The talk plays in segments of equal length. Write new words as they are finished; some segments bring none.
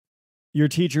Your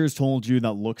teachers told you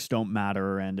that looks don't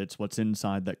matter and it's what's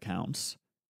inside that counts,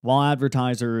 while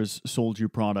advertisers sold you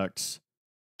products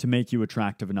to make you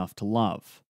attractive enough to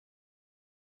love.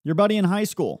 Your buddy in high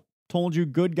school told you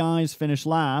good guys finish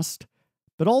last,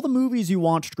 but all the movies you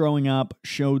watched growing up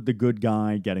showed the good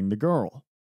guy getting the girl.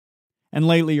 And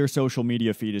lately, your social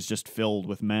media feed is just filled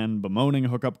with men bemoaning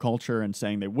hookup culture and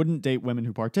saying they wouldn't date women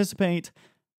who participate,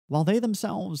 while they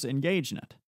themselves engage in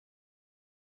it.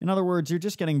 In other words, you're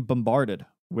just getting bombarded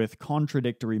with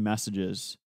contradictory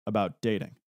messages about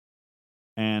dating.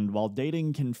 And while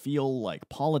dating can feel like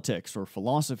politics or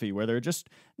philosophy, where there are just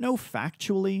no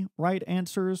factually right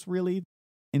answers, really,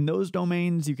 in those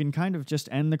domains, you can kind of just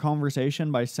end the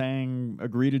conversation by saying,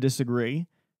 agree to disagree.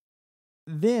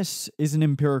 This is an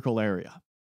empirical area.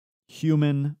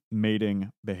 Human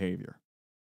mating behavior.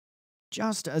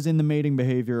 Just as in the mating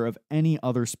behavior of any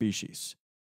other species,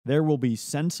 there will be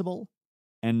sensible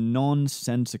and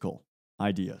nonsensical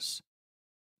ideas.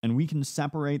 And we can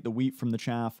separate the wheat from the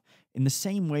chaff in the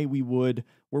same way we would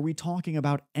were we talking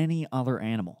about any other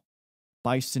animal,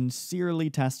 by sincerely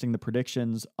testing the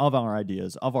predictions of our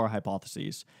ideas, of our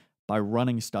hypotheses, by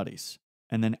running studies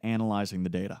and then analyzing the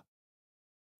data.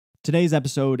 Today's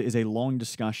episode is a long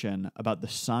discussion about the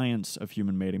science of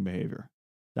human mating behavior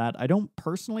that I don't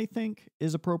personally think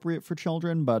is appropriate for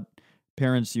children, but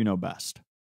parents, you know best.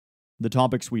 The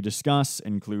topics we discuss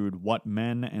include what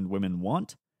men and women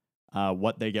want,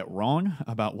 what they get wrong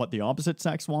about what the opposite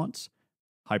sex wants,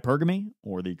 hypergamy,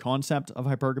 or the concept of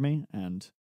hypergamy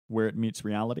and where it meets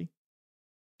reality,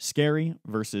 scary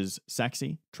versus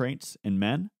sexy traits in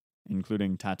men,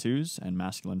 including tattoos and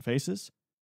masculine faces,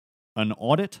 an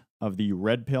audit of the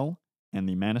red pill and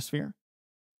the manosphere.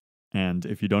 And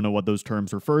if you don't know what those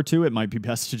terms refer to, it might be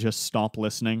best to just stop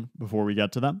listening before we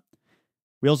get to them.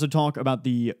 We also talk about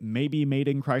the maybe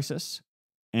mating crisis,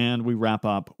 and we wrap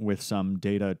up with some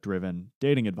data-driven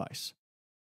dating advice.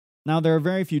 Now, there are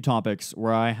very few topics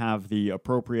where I have the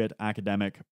appropriate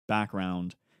academic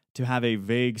background to have a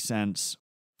vague sense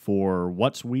for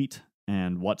what's wheat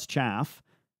and what's chaff.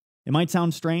 It might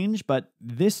sound strange, but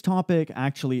this topic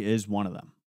actually is one of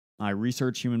them. I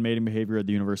research human mating behavior at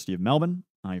the University of Melbourne.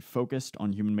 I focused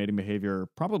on human mating behavior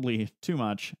probably too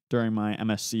much during my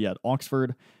MSc at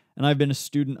Oxford, and I've been a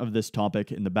student of this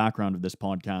topic in the background of this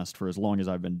podcast for as long as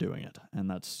I've been doing it, and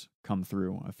that's come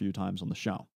through a few times on the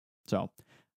show. So,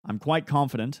 I'm quite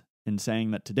confident in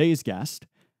saying that today's guest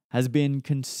has been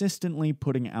consistently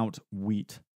putting out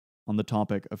wheat on the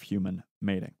topic of human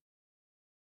mating.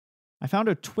 I found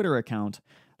a Twitter account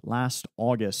last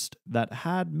August that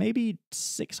had maybe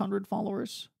 600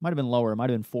 followers. Might have been lower, might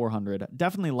have been 400.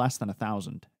 Definitely less than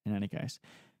 1,000 in any case.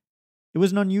 It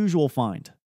was an unusual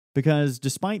find because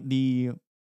despite the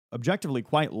objectively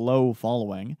quite low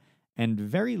following and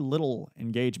very little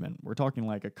engagement, we're talking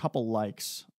like a couple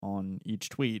likes on each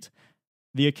tweet,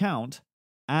 the account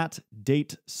at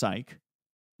DatePsych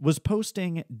was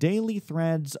posting daily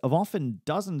threads of often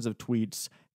dozens of tweets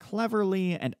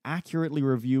cleverly and accurately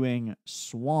reviewing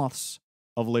swaths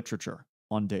of literature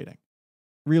on dating.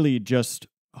 Really just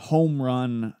home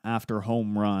run after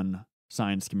home run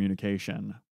science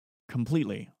communication,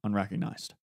 completely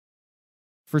unrecognized.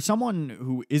 For someone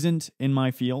who isn't in my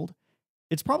field,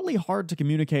 it's probably hard to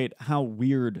communicate how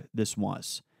weird this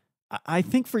was. I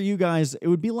think for you guys, it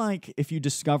would be like if you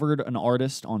discovered an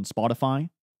artist on Spotify,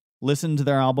 listened to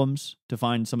their albums to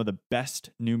find some of the best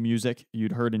new music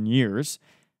you'd heard in years,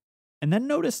 and then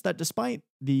noticed that despite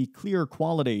the clear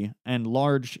quality and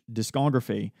large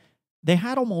discography, they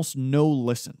had almost no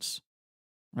listens,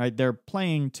 right? They're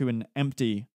playing to an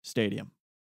empty stadium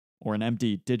or an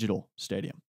empty digital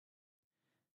stadium.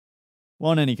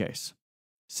 Well, in any case,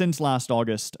 since last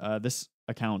August, this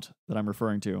account that I'm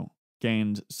referring to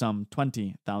gained some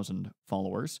 20,000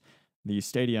 followers. The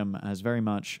stadium has very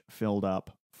much filled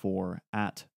up for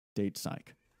at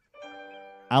DatePsych.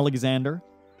 Alexander,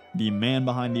 the man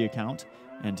behind the account,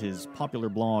 and his popular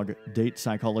blog,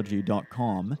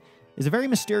 datepsychology.com, is a very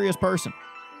mysterious person.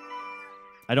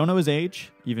 I don't know his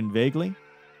age, even vaguely.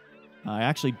 I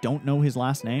actually don't know his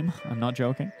last name. I'm not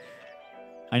joking.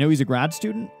 I know he's a grad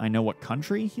student. I know what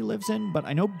country he lives in, but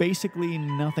I know basically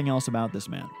nothing else about this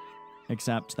man,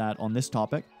 except that on this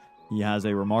topic, he has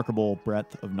a remarkable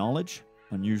breadth of knowledge,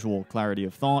 unusual clarity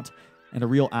of thought, and a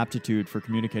real aptitude for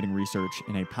communicating research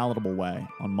in a palatable way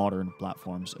on modern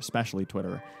platforms, especially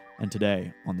Twitter, and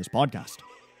today on this podcast.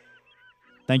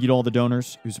 Thank you to all the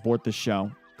donors who support this show.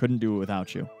 Couldn't do it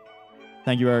without you.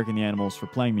 Thank you, Eric and the Animals, for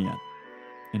playing me in.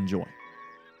 Enjoy.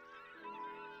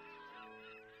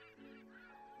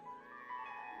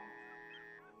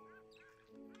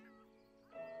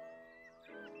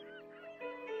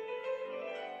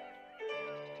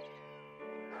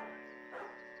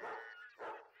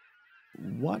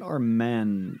 what are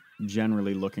men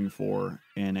generally looking for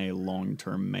in a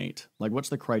long-term mate? Like, what's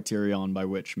the criterion by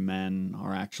which men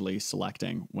are actually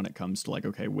selecting when it comes to, like,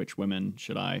 okay, which women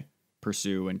should I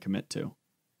pursue and commit to?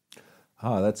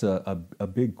 That's a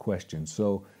big question.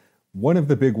 So one of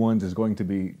the big ones is going to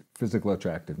be physical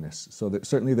attractiveness. So that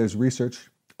certainly there's research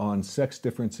on sex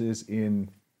differences in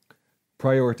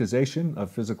prioritization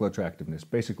of physical attractiveness.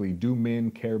 Basically, do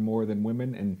men care more than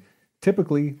women? And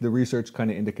typically the research kind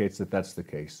of indicates that that's the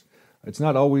case. It's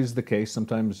not always the case.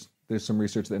 Sometimes there's some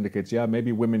research that indicates, yeah,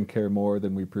 maybe women care more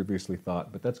than we previously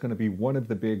thought, but that's going to be one of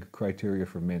the big criteria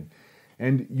for men.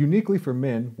 And uniquely for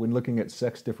men, when looking at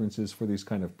sex differences for these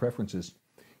kind of preferences,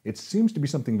 it seems to be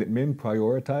something that men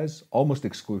prioritize almost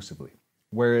exclusively.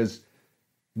 Whereas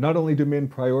not only do men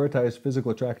prioritize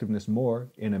physical attractiveness more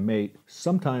in a mate,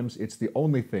 sometimes it's the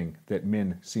only thing that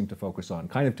men seem to focus on,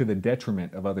 kind of to the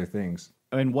detriment of other things.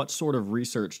 And what sort of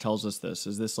research tells us this?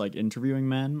 Is this like interviewing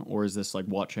men, or is this like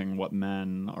watching what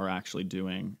men are actually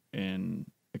doing in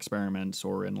experiments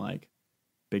or in like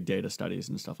big data studies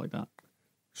and stuff like that?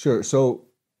 Sure. So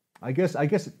I guess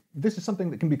this is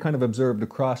something that can be kind of observed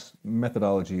across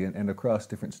methodology and across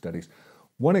different studies.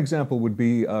 One example would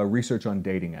be research on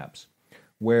dating apps,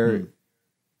 where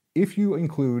if you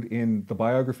include in the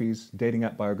biographies, dating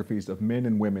app biographies of men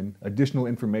and women, additional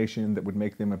information that would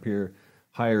make them appear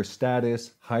higher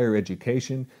status, higher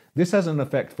education, this has an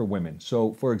effect for women.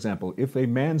 So for example, if a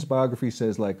man's biography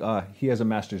says like, he has a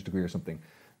master's degree or something,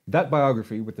 that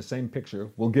biography with the same picture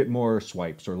will get more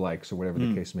swipes or likes or whatever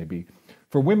the case may be.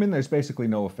 For women, there's basically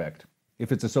no effect.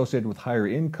 If it's associated with higher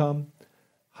income,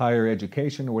 higher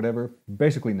education or whatever,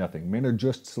 basically nothing. Men are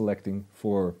just selecting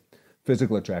for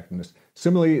physical attractiveness.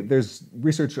 Similarly, there's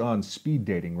research on speed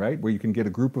dating, right? Where you can get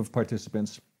a group of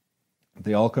participants,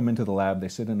 they all come into the lab, they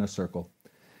sit in a circle,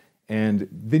 and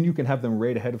then you can have them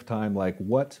rate ahead of time, like,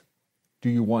 what do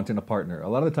you want in a partner? A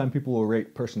lot of the time people will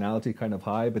rate personality kind of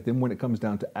high, but then when it comes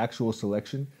down to actual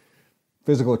selection,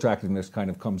 physical attractiveness kind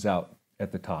of comes out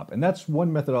at the top. And that's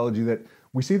one methodology that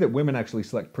we see that women actually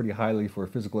select pretty highly for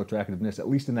physical attractiveness, at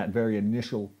least in that very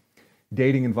initial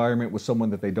dating environment with someone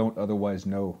that they don't otherwise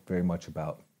know very much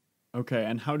about. Okay,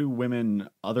 and how do women,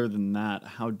 other than that,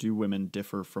 how do women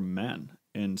differ from men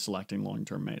in selecting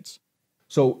long-term mates?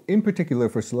 So in particular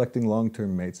for selecting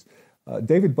long-term mates,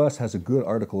 David Buss has a good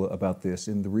article about this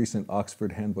in the recent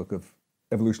Oxford Handbook of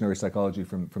Evolutionary Psychology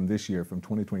from this year, from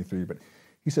 2023. But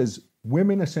he says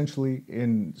women essentially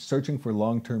in searching for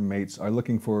long-term mates are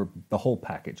looking for the whole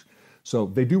package. So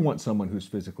they do want someone who's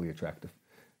physically attractive.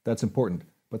 That's important.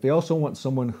 But they also want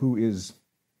someone who is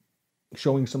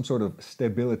showing some sort of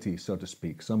stability, so to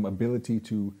speak, some ability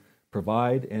to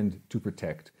provide and to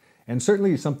protect. And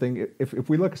certainly something, if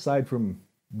we look aside from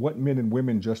what men and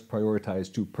women just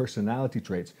prioritize to personality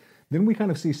traits, then we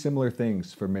kind of see similar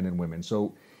things for men and women.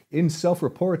 So in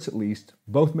self-reports, at least,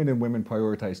 both men and women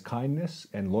prioritize kindness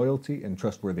and loyalty and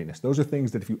trustworthiness. Those are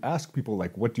things that if you ask people,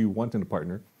 like, what do you want in a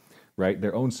partner, right,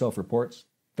 their own self-reports,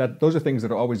 those are things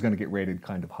that are always going to get rated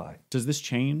kind of high. Does this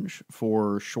change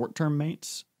for short-term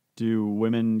mates? Do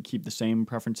women keep the same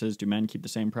preferences? Do men keep the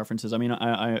same preferences? I mean,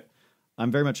 I'm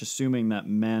very much assuming that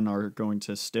men are going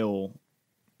to still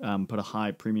put a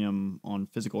high premium on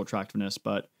physical attractiveness,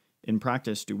 but in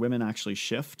practice, do women actually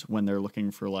shift when they're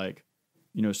looking for, like,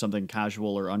 you know, something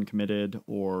casual or uncommitted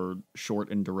or short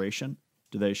in duration?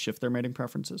 Do they shift their mating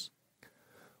preferences?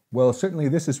 Well, certainly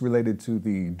this is related to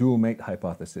the dual mate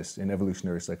hypothesis in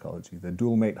evolutionary psychology, the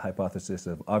dual mate hypothesis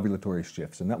of ovulatory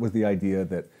shifts. And that was the idea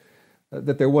that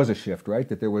there was a shift, right?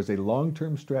 That there was a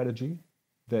long-term strategy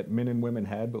that men and women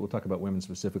had, but we'll talk about women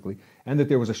specifically, and that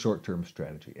there was a short-term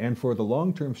strategy. And for the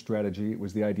long-term strategy, it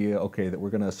was the idea, okay, that we're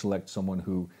going to select someone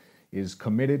who is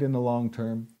committed in the long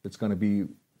term, that's going to be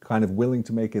kind of willing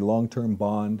to make a long-term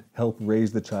bond, help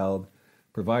raise the child,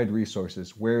 provide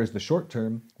resources, whereas the short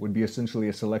term would be essentially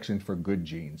a selection for good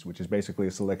genes, which is basically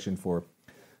a selection for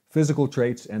physical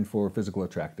traits and for physical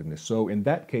attractiveness. So in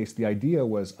that case, the idea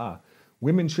was,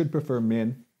 women should prefer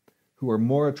men who are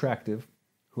more attractive,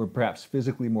 who are perhaps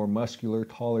physically more muscular,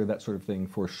 taller, that sort of thing,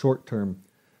 for short-term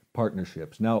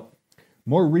partnerships. Now,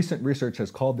 more recent research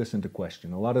has called this into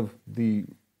question. A lot of the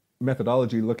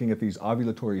methodology looking at these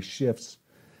ovulatory shifts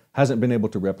hasn't been able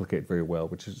to replicate very well,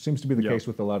 which seems to be the case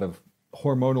with a lot of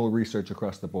hormonal research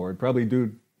across the board, probably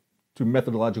due to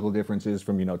methodological differences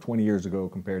from 20 years ago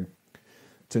compared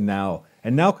to now.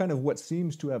 And now kind of what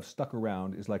seems to have stuck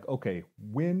around is like, okay,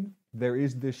 when there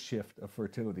is this shift of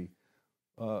fertility,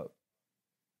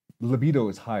 libido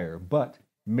is higher, but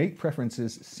mate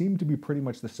preferences seem to be pretty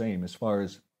much the same as far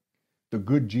as the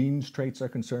good genes traits are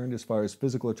concerned, as far as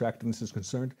physical attractiveness is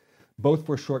concerned, both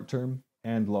for short-term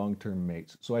and long-term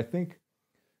mates. So I think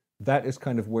that is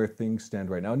kind of where things stand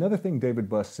right now. Another thing David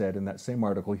Buss said in that same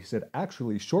article, he said,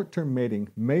 actually, short-term mating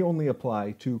may only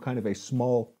apply to kind of a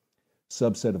small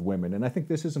subset of women. And I think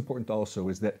this is important also,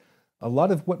 is that a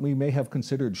lot of what we may have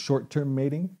considered short-term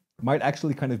mating might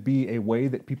actually kind of be a way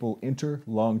that people enter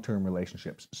long-term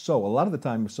relationships. So a lot of the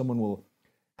time, if someone will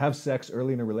have sex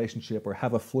early in a relationship or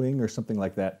have a fling or something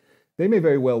like that, they may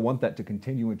very well want that to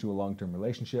continue into a long-term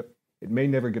relationship. It may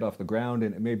never get off the ground,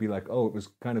 and it may be like, oh, it was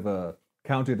kind of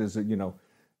counted as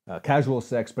casual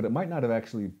sex, but it might not have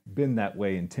actually been that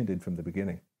way intended from the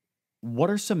beginning. What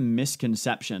are some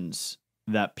misconceptions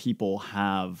that people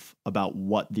have about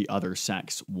what the other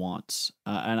sex wants?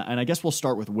 And I guess we'll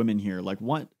start with women here. Like,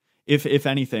 what, if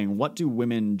anything, what do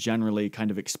women generally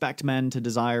kind of expect men to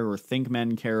desire or think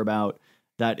men care about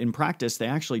that in practice they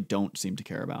actually don't seem to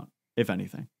care about, if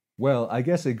anything? Well, I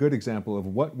guess a good example of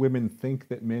what women think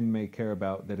that men may care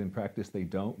about that in practice they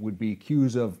don't would be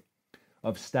cues of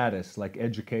status, like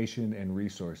education and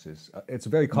resources. It's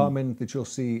very common that you'll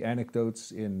see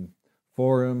anecdotes in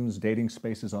forums, dating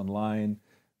spaces online,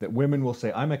 that women will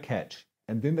say, I'm a catch.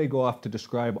 And then they go off to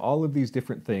describe all of these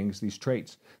different things, these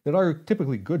traits that are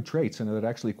typically good traits and that are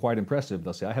actually quite impressive.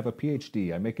 They'll say, I have a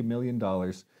PhD, I make $1 million.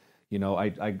 You know,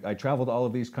 I travel to all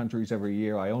of these countries every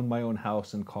year. I own my own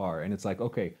house and car. And it's like,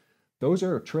 okay, those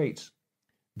are traits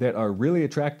that are really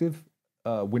attractive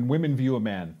when women view a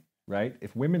man, right?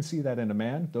 If women see that in a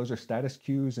man, those are status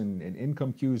cues and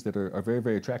income cues that are very,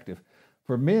 very attractive.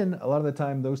 For men, a lot of the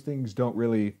time, those things don't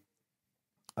really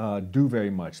do very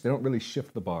much. They don't really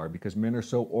shift the bar because men are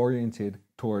so oriented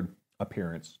toward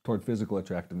appearance, toward physical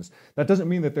attractiveness. That doesn't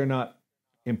mean that they're not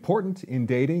important in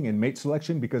dating and mate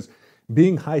selection, because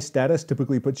being high status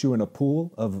typically puts you in a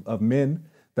pool of men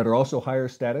that are also higher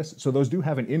status. So those do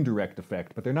have an indirect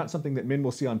effect, but they're not something that men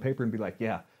will see on paper and be like,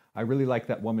 yeah, I really like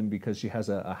that woman because she has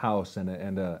a house and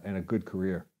a good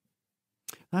career.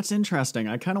 That's interesting.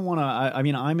 I kind of want to. I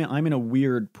mean, I'm in a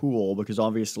weird pool because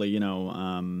obviously,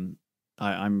 I'm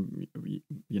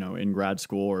in grad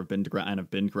school or have been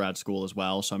to grad school as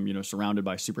well. So I'm surrounded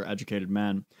by super educated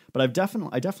men. But I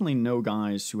definitely know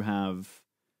guys who have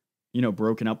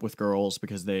broken up with girls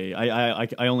because I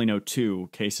only know 2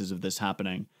 cases of this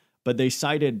happening. But they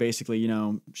cited basically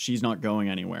she's not going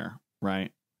anywhere,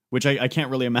 right? Which I can't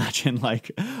really imagine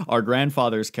like our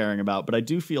grandfathers caring about, but I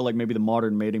do feel like maybe the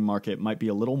modern mating market might be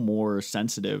a little more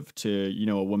sensitive to,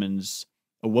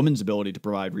 a woman's ability to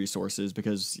provide resources,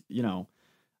 because,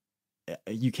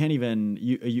 you can't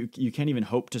even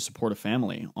hope to support a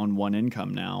family on one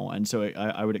income now. And so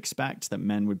I would expect that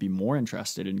men would be more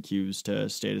interested in cues to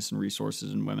status and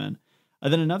resources in women.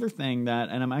 And then another thing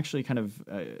and I'm actually kind of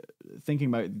thinking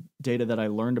about data that I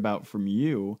learned about from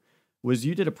you, was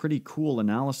you did a pretty cool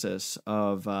analysis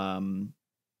of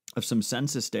some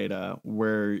census data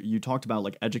where you talked about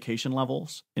like education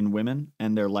levels in women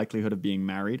and their likelihood of being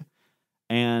married.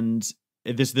 And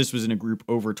this was in a group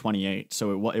over 28.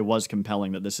 So it was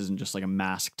compelling that this isn't just like a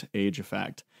masked age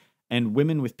effect. And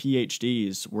women with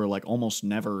PhDs were like almost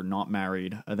never not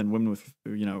married. And then women with,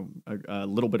 a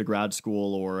little bit of grad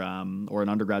school or an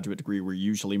undergraduate degree were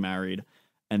usually married.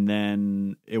 And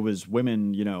then it was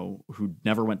women, who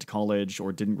never went to college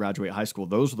or didn't graduate high school.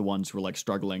 Those are the ones who were like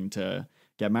struggling to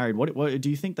get married. What do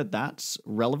you think that that's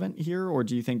relevant here? Or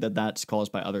do you think that that's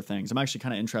caused by other things? I'm actually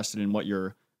kind of interested in what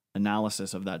your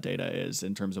analysis of that data is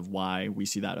in terms of why we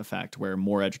see that effect where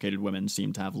more educated women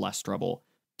seem to have less trouble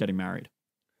getting married.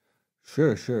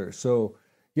 Sure. So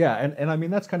yeah, and I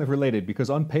mean, that's kind of related because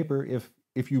on paper,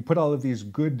 if you put all of these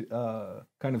good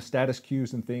kind of status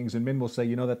cues and things, and men will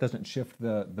say, that doesn't shift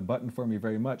the button for me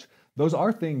very much. Those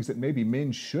are things that maybe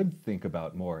men should think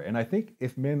about more. And I think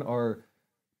if men are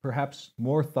perhaps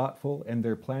more thoughtful and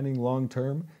they're planning long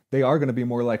term, they are going to be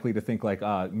more likely to think like,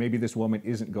 maybe this woman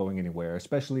isn't going anywhere,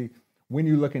 especially when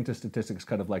you look into statistics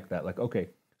kind of like that. Like, okay,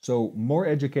 so more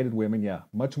educated women, yeah,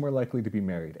 much more likely to be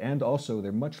married. And also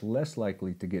they're much less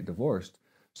likely to get divorced.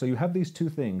 So you have these 2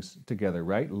 things together,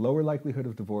 right? Lower likelihood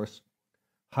of divorce,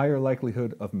 higher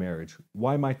likelihood of marriage.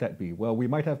 Why might that be? Well, we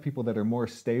might have people that are more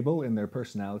stable in their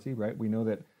personality, right? We know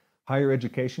that higher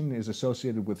education is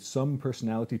associated with some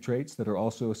personality traits that are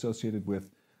also associated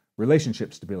with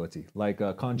relationship stability, like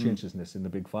conscientiousness in the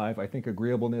Big 5. I think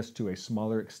agreeableness to a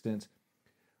smaller extent.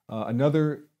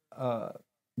 Another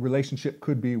relationship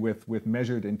could be with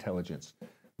measured intelligence,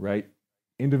 right?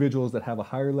 Individuals that have a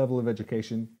higher level of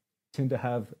education tend to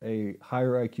have a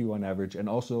higher IQ on average, and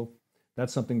also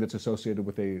that's something that's associated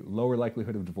with a lower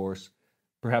likelihood of divorce,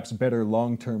 perhaps better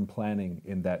long-term planning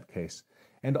in that case.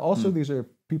 And also these are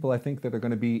people I think that are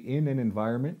going to be in an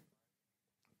environment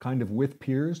kind of with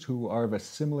peers who are of a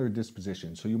similar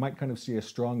disposition. So you might kind of see a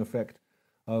strong effect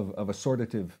of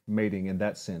assortative mating in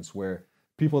that sense, where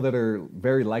people that are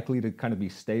very likely to kind of be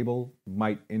stable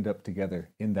might end up together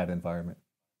in that environment.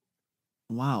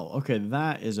 Wow. Okay,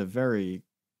 that is a very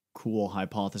cool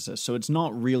hypothesis. So it's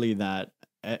not really that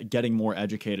getting more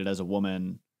educated as a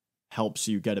woman helps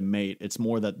you get a mate. It's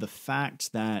more that the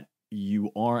fact that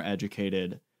you are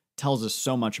educated tells us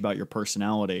so much about your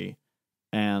personality,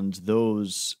 and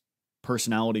those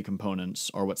personality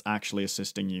components are what's actually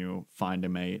assisting you find a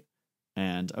mate.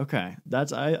 And okay,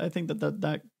 that's I think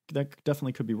that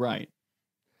definitely could be right.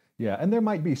 Yeah, and there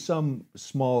might be some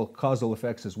small causal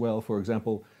effects as well. For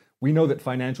example, we know that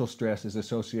financial stress is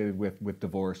associated with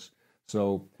divorce.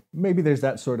 So maybe there's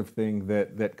that sort of thing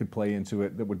that could play into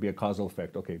it that would be a causal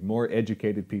effect. Okay, more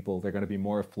educated people, they're going to be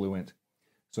more affluent.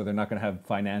 So they're not going to have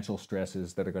financial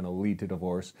stresses that are going to lead to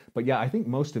divorce. But yeah, I think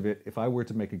most of it, if I were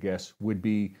to make a guess, would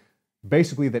be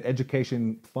basically that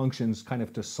education functions kind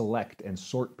of to select and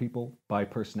sort people by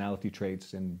personality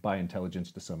traits and by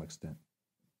intelligence to some extent.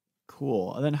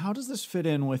 Cool. And then how does this fit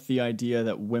in with the idea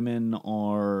that women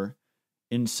are,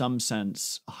 in some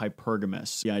sense,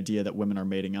 hypergamous? The idea that women are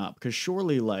mating up? Because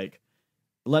surely, like,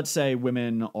 let's say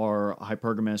women are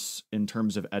hypergamous in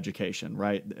terms of education,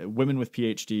 right? Women with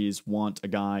PhDs want a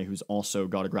guy who's also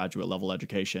got a graduate level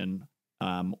education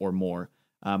or more.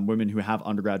 Women who have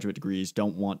undergraduate degrees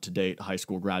don't want to date high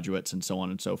school graduates and so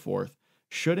on and so forth.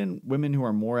 Shouldn't women who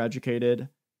are more educated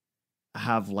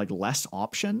have like less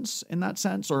options in that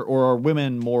sense, or are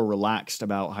women more relaxed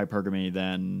about hypergamy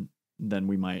than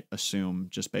we might assume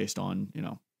just based on, you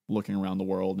know, looking around the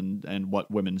world and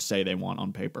what women say they want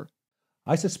on paper?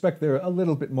 I suspect they're a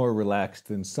little bit more relaxed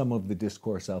than some of the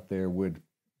discourse out there would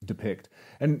depict.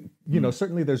 And, you know,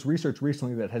 certainly there's research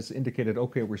recently that has indicated,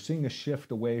 okay, we're seeing a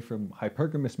shift away from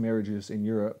hypergamous marriages in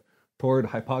Europe toward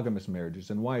hypogamous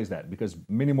marriages. And why is that? Because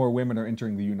many more women are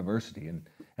entering the university,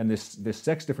 and this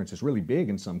sex difference is really big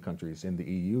in some countries in the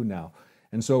EU now.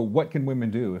 And so what can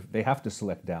women do if they have to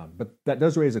select down? But that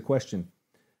does raise a question.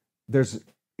 There's,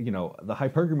 you know, the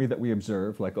hypergamy that we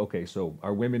observe, like, okay, so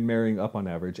are women marrying up on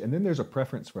average? And then there's a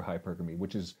preference for hypergamy,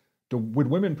 which is, would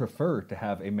women prefer to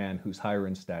have a man who's higher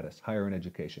in status, higher in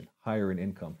education, higher in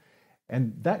income?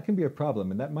 And that can be a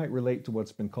problem, and that might relate to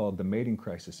what's been called the mating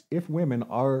crisis. If women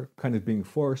are kind of being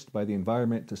forced by the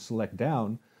environment to select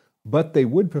down, but they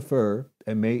would prefer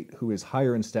a mate who is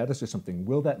higher in status or something,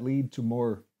 will that lead to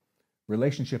more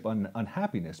relationship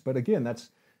unhappiness? But again,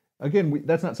 that's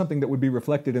not something that would be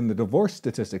reflected in the divorce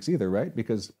statistics either, right?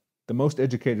 Because the most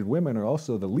educated women are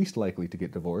also the least likely to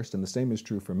get divorced, and the same is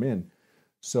true for men.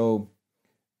 So,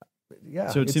 yeah.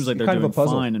 So it seems like they're kind doing of a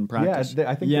puzzle. fine in practice. Yeah,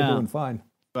 I think they're doing fine.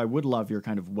 I would love your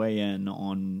kind of weigh in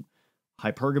on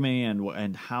hypergamy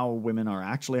and how women are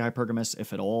actually hypergamous,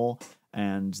 if at all,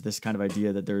 and this kind of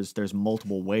idea that there's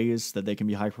multiple ways that they can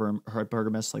be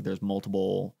hypergamous, like there's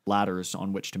multiple ladders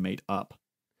on which to mate up.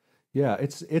 Yeah,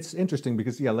 it's interesting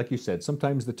because, yeah, like you said,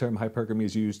 sometimes the term hypergamy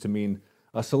is used to mean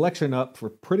a selection up for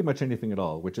pretty much anything at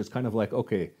all, which is kind of like,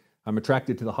 okay, I'm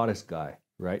attracted to the hottest guy,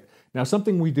 right? Now,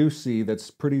 something we do see that's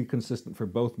pretty consistent for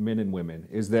both men and women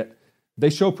is that they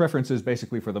show preferences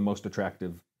basically for the most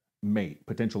attractive mate,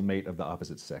 potential mate of the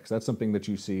opposite sex. That's something that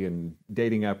you see in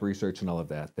dating app research and all of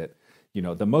that, you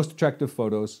know, the most attractive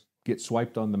photos get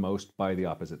swiped on the most by the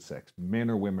opposite sex, men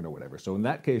or women or whatever. So in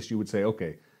that case, you would say,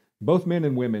 okay, both men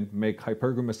and women make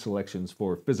hypergamous selections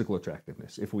for physical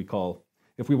attractiveness. If we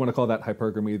want to call that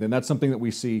hypergamy, then that's something that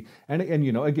we see. And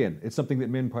you know, again, it's something that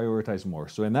men prioritize more.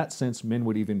 So in that sense, men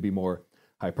would even be more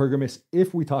hypergamous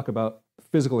if we talk about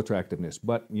physical attractiveness.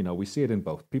 But, you know, we see it in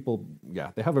both. People,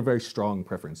 yeah, they have a very strong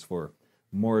preference for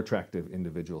more attractive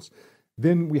individuals.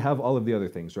 Then we have all of the other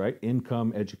things, right?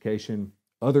 Income, education,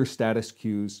 other status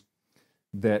cues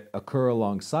that occur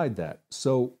alongside that.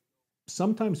 So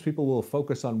sometimes people will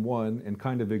focus on one and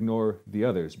kind of ignore the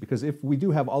others, because if we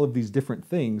do have all of these different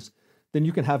things, then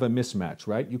you can have a mismatch,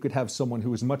 right? You could have someone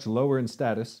who is much lower in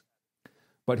status,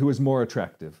 but who is more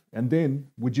attractive. And then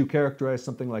would you characterize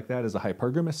something like that as a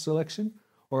hypergamous selection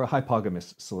or a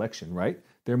hypogamous selection, right?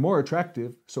 They're more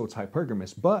attractive, so it's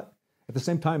hypergamous, but at the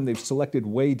same time, they've selected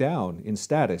way down in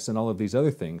status and all of these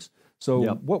other things.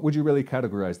 So what would you really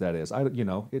categorize that as?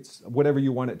 It's whatever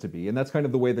you want it to be. And that's kind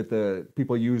of the way that the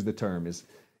people use the term is,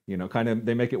 you know, kind of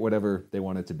they make it whatever they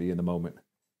want it to be in the moment.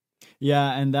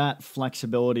 Yeah, and that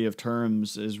flexibility of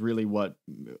terms is really what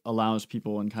allows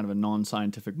people in kind of a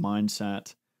non-scientific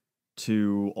mindset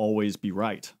to always be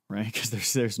right?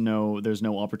 Because there's no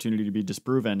opportunity to be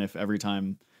disproven if every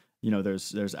time, you know,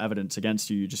 there's evidence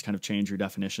against you, you just kind of change your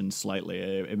definition slightly.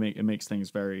 It makes things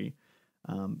very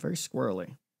very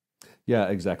squirrely. Yeah,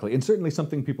 exactly. And certainly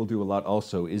something people do a lot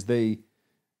also is they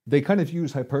kind of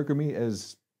use hypergamy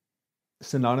as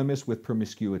synonymous with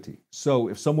promiscuity. So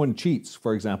if someone cheats,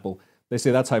 for example, they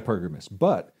say that's hypergamous.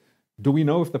 But do we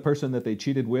know if the person that they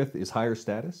cheated with is higher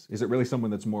status? Is it really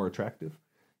someone that's more attractive?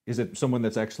 Is it someone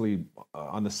that's actually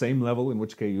on the same level, in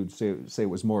which case you'd say it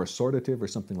was more assortative or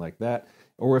something like that?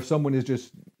 Or if someone is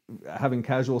just having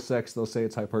casual sex, they'll say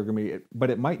it's hypergamy. But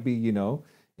it might be,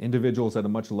 individuals at a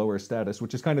much lower status,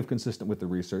 which is kind of consistent with the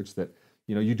research that,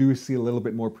 you do see a little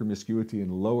bit more promiscuity in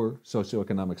lower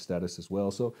socioeconomic status as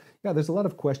well. So yeah, there's a lot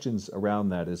of questions around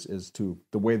that as to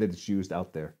the way that it's used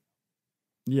out there.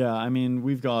 Yeah, I mean,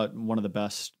 we've got one of the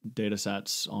best data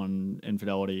sets on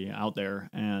infidelity out there.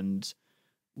 And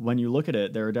when you look at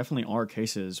it, there definitely are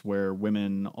cases where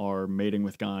women are mating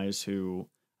with guys who,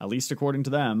 at least according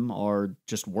to them, are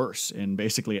just worse in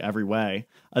basically every way.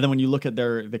 And then when you look at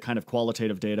the kind of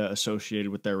qualitative data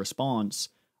associated with their response,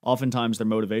 oftentimes their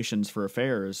motivations for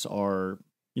affairs are,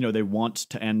 they want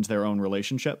to end their own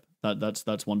relationship.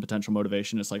 That's one potential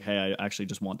motivation. It's like, hey, I actually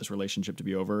just want this relationship to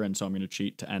be over, and so I'm going to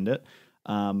cheat to end it.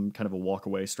 Kind of a walk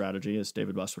away strategy, as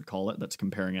David Buss would call it. That's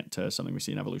comparing it to something we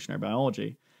see in evolutionary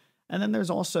biology. And then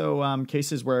there's also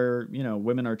cases where,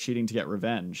 women are cheating to get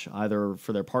revenge, either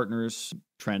for their partner's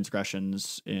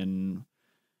transgressions in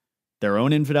their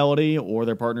own infidelity or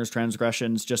their partner's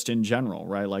transgressions just in general,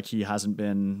 right? Like, he hasn't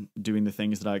been doing the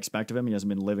things that I expect of him. He hasn't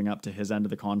been living up to his end of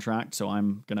the contract. So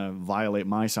I'm going to violate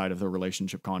my side of the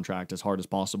relationship contract as hard as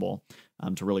possible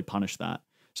to really punish that.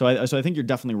 So I think you're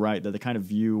definitely right that the kind of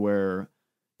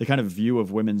view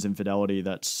of women's infidelity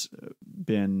that's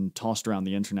been tossed around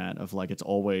the internet of like, it's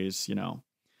always,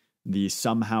 the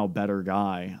somehow better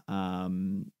guy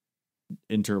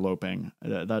interloping.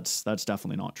 That's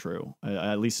definitely not true.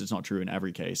 At least it's not true in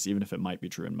every case, even if it might be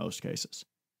true in most cases.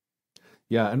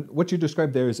 Yeah, and what you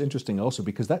described there is interesting also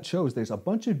because that shows there's a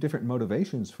bunch of different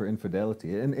motivations for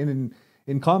infidelity. And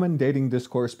in common dating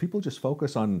discourse, people just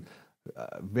focus on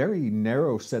a very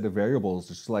narrow set of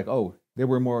variables. It's like, oh, they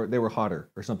were hotter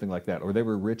or something like that, or they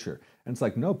were richer. And it's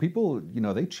like, no, people,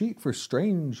 they cheat for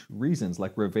strange reasons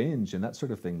like revenge and that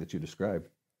sort of thing that you described.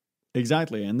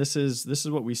 Exactly. And this is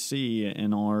what we see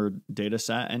in our data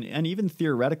set. And even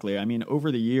theoretically, I mean,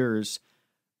 over the years,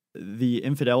 the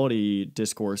infidelity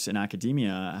discourse in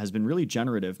academia has been really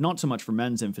generative, not so much for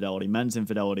men's infidelity. Men's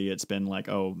infidelity, it's been like,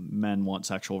 oh, men want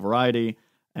sexual variety,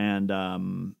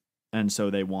 and so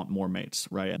they want more mates,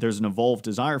 right? There's an evolved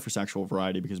desire for sexual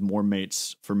variety because more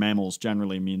mates for mammals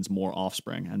generally means more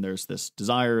offspring. And there's this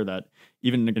desire that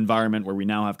even in an environment where we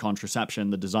now have contraception,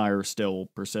 the desire still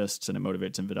persists and it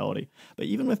motivates infidelity. But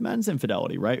even with men's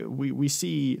infidelity, right, we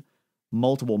see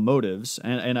multiple motives.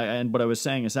 And what I was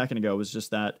saying a second ago was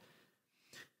just that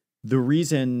the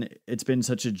reason it's been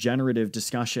such a generative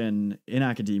discussion in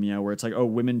academia where it's like, oh,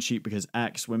 women cheat because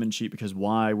X, women cheat because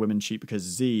Y, women cheat because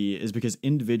Z, is because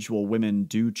individual women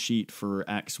do cheat for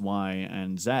X, Y,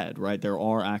 and Z, right? There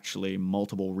are actually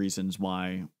multiple reasons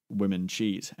why women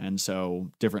cheat. And so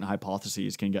different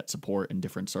hypotheses can get support in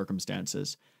different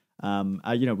circumstances.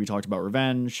 We talked about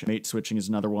revenge, mate switching is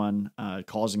another one,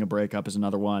 causing a breakup is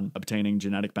another one, obtaining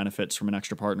genetic benefits from an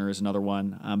extra partner is another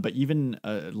one. But even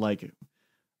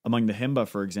among the Himba,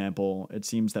 for example, it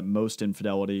seems that most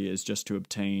infidelity is just to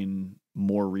obtain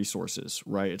more resources,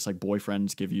 right? It's like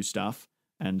boyfriends give you stuff.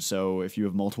 And so if you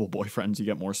have multiple boyfriends, you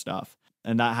get more stuff.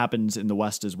 And that happens in the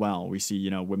West as well. We see,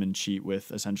 women cheat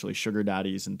with essentially sugar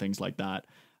daddies and things like that,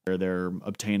 where they're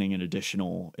obtaining an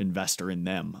additional investor in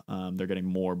them. They're getting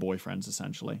more boyfriends,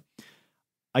 essentially.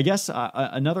 I guess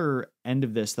another end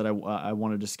of this that I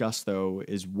want to discuss, though,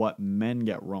 is what men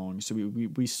get wrong. So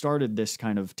we started this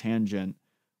kind of tangent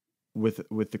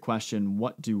with the question,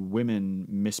 what do women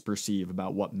misperceive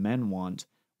about what men want?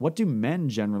 What do men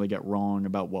generally get wrong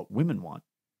about what women want?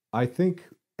 I think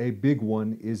a big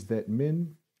one is that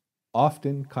men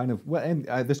often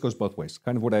this goes both ways,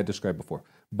 kind of what I described before,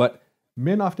 but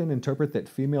men often interpret that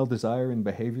female desire and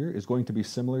behavior is going to be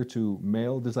similar to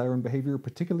male desire and behavior,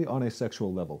 particularly on a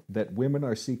sexual level, that women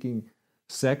are seeking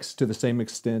sex to the same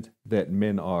extent that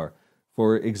men are.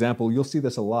 For example, you'll see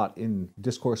this a lot in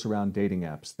discourse around dating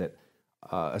apps that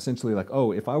essentially like,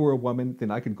 oh, if I were a woman, then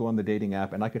I could go on the dating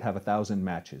app and I could have 1,000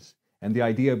 matches. And the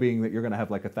idea being that you're going to have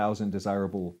like 1,000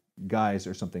 desirable guys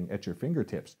or something at your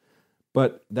fingertips.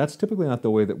 But that's typically not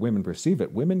the way that women perceive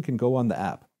it. Women can go on the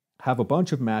app, have a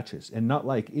bunch of matches and not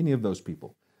like any of those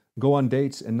people, go on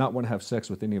dates and not want to have sex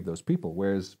with any of those people.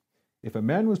 Whereas if a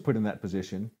man was put in that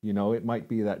position, it might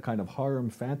be that kind of harem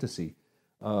fantasy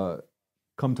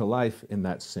come to life in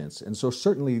that sense. And so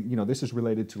certainly, this is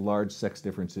related to large sex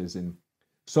differences in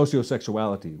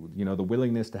sociosexuality, you know, the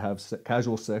willingness to have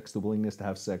casual sex, the willingness to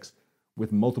have sex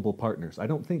with multiple partners. I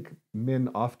don't think men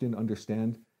often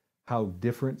understand how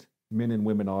different men and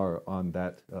women are on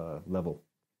that level.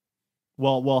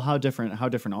 Well, how different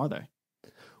are they?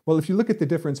 Well, if you look at the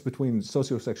difference between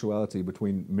sociosexuality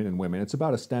between men and women, it's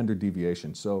about a standard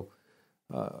deviation. So,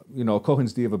 you know, a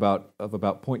Cohen's d of about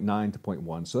 0.9 to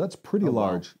 0.1. So that's pretty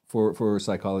large for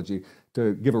psychology.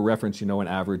 To give a reference, you know, an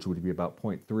average would be about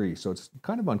 0.3. So it's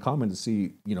kind of uncommon to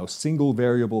see, you know, single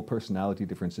variable personality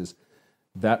differences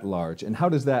that large. And how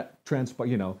does that transpire,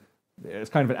 you know, it's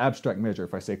kind of an abstract measure.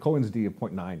 If I say Cohen's d of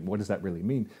 0.9, what does that really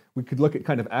mean? We could look at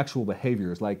kind of actual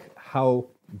behaviors, like how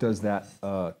does that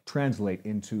translate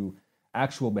into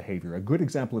actual behavior? A good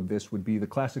example of this would be the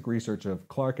classic research of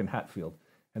Clark and Hatfield.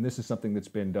 And this is something that's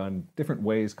been done different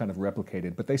ways, kind of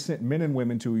replicated. But they sent men and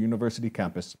women to a university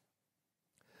campus,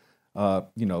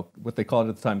 you know, what they called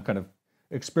at the time kind of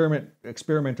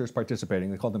experimenters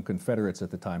participating. They called them Confederates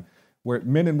at the time, where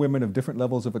men and women of different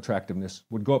levels of attractiveness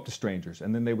would go up to strangers.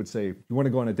 And then they would say, you want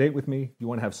to go on a date with me? You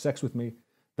want to have sex with me?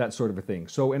 That sort of a thing.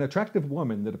 So an attractive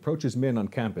woman that approaches men on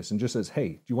campus and just says, hey,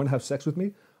 do you want to have sex with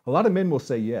me? A lot of men will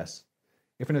say yes.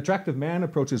 If an attractive man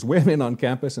approaches women on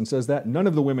campus and says that, none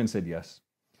of the women said yes.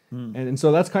 And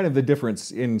so that's kind of the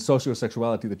difference in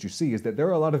sociosexuality that you see, is that there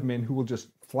are a lot of men who will just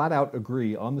flat out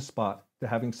agree on the spot to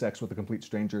having sex with a complete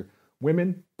stranger.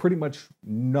 Women, pretty much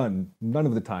none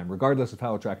of the time, regardless of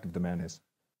how attractive the man is.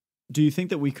 Do you think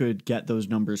that we could get those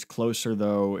numbers closer,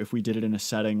 though, if we did it in a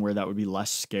setting where that would be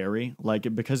less scary?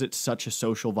 Like, because it's such a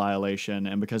social violation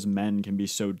and because men can be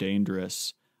so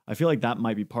dangerous, I feel like that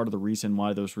might be part of the reason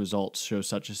why those results show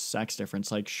such a sex difference.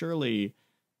 Like, surely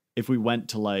if we went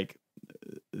to, like,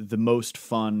 the most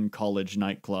fun college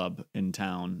nightclub in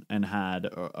town and had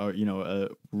you know, a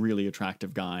really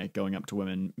attractive guy going up to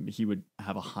women, he would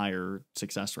have a higher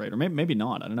success rate. Or maybe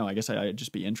not. I don't know. I guess I'd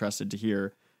just be interested to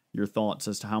hear your thoughts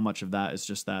as to how much of that is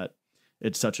just that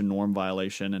it's such a norm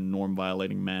violation and norm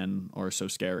violating men are so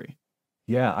scary.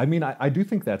 Yeah, I mean, I do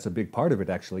think that's a big part of it,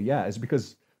 actually. Yeah, is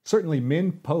because certainly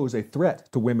men pose a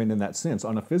threat to women in that sense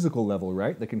on a physical level,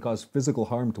 right? They can cause physical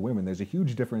harm to women. There's a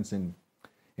huge difference in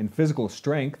physical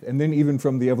strength. And then even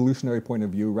from the evolutionary point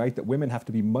of view, right, that women have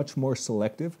to be much more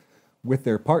selective with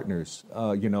their partners.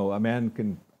 You know, a man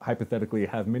can hypothetically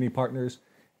have many partners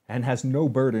and has no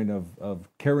burden of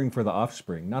caring for the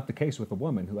offspring. Not the case with a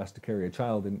woman who has to carry a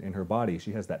child in her body.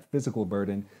 She has that physical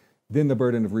burden, then the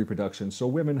burden of reproduction. So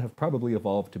women have probably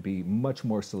evolved to be much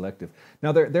more selective.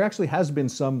 Now, there actually has been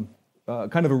some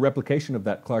kind of a replication of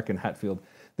that Clark and Hatfield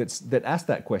that asked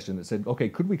that question, that said, okay,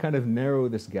 could we kind of narrow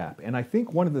this gap? And I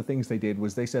think one of the things they did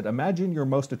was they said, imagine your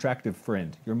most attractive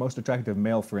friend, your most attractive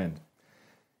male friend.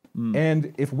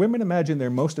 And if women imagine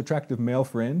their most attractive male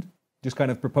friend just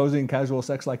kind of proposing casual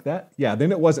sex like that, yeah,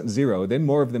 then it wasn't zero. Then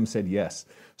more of them said yes.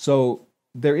 So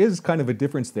there is kind of a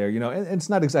difference there, you know, and it's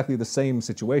not exactly the same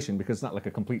situation because it's not like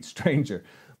a complete stranger,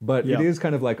 but it is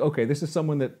kind of like, okay, this is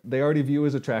someone that they already view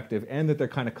as attractive and that they're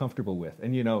kind of comfortable with.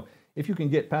 And, you know, if you can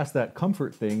get past that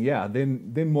comfort thing, yeah,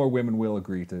 then more women will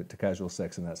agree to casual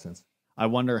sex in that sense. I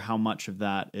wonder how much of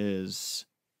that is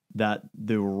that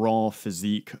the raw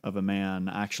physique of a man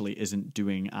actually isn't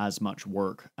doing as much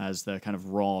work as the kind of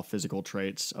raw physical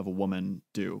traits of a woman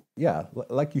do. Yeah,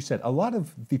 like you said, a lot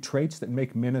of the traits that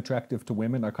make men attractive to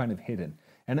women are kind of hidden.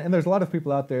 And there's a lot of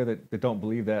people out there that don't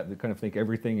believe that kind of think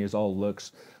everything is all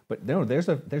looks. But no, there's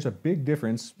a big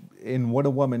difference in what a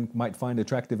woman might find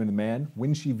attractive in a man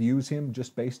when she views him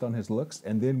just based on his looks,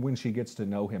 and then when she gets to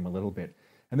know him a little bit.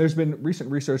 And there's been recent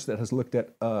research that has looked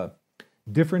at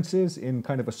differences in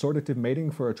kind of assortative mating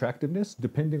for attractiveness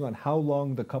depending on how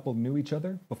long the couple knew each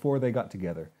other before they got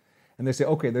together. And they say,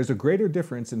 okay, there's a greater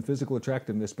difference in physical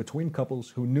attractiveness between couples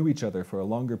who knew each other for a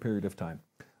longer period of time.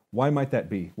 Why might that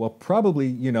be? Well, probably,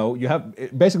 you know, you have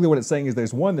basically what it's saying is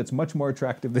there's one that's much more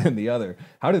attractive than the other.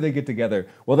 How did they get together?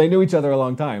 Well, they knew each other a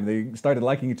long time. They started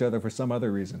liking each other for some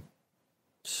other reason.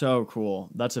 So cool.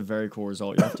 That's a very cool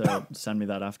result. You have to send me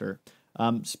that after.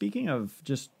 Speaking of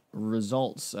just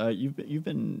results, you've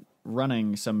been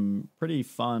running some pretty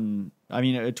fun. I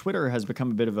mean, Twitter has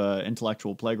become a bit of an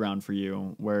intellectual playground for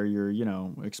you, where you're, you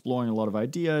know, exploring a lot of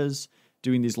ideas,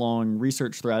 doing these long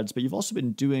research threads, but you've also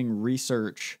been doing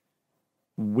research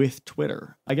with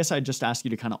Twitter. I guess I'd just ask you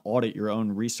to kind of audit your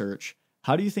own research.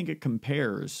 How do you think it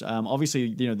compares?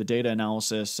 Obviously, you know, the data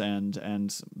analysis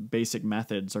and basic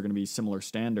methods are going to be similar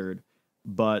standard,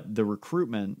 but the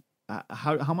recruitment,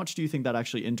 how much do you think that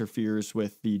actually interferes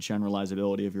with the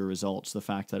generalizability of your results? The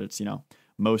fact that it's, you know,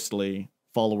 mostly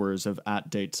followers of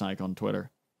 @datepsych on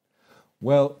Twitter.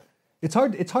 Well, It's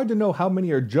hard to know how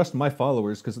many are just my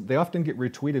followers because they often get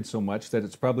retweeted so much that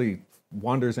it's probably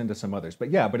wanders into some others.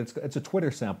 But yeah, but it's a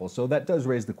Twitter sample, so that does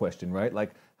raise the question, right?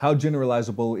 Like, how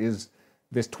generalizable is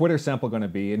this Twitter sample going to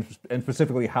be, and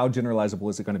specifically, how generalizable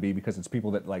is it going to be? Because it's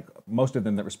people that, like, most of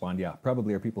them that respond, yeah,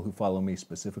 probably are people who follow me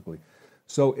specifically.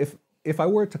 So if I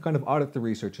were to kind of audit the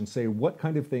research and say, what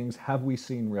kind of things have we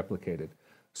seen replicated?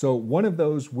 So one of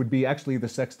those would be actually the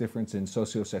sex difference in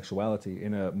sociosexuality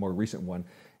in a more recent one.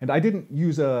 And I didn't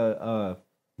use a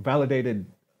validated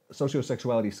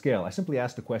sociosexuality scale. I simply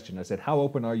asked a question. I said, how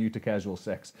open are you to casual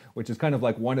sex? Which is kind of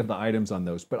like one of the items on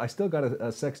those. But I still got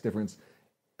a sex difference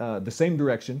the same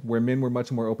direction, where men were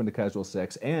much more open to casual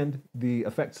sex, and the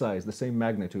effect size, the same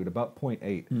magnitude, about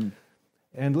 0.8.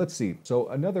 And let's see. So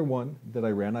another one that I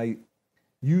ran, I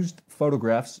used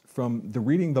photographs from the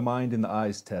Reading the Mind in the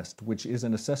Eyes test, which is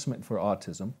an assessment for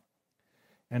autism.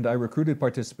 And I recruited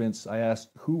participants. I asked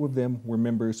who of them were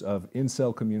members of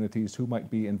incel communities, who might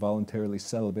be involuntarily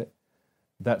celibate,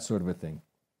 that sort of a thing.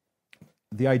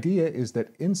 The idea is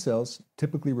that incels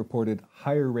typically reported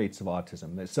higher rates of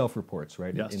autism. They're self-reports,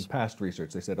 right? Yes. In past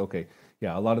research, they said, okay,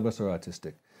 yeah, a lot of us are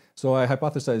autistic. So I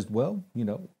hypothesized, well,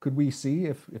 could we see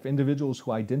if individuals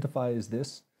who identify as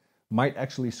this might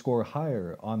actually score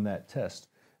higher on that test?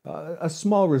 A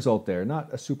small result there,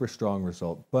 not a super strong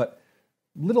result, but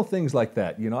little things like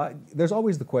that. There's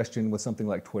always the question with something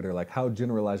like Twitter, like how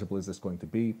generalizable is this going to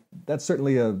be? That's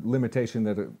certainly a limitation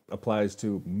that applies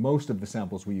to most of the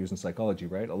samples we use in psychology,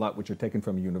 right? A lot which are taken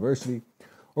from a university,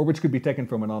 or which could be taken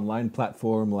from an online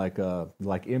platform like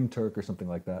MTurk or something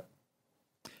like that.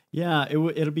 Yeah,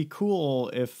 it'll be cool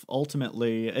if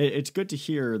ultimately, it's good to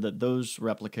hear that those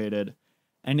replicated.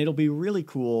 And it'll be really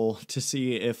cool to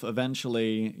see if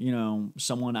eventually,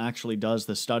 someone actually does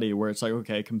the study where it's like,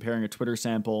 okay, comparing a Twitter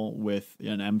sample with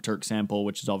an MTurk sample,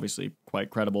 which is obviously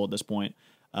quite credible at this point,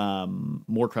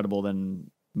 more credible than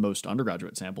most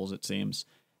undergraduate samples, it seems,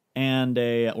 and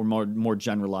or more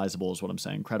generalizable is what I'm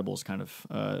saying. Credible is kind of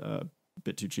a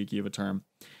bit too cheeky of a term.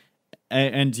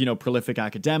 And prolific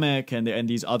academic and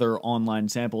these other online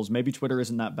samples. Maybe Twitter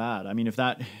isn't that bad. I mean, if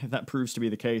that proves to be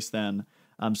the case, then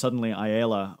suddenly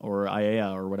Ayala or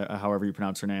whatever, however you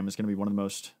pronounce her name, is going to be one of the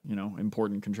most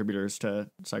important contributors to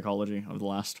psychology of the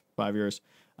last 5 years.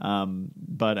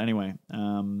 But anyway,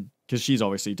 because she's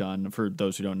obviously done, for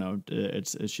those who don't know,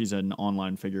 she's an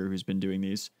online figure who's been doing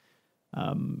these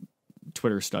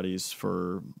Twitter studies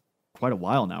for quite a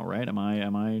while now, right? Am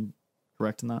I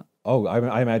correct in that? Oh,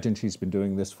 I imagine she's been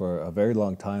doing this for a very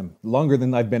long time, longer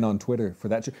than I've been on Twitter for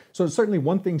that. So certainly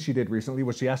one thing she did recently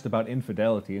was she asked about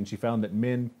infidelity, and she found that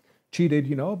men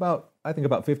cheated, about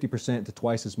 50% to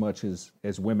twice as much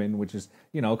as women, which is,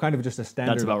 kind of just a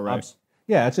standard. That's about right.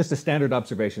 Yeah, it's just a standard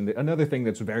observation. Another thing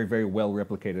that's very, very well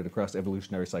replicated across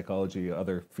evolutionary psychology,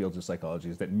 other fields of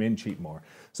psychology, is that men cheat more.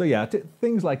 So yeah,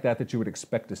 things like that you would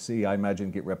expect to see, I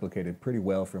imagine, get replicated pretty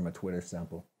well from a Twitter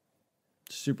sample.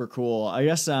 Super cool. I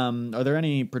guess, are there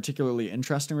any particularly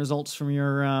interesting results from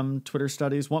your Twitter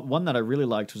studies? One that I really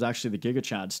liked was actually the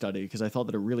GigaChad study, because I thought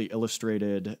that it really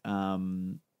illustrated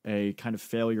a kind of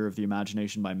failure of the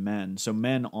imagination by men. So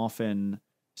men often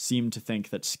seem to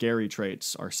think that scary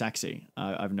traits are sexy.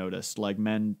 I've noticed, like,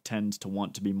 men tend to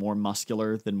want to be more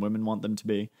muscular than women want them to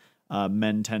be.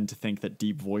 Men tend to think that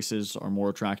deep voices are more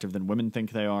attractive than women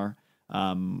think they are.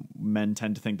 Men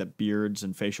tend to think that beards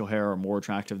and facial hair are more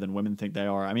attractive than women think they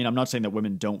are. I mean, I'm not saying that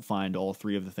women don't find all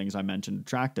three of the things I mentioned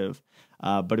attractive,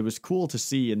 but it was cool to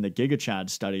see in the GigaChad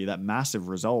study that massive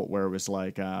result where it was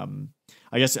like, I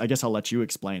guess I'll let you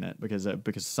explain it because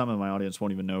some of my audience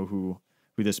won't even know who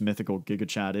this mythical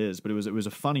GigaChad is. But it was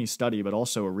a funny study, but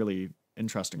also a really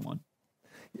interesting one.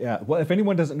 Yeah, well, if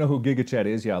anyone doesn't know who GigaChad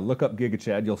is, yeah, look up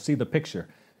GigaChad. You'll see the picture.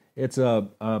 It's a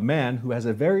man who has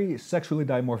a very sexually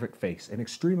dimorphic face, an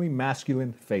extremely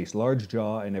masculine face, large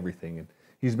jaw and everything. And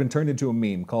he's been turned into a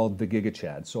meme called the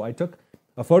GigaChad. So I took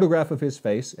a photograph of his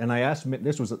face and I asked men,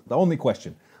 this was the only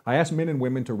question. I asked men and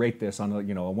women to rate this on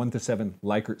a 1 to 7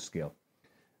 Likert scale.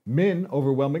 Men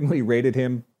overwhelmingly rated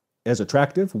him as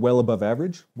attractive, well above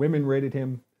average. Women rated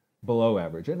him below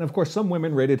average. And of course, some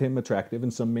women rated him attractive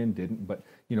and some men didn't, but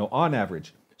on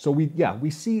average. So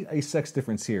we see a sex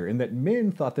difference here in that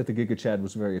men thought that the GigaChad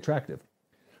was very attractive,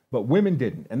 but women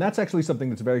didn't. And that's actually something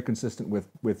that's very consistent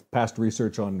with past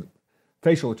research on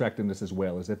facial attractiveness as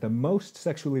well, is that the most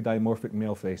sexually dimorphic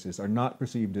male faces are not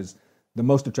perceived as the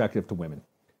most attractive to women.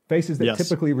 Faces that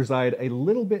typically reside a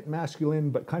little bit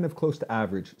masculine, but kind of close to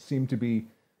average, seem to be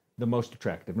the most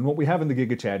attractive. And what we have in the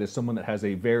GigaChad is someone that has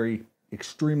a very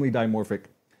extremely dimorphic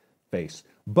face.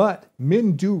 But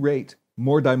men do rate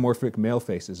more dimorphic male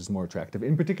faces as more attractive.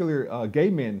 In particular, gay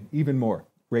men even more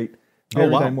rate Oh,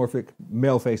 Very wow. dimorphic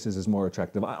male faces is more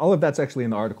attractive. All of that's actually in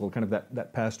the article, kind of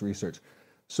that past research.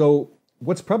 So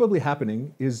what's probably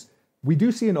happening is we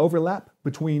do see an overlap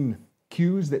between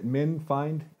cues that men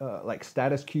find, like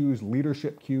status cues,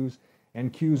 leadership cues,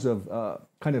 and cues of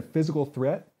kind of physical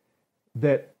threat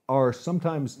that are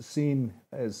sometimes seen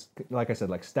as, like I said,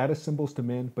 like status symbols to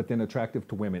men, but then attractive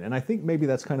to women. And I think maybe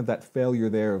that's kind of that failure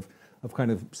there of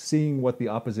kind of seeing what the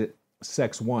opposite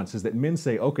sex wants, is that men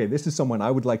say, okay, this is someone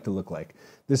I would like to look like.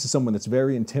 This is someone that's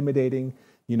very intimidating.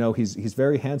 You know, he's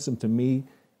very handsome to me,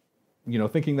 you know,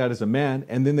 thinking that as a man.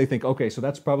 And then they think, okay, so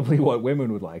that's probably what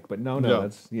women would like. But no, Yeah.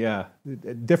 that's, yeah,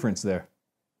 a difference there.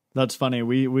 That's funny.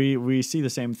 We see the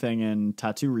same thing in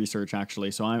tattoo research,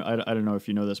 actually. So I don't know if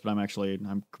you know this, but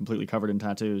I'm completely covered in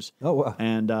tattoos. Oh, wow.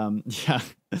 And yeah,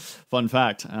 fun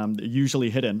fact, usually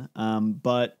hidden.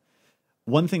 But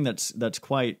one thing that's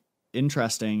quite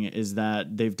interesting is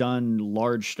that they've done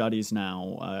large studies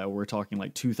now. We're talking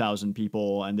like 2,000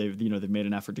 people, and they've made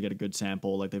an effort to get a good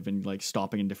sample. Like they've been like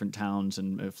stopping in different towns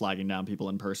and flagging down people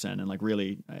in person and like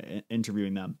really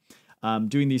interviewing them,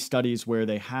 doing these studies where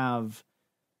they have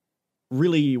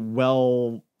really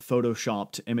well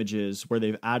photoshopped images where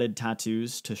they've added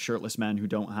tattoos to shirtless men who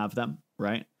don't have them,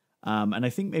 right? And I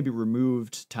think maybe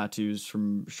removed tattoos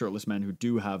from shirtless men who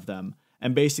do have them,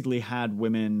 and basically had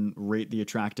men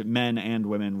and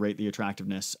women rate the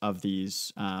attractiveness of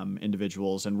these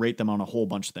individuals and rate them on a whole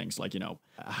bunch of things, like, you know,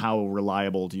 how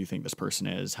reliable do you think this person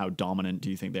is? How dominant do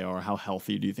you think they are? How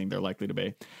healthy do you think they're likely to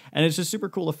be? And it's a super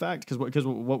cool effect because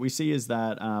what we see is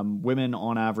that women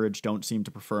on average don't seem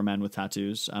to prefer men with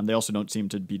tattoos. They also don't seem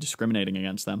to be discriminating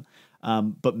against them.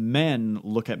 But men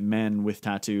look at men with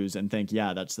tattoos and think,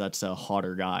 yeah, that's a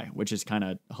hotter guy, which is kind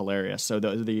of hilarious. So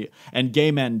and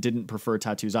gay men didn't prefer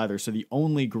tattoos either. So the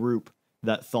only group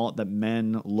that thought that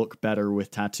men look better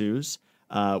with tattoos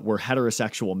were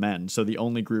heterosexual men. So the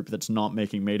only group that's not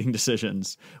making mating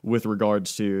decisions with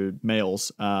regards to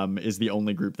males is the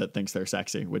only group that thinks they're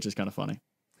sexy, which is kind of funny.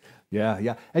 Yeah,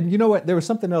 yeah. And you know what? There was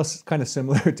something else kind of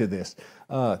similar to this.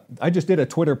 I just did a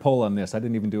Twitter poll on this. I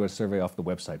didn't even do a survey off the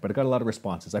website, but I got a lot of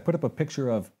responses. I put up a picture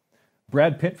of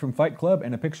Brad Pitt from Fight Club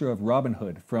and a picture of Robin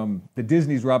Hood from the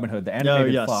Disney's Robin Hood, the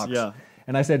animated Fox. Yeah.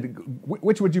 And I said,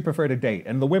 which would you prefer to date?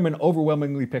 And the women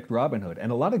overwhelmingly picked Robin Hood.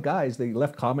 And a lot of guys, they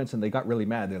left comments and they got really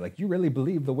mad. They're like, you really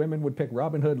believe the women would pick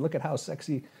Robin Hood? Look at how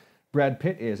sexy Brad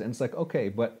Pitt is. And it's like, okay,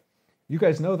 but you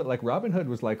guys know that like Robin Hood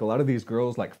was like a lot of these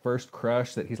girls' like first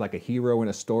crush, that he's like a hero in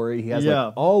a story. He has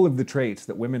like all of the traits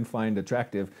that women find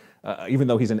attractive, even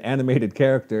though he's an animated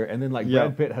character. And then like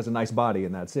Brad Pitt has a nice body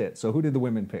and that's it. So who did the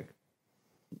women pick?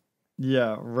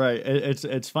 Yeah, right.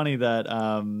 It's funny that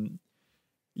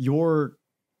you're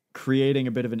creating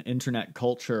a bit of an internet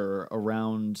culture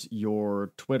around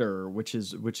your Twitter, which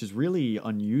is really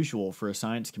unusual for a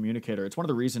science communicator. It's one of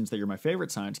the reasons that you're my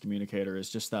favorite science communicator, is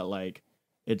just that like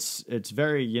it's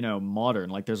very, you know, modern.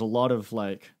 Like there's a lot of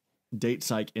like date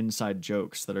psych inside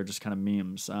jokes that are just kind of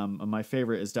memes. My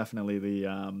favorite is definitely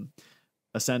the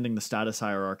ascending the status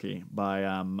hierarchy by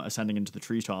ascending into the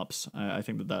treetops. I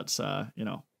think that's you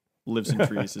know, lives in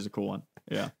trees is a cool one.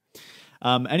 Yeah.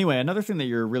 Anyway, another thing that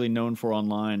you're really known for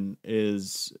online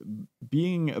is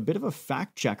being a bit of a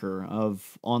fact checker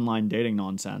of online dating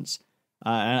nonsense.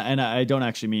 And I don't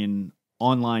actually mean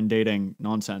online dating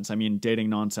nonsense. I mean dating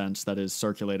nonsense that is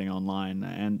circulating online.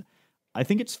 And I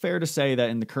think it's fair to say that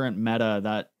in the current meta,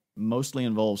 that mostly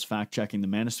involves fact checking the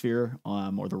Manosphere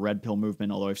or the red pill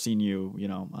movement. Although I've seen you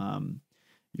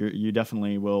you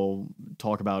definitely will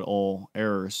talk about all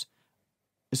errors.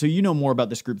 So you know more about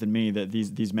this group than me, that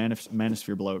these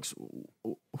Manosphere blokes.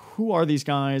 Who are these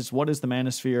guys? What is the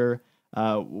Manosphere?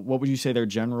 What would you say their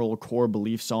general core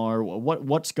beliefs are?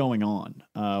 What's going on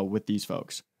with these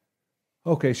folks?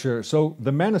 Okay, sure. So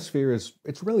the Manosphere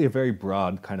it's really a very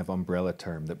broad kind of umbrella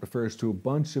term that refers to a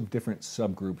bunch of different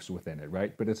subgroups within it,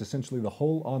 right? But it's essentially the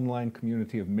whole online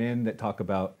community of men that talk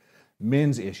about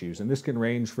men's issues. And this can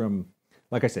range from,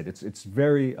 like I said, it's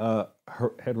very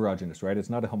heterogeneous, right? It's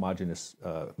not a homogeneous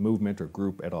movement or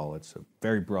group at all. It's a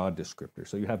very broad descriptor.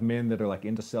 So you have men that are like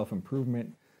into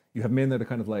self-improvement. You have men that are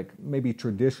kind of like maybe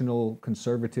traditional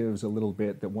conservatives a little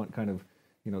bit, that want kind of,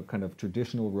 you know, kind of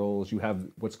traditional roles. You have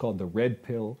what's called the red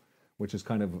pill, which is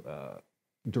kind of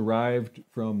derived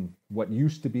from what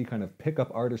used to be kind of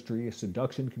pickup artistry,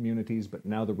 seduction communities, but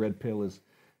now the red pill is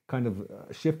kind of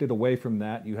shifted away from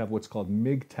that. You have what's called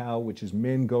MGTOW, which is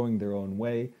men going their own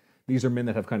way. These are men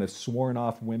that have kind of sworn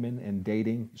off women and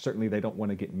dating. Certainly they don't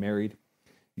want to get married.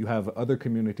 You have other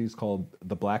communities called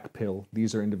the black pill.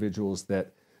 These are individuals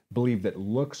that believe that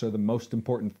looks are the most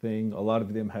important thing. A lot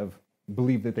of them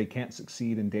believe that they can't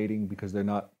succeed in dating because they're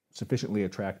not sufficiently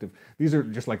attractive. These are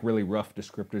just like really rough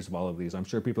descriptors of all of these. I'm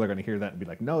sure people are going to hear that and be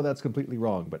like, no, that's completely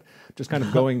wrong. But just kind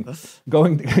of going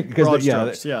because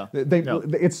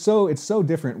it's so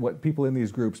different what people in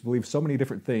these groups believe, so many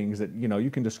different things that, you know,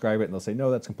 you can describe it and they'll say, no,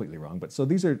 that's completely wrong. But so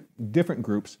these are different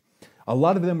groups. A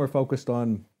lot of them are focused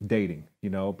on dating, you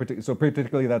know, so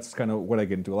particularly that's kind of what I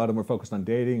get into. A lot of them are focused on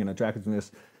dating and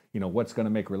attractiveness, you know, what's going to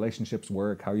make relationships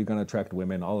work, how are you going to attract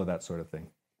women, all of that sort of thing.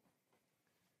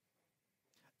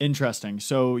 Interesting.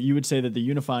 So you would say that the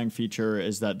unifying feature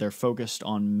is that they're focused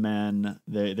on men.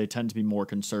 They tend to be more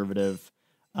conservative,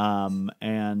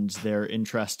 and they're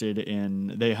interested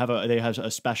in. They have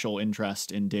a special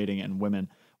interest in dating and women.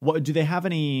 What do they have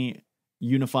any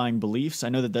unifying beliefs? I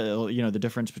know that the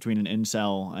difference between an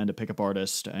incel and a pickup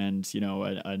artist, and, you know,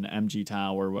 an MG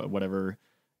Tao or whatever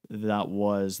that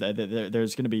was.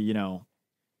 There's going to be, you know,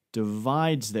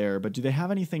 divides there. But do they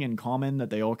have anything in common that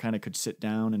they all kind of could sit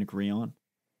down and agree on?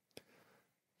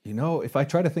 You know, if I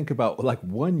try to think about like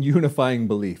one unifying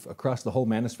belief across the whole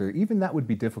manosphere, even that would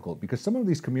be difficult because some of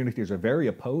these communities are very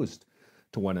opposed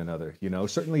to one another. You know,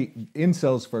 certainly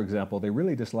incels, for example, they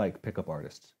really dislike pickup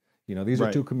artists. You know, these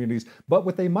are two communities, but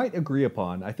what they might agree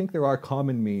upon, I think there are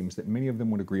common memes that many of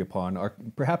them would agree upon, are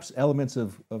perhaps elements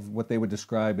of what they would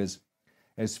describe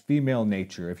as female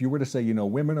nature. If you were to say, you know,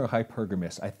 women are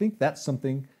hypergamous, I think that's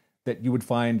something that you would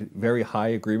find very high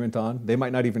agreement on. They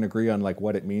might not even agree on like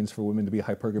what it means for women to be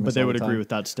hypergamous. But they would agree with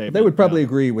that statement. They would probably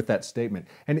agree with that statement.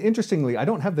 And interestingly, I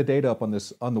don't have the data up on the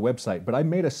website, but I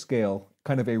made a scale,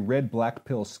 kind of a red-black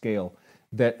pill scale,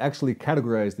 that actually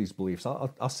categorized these beliefs.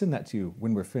 I'll send that to you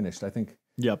when we're finished, I think.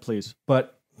 Yeah, please.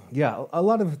 But yeah, a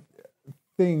lot of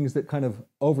things that kind of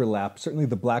overlap. Certainly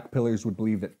the black pillars would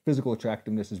believe that physical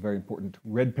attractiveness is very important.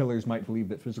 Red pillars might believe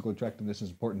that physical attractiveness is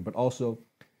important, but also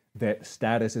that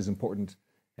status is important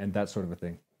and that sort of a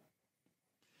thing.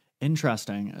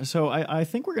 Interesting. So I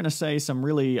think we're going to say some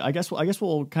really, I guess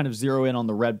we'll kind of zero in on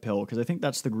the red pill, because I think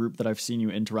that's the group that I've seen you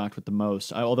interact with the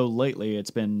most. Although lately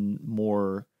it's been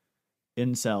more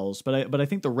incels, but I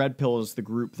think the red pill is the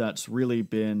group that's really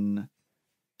been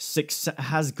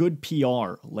has good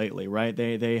PR lately, right?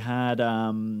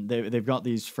 They've got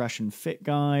these fresh and fit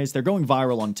guys. They're going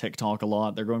viral on TikTok a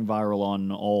lot. They're going viral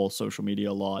on all social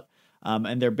media a lot.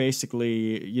 And they're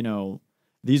basically, you know,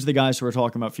 these are the guys who are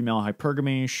talking about female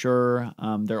hypergamy, sure.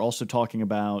 They're also talking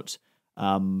about,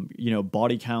 you know,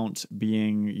 body count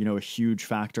being, you know, a huge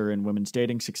factor in women's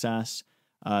dating success.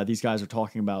 These guys are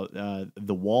talking about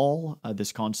the wall,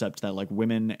 this concept that like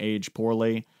women age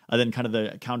poorly, then kind of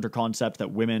the counter concept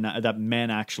that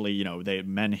men actually, you know,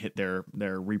 men hit their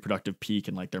reproductive peak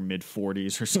in like their mid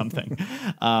 40s or something,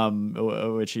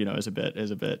 which, you know, is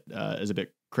a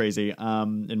bit crazy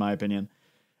in my opinion.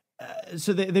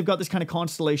 So they've got this kind of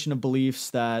constellation of beliefs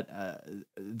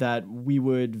that we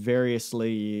would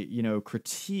variously, you know,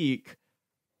 critique.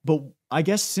 But I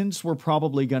guess since we're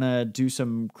probably going to do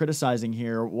some criticizing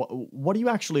here, what do you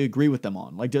actually agree with them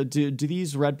on? Like, do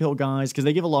these red pill guys, because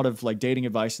they give a lot of like dating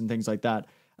advice and things like that,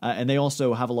 and they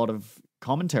also have a lot of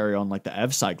commentary on like the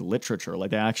ev-psych literature. Like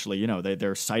they actually, you know,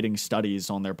 they're citing studies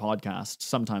on their podcasts,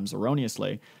 sometimes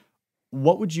erroneously.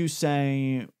 What would you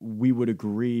say we would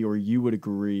agree or you would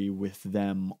agree with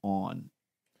them on?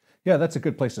 Yeah, that's a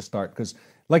good place to start because,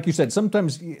 like you said,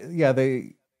 sometimes, yeah,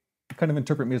 they kind of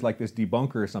interpret me as like this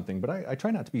debunker or something, but I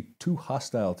try not to be too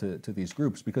hostile to these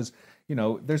groups because, you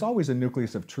know, there's always a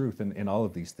nucleus of truth in all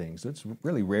of these things. It's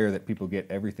really rare that people get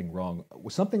everything wrong.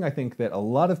 Something I think that a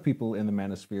lot of people in the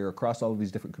manosphere across all of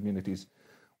these different communities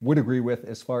would agree with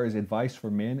as far as advice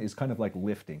for men is kind of like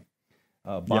lifting,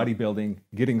 bodybuilding,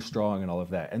 getting strong and all of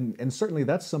that. And certainly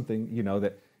that's something, you know,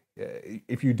 that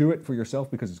if you do it for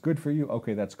yourself because it's good for you,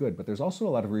 okay, that's good. But there's also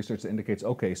a lot of research that indicates,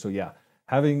 okay, so yeah,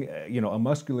 having, you know, a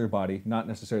muscular body, not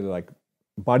necessarily like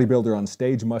bodybuilder on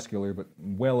stage muscular, but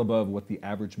well above what the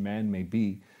average man may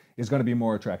be, is going to be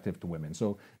more attractive to women.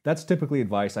 So that's typically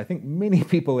advice I think many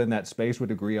people in that space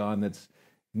would agree on. That's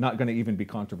not going to even be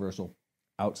controversial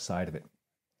outside of it.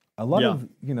 A lot of,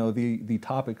 you know, the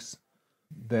topics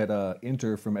that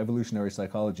enter from evolutionary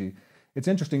psychology, it's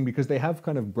interesting because they have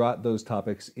kind of brought those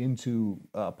topics into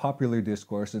popular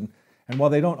discourse. And while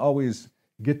they don't always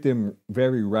get them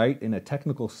very right in a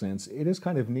technical sense, it is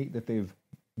kind of neat that they've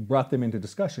brought them into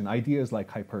discussion. Ideas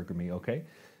like hypergamy, okay?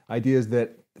 Ideas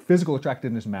that physical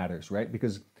attractiveness matters, right?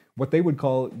 Because what they would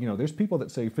call, you know, there's people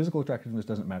that say physical attractiveness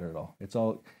doesn't matter at all. It's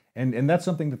all, and that's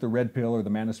something that the red pill or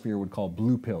the manosphere would call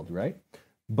blue pilled, right?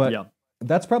 But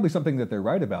that's probably something that they're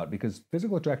right about because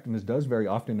physical attractiveness does very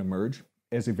often emerge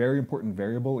as a very important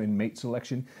variable in mate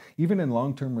selection, even in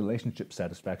long-term relationship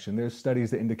satisfaction. There's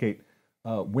studies that indicate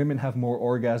Women have more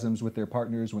orgasms with their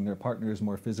partners when their partner is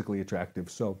more physically attractive.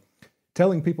 So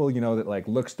telling people, that like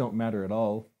looks don't matter at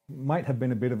all might have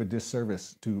been a bit of a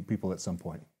disservice to people at some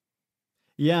point.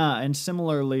 Yeah, and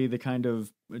similarly, the kind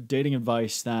of dating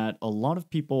advice that a lot of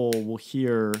people will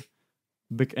hear,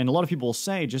 and a lot of people will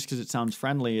say just because it sounds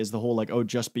friendly, is the whole like, oh,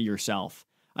 just be yourself.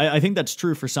 I think that's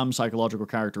true for some psychological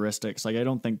characteristics. Like, I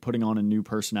don't think putting on a new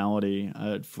personality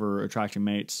for attracting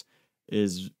mates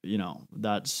is,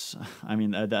 that's, I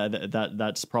mean,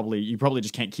 that's probably, you probably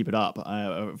just can't keep it up,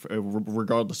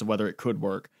 regardless of whether it could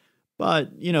work.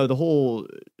 But, the whole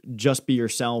just be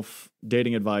yourself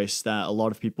dating advice that a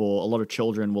lot of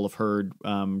children will have heard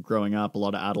growing up, a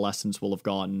lot of adolescents will have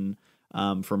gotten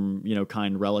from,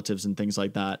 kind relatives and things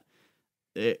like that.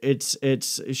 It's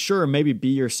sure, maybe be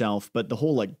yourself, but the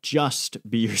whole like just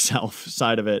be yourself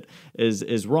side of it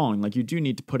is wrong. Like, you do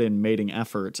need to put in mating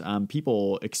effort.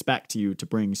 People expect you to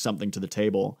bring something to the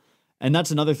table. And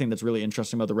that's another thing that's really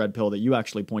interesting about the red pill that you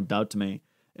actually pointed out to me,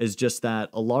 is just that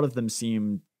a lot of them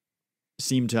seem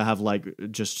to have like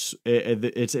just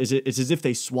it's as if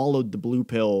they swallowed the blue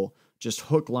pill just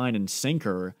hook, line, and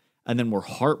sinker, and then were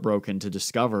heartbroken to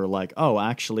discover like, oh,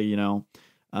 actually,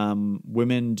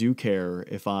 women do care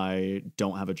if I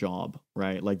don't have a job,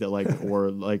 right? Like that, like,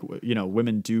 or like,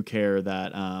 women do care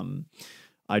that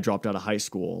I dropped out of high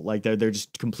school. Like they're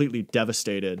just completely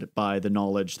devastated by the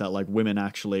knowledge that like women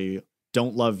actually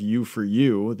don't love you for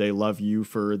you. They love you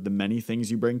for the many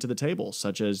things you bring to the table,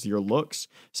 such as your looks,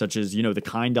 such as, the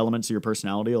kind elements of your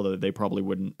personality, although they probably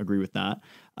wouldn't agree with that.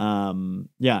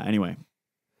 Yeah, anyway.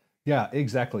 Yeah,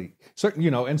 exactly.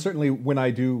 And certainly when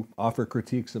I do offer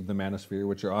critiques of the Manosphere,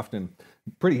 which are often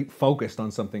pretty focused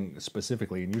on something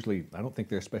specifically, and usually I don't think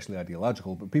they're especially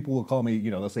ideological, but people will call me,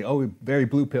 they'll say, oh, very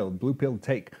blue pill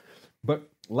take. But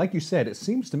like you said, it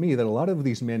seems to me that a lot of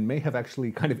these men may have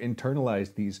actually kind of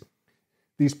internalized these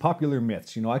popular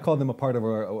myths. I call them a part of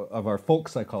our folk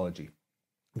psychology.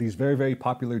 These very, very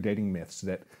popular dating myths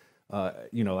that,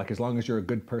 like as long as you're a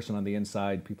good person on the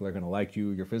inside, people are going to like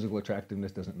you. Your physical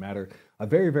attractiveness doesn't matter. A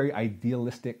very, very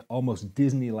idealistic, almost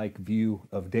Disney-like view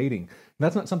of dating. And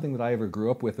that's not something that I ever grew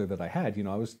up with or that I had.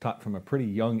 I was taught from a pretty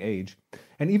young age,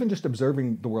 and even just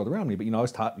observing the world around me. But I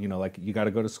was taught, like you got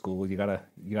to go to school, you got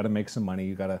to make some money,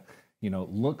 you got to,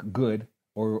 look good,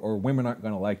 or women aren't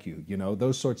going to like you.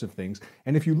 Those sorts of things.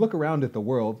 And if you look around at the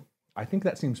world, I think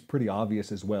that seems pretty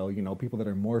obvious as well. People that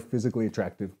are more physically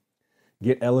attractive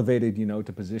get elevated,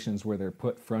 to positions where they're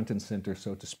put front and center,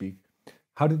 so to speak.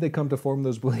 How did they come to form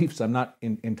those beliefs? I'm not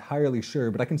entirely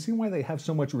sure, but I can see why they have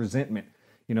so much resentment.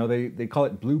 They call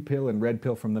it blue pill and red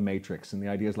pill from the Matrix. And the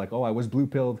idea is like, oh, I was blue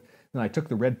pilled, then I took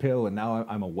the red pill, and now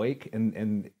I'm awake.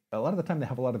 And a lot of the time they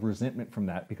have a lot of resentment from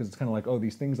that, because it's kind of like, oh,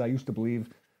 these things I used to believe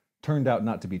turned out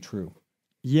not to be true.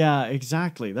 Yeah,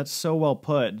 exactly. That's so well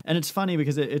put. And it's funny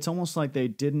because it's almost like they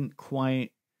didn't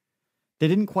quite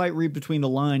read between the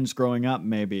lines growing up,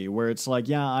 maybe, where it's like,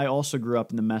 yeah, I also grew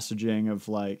up in the messaging of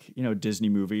like, Disney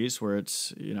movies where it's,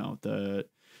 the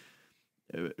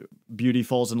beauty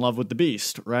falls in love with the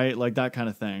beast, right? Like that kind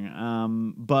of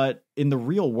thing. But in the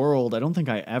real world, I don't think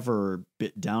I ever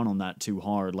bit down on that too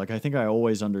hard. Like, I think I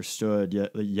always understood,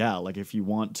 yeah, like if you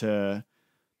want to,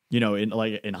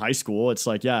 in high school, it's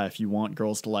like, yeah, if you want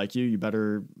girls to like you, you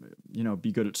better,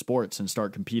 be good at sports and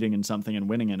start competing in something and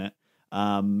winning in it.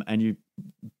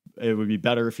 It would be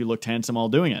better if you looked handsome while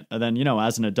doing it. And then,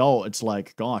 as an adult, it's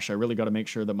like, gosh, I really got to make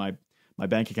sure that my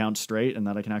bank account's straight and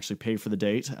that I can actually pay for the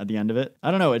date at the end of it.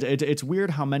 I don't know. It's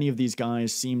weird how many of these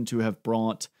guys seem to have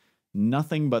brought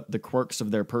nothing but the quirks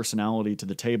of their personality to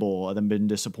the table and then been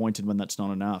disappointed when that's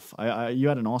not enough. You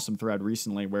had an awesome thread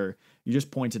recently where you just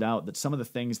pointed out that some of the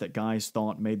things that guys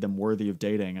thought made them worthy of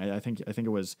dating, I think it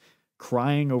was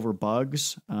crying over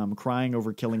bugs, crying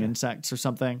over killing insects or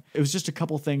something. It was just a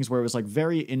couple things where it was like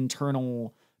very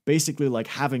internal, basically like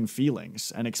having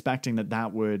feelings and expecting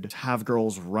that would have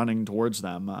girls running towards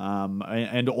them.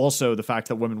 And also the fact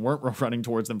that women weren't running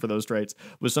towards them for those traits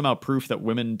was somehow proof that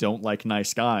women don't like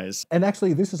nice guys. And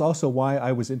actually, this is also why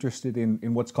I was interested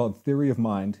in what's called theory of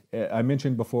mind. I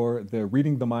mentioned before the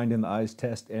reading the mind in the eyes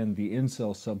test and the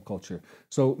incel subculture.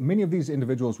 So many of these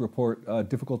individuals report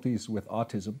difficulties with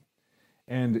autism.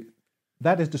 And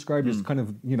that is described as kind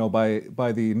of,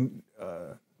 by the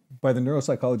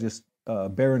neuropsychologist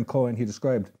Baron Cohen. He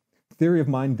described theory of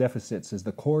mind deficits as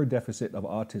the core deficit of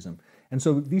autism. And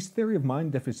so these theory of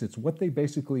mind deficits, what they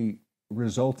basically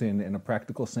result in a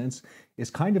practical sense, is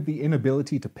kind of the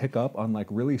inability to pick up on like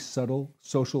really subtle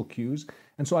social cues.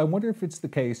 And so I wonder if it's the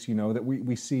case, that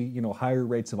we see, higher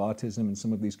rates of autism in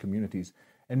some of these communities.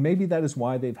 And maybe that is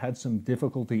why they've had some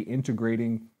difficulty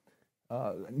integrating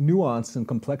nuance and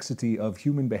complexity of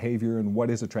human behavior and what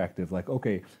is attractive. Like,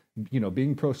 okay,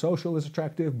 being pro-social is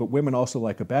attractive, but women also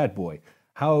like a bad boy.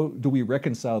 How do we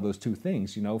reconcile those two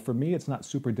things? For me, it's not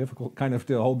super difficult kind of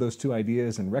to hold those two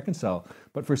ideas and reconcile.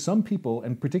 But for some people,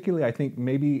 and particularly I think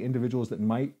maybe individuals that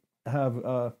might have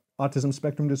autism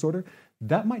spectrum disorder,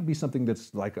 that might be something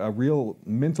that's like a real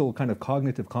mental kind of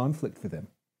cognitive conflict for them.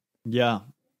 Yeah.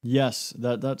 Yes,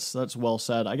 that's well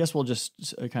said. I guess we'll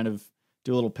just kind of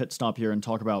do a little pit stop here and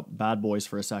talk about bad boys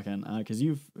for a second, because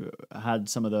you've had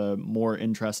some of the more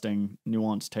interesting,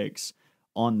 nuanced takes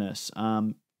on this.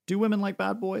 Do women like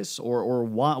bad boys, or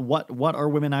what are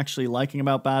women actually liking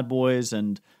about bad boys,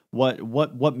 and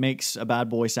what makes a bad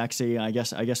boy sexy? I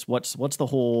guess what's the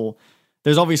whole?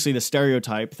 There's obviously the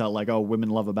stereotype that like, oh, women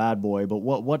love a bad boy, but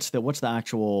what's the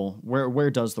actual,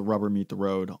 where does the rubber meet the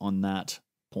road on that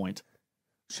point?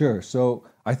 Sure. So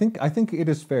I think it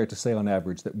is fair to say on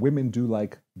average that women do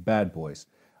like bad boys.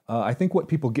 I think what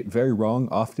people get very wrong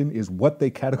often is what they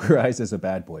categorize as a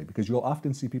bad boy, because you'll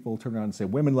often see people turn around and say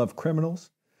women love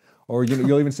criminals, or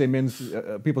you'll even say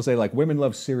people say like women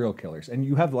love serial killers, and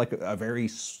you have like a very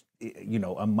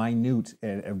a minute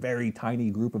and a very tiny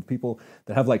group of people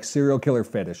that have like serial killer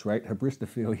fetish, right?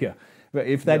 Hybristophilia. But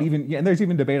if that and there's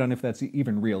even debate on if that's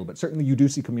even real, but certainly you do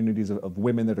see communities of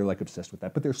women that are like obsessed with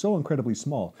that, but they're so incredibly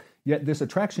small. Yet this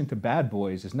attraction to bad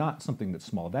boys is not something that's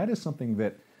small. That is something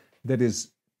that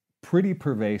is pretty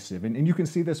pervasive. And you can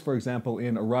see this, for example,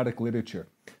 in erotic literature.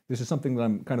 This is something that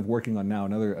I'm kind of working on now,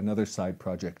 another side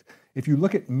project. If you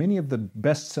look at many of the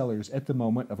bestsellers at the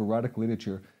moment of erotic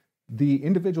literature, the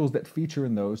individuals that feature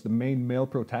in those, the main male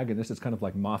protagonist, is kind of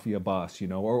like mafia boss,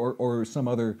 or some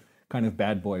other kind of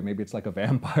bad boy. Maybe it's like a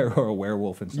vampire or a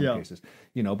werewolf in some cases,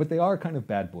 but they are kind of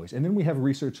bad boys. And then we have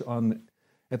research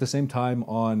at the same time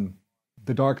on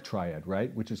the dark triad,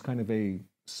 right? Which is kind of a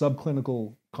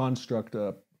subclinical construct,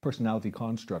 a personality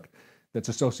construct that's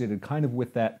associated kind of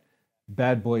with that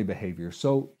bad boy behavior.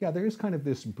 So yeah, there is kind of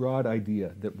this broad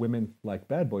idea that women like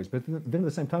bad boys, but then at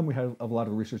the same time, we have a lot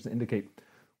of research to indicate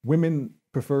women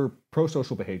prefer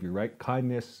pro-social behavior, right?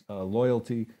 Kindness,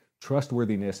 loyalty,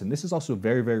 trustworthiness. And this is also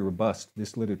very, very robust,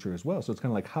 this literature as well. So it's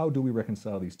kind of like, how do we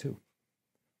reconcile these two?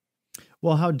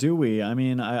 Well, how do we? I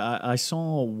mean, I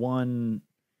saw one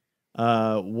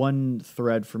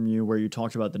thread from you where you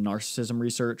talked about the narcissism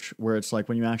research, where it's like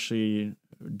when you actually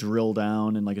drill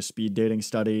down in like a speed dating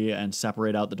study and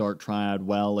separate out the dark triad,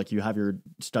 well, like you have your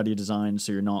study design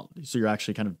so you're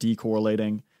actually kind of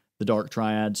decorrelating the dark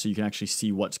triad so you can actually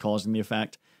see what's causing the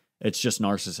effect. It's just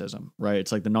narcissism, right?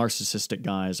 It's like the narcissistic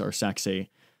guys are sexy.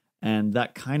 And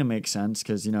that kind of makes sense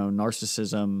because,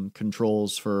 narcissism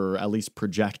controls for at least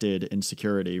projected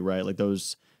insecurity, right? Like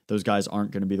those guys aren't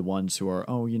going to be the ones who are,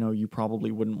 oh, you probably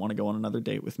wouldn't want to go on another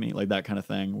date with me, like that kind of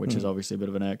thing, which is obviously a bit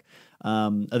of an ick.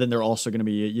 And then they're also going to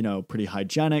be, pretty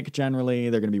hygienic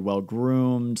generally. They're going to be well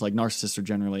groomed. Like narcissists are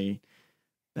generally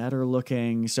better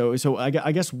looking. So I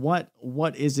guess what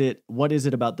is it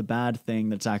about the bad thing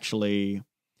that's actually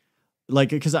like,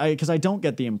 because I don't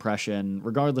get the impression,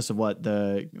 regardless of what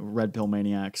the red pill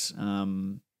maniacs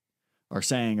are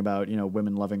saying about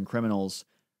women loving criminals,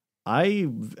 I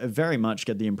very much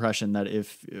get the impression that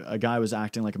if a guy was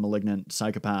acting like a malignant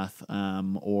psychopath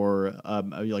or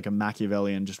like a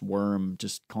Machiavellian just worm,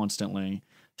 just constantly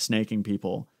snaking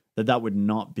people, that would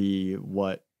not be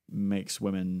what makes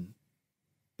women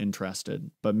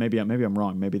interested. But maybe I'm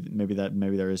wrong. Maybe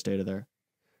there is data there.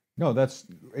 No, that's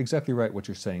exactly right what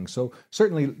you're saying. So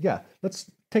certainly, yeah,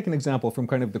 let's take an example from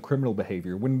kind of the criminal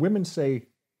behavior. When women say,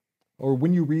 or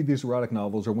when you read these erotic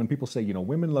novels, or when people say,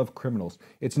 women love criminals,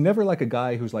 it's never like a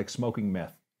guy who's like smoking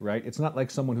meth, right? It's not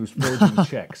like someone who's forging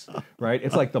checks, right?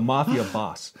 It's like the mafia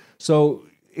boss. So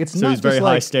it's not he's very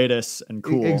high status and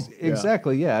cool.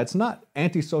 Exactly, yeah. It's not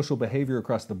antisocial behavior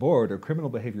across the board or criminal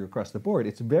behavior across the board.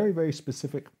 It's very, very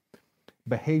specific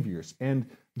behaviors. And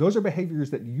those are behaviors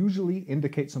that usually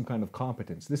indicate some kind of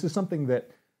competence. This is something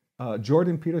that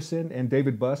Jordan Peterson and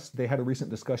David Buss, they had a recent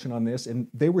discussion on this, and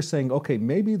they were saying, okay,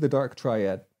 maybe the dark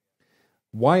triad,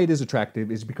 why it is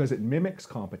attractive is because it mimics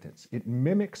competence. It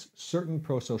mimics certain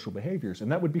pro-social behaviors,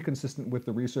 and that would be consistent with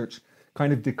the research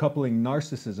kind of decoupling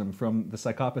narcissism from the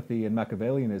psychopathy and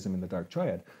Machiavellianism in the dark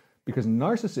triad, because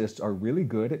narcissists are really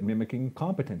good at mimicking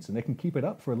competence, and they can keep it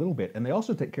up for a little bit, and they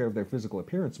also take care of their physical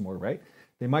appearance more, right?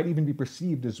 They might even be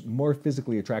perceived as more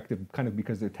physically attractive kind of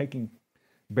because they're taking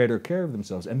better care of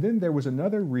themselves. And then there was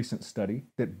another recent study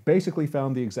that basically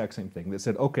found the exact same thing, that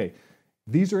said, okay,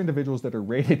 these are individuals that are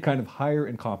rated kind of higher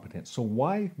in competence. So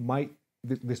why might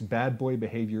this bad boy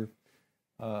behavior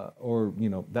or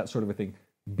that sort of a thing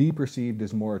be perceived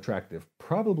as more attractive?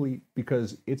 Probably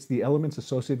because it's the elements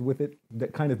associated with it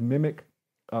that kind of mimic,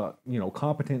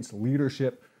 competence,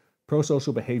 leadership,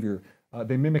 pro-social behavior.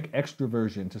 They mimic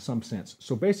extroversion to some sense.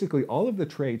 So basically, all of the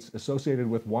traits associated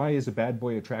with why is a bad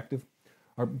boy attractive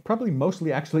are probably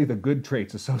mostly actually the good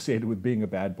traits associated with being a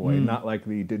bad boy, not like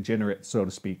the degenerate, so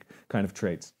to speak, kind of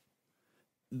traits.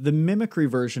 The mimicry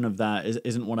version of that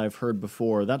isn't what I've heard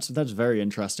before. That's very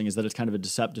interesting, is that it's kind of a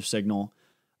deceptive signal.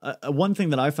 One thing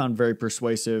that I found very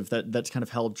persuasive that's kind of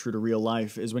held true to real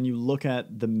life is when you look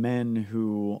at the men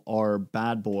who are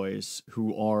bad boys,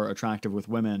 who are attractive with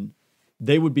women,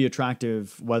 they would be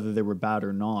attractive whether they were bad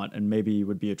or not, and maybe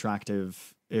would be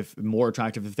attractive if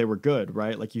they were good,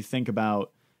 right? Like you think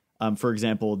about, for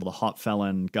example, the hot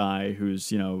felon guy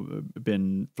who's,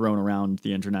 been thrown around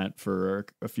the internet for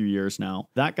a few years now.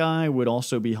 That guy would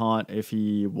also be hot if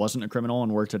he wasn't a criminal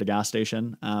and worked at a gas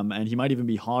station. And he might even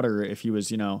be hotter if he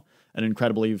was, an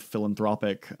incredibly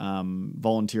philanthropic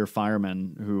volunteer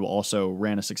fireman who also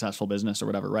ran a successful business or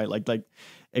whatever, right? Like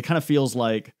it kind of feels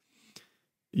like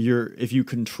if you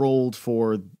controlled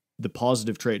for the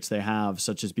positive traits they have,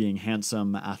 such as being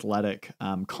handsome, athletic,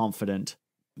 confident,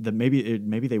 that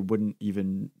maybe they wouldn't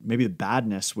even, maybe the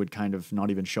badness would kind of not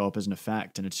even show up as an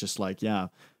effect. And it's just like, yeah,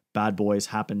 bad boys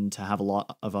happen to have a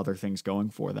lot of other things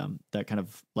going for them that kind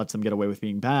of lets them get away with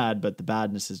being bad, but the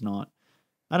badness is not.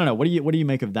 I don't know. What do you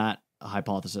make of that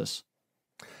hypothesis?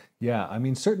 Yeah, I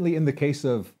mean, certainly in the case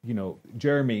of,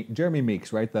 Jeremy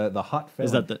Meeks, right? The hot felon.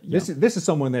 Is that this is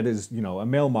someone that is, a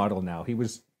male model now. He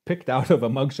was picked out of a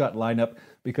mugshot lineup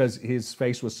because his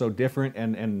face was so different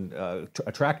and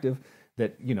attractive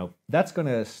that, that's going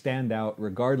to stand out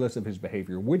regardless of his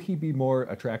behavior. Would he be more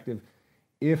attractive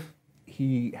if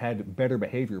he had better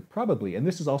behavior? Probably. And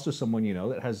this is also someone,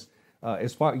 that has,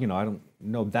 as far, I don't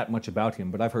know that much about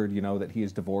him, but I've heard, that he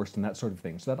is divorced and that sort of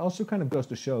thing. So that also kind of goes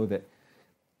to show that,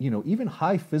 even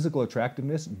high physical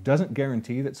attractiveness doesn't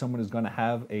guarantee that someone is going to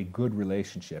have a good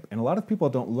relationship. And a lot of people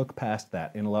don't look past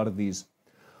that in a lot of these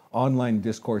online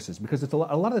discourses, because it's a lot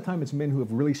of the time it's men who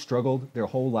have really struggled their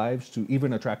whole lives to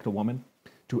even attract a woman,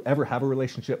 to ever have a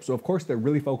relationship. So of course they're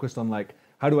really focused on like,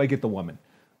 how do I get the woman?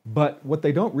 But what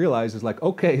they don't realize is like,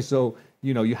 okay, so,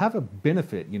 you have a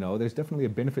benefit, there's definitely a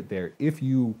benefit there if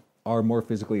you are more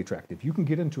physically attractive. You can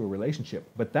get into a relationship,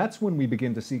 but that's when we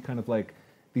begin to see kind of like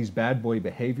these bad boy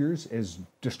behaviors as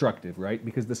destructive, right?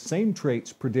 Because the same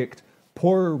traits predict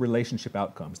poorer relationship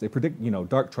outcomes. They predict,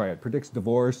 dark triad predicts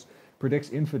divorce, predicts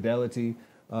infidelity,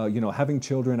 having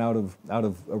children out of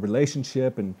a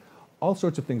relationship, and all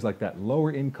sorts of things like that,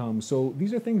 lower income. So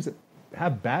these are things that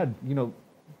have bad,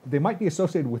 they might be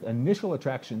associated with initial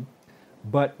attraction,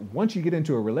 but once you get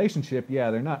into a relationship,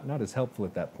 yeah, they're not as helpful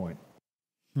at that point.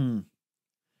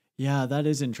 Yeah, that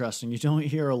is interesting. You don't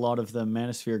hear a lot of the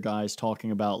Manosphere guys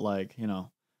talking about like,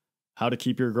 how to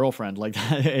keep your girlfriend like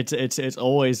that. It's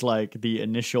always like the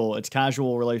initial, it's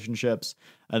casual relationships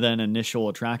and then initial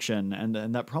attraction.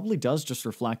 And that probably does just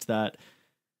reflect that,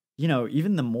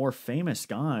 even the more famous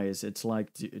guys, it's like,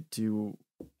 do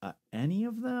any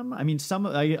of them? I mean,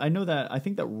 I know that, I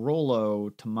think that Rollo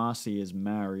Tomasi is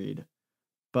married,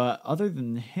 but other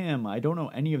than him, I don't know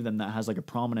any of them that has like a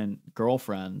prominent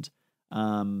girlfriend.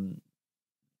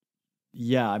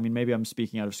 Yeah, I mean, maybe I'm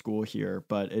speaking out of school here,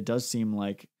 but it does seem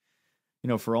like,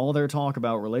 for all their talk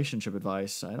about relationship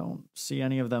advice, I don't see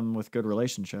any of them with good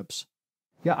relationships.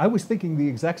 Yeah, I was thinking the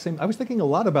exact same. I was thinking a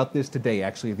lot about this today,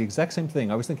 actually, the exact same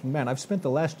thing. I was thinking, man, I've spent the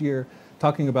last year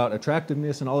talking about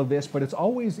attractiveness and all of this, but it's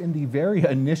always in the very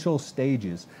initial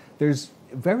stages. There's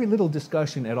very little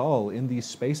discussion at all in these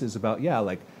spaces about,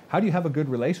 like, how do you have a good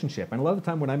relationship? And a lot of the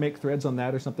time when I make threads on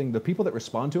that or something, the people that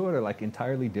respond to it are like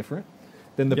entirely different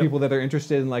than the people that are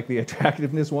interested in like the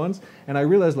attractiveness ones. And I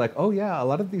realized like, oh yeah, a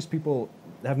lot of these people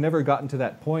have never gotten to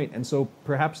that point. And so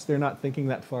perhaps they're not thinking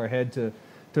that far ahead to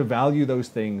value those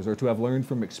things, or to have learned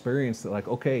from experience that like,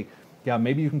 okay, yeah,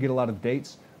 maybe you can get a lot of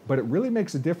dates, but it really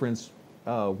makes a difference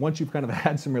once you've kind of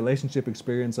had some relationship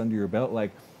experience under your belt,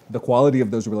 like the quality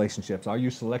of those relationships. Are you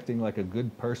selecting like a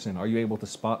good person? Are you able to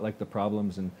spot like the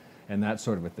problems and that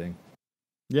sort of a thing?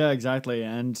 Yeah, exactly.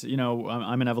 And,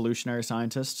 I'm an evolutionary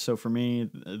scientist. So for me,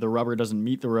 the rubber doesn't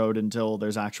meet the road until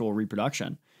there's actual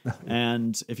reproduction.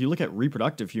 And if you look at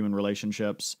reproductive human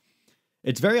relationships,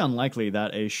 it's very unlikely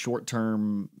that a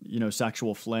short-term,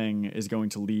 sexual fling is going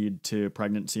to lead to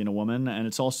pregnancy in a woman. And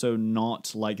it's also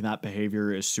not like that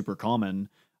behavior is super common,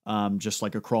 just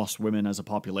like across women as a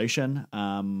population,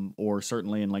 or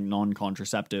certainly in like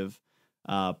non-contraceptive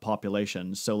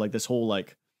populations. So like this whole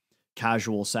like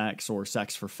casual sex or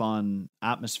sex for fun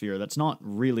atmosphere, that's not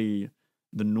really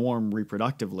the norm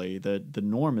reproductively. The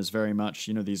norm is very much,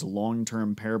 these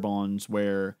long-term pair bonds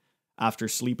where after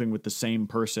sleeping with the same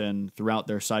person throughout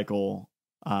their cycle,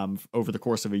 over the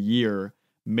course of a year,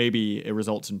 maybe it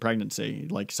results in pregnancy,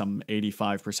 like some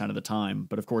 85% of the time.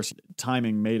 But of course,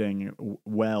 timing mating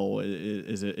well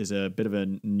is a bit of a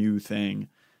new thing.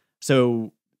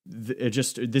 So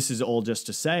this is all just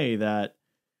to say that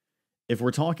if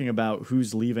we're talking about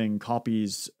who's leaving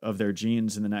copies of their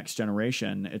genes in the next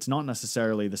generation, it's not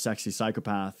necessarily the sexy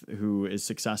psychopath who is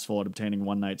successful at obtaining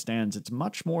one-night stands. It's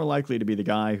much more likely to be the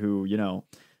guy who,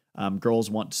 girls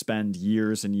want to spend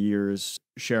years and years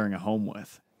sharing a home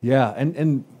with. Yeah,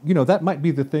 and that might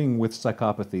be the thing with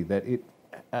psychopathy, that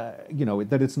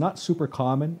that it's not super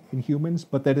common in humans,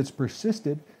 but that it's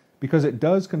persisted because it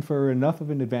does confer enough of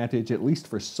an advantage, at least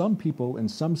for some people in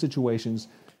some situations,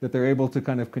 that they're able to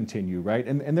kind of continue, right?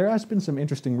 And there has been some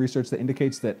interesting research that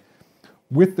indicates that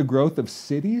with the growth of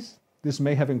cities, this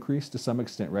may have increased to some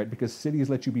extent, right? Because cities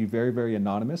let you be very, very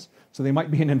anonymous. So they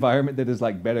might be an environment that is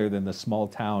like better than the small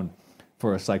town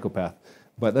for a psychopath.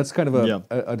 But that's kind of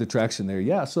a detraction there.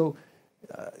 Yeah, so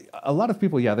a lot of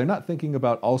people, they're not thinking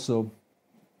about also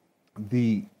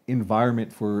the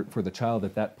environment for the child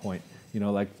at that point.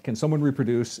 Like, can someone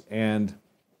reproduce and,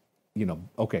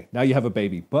 okay, now you have a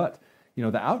baby. But,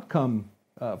 the outcome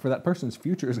for that person's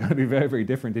future is going to be very, very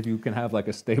different if you can have like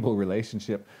a stable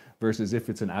relationship versus if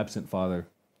it's an absent father.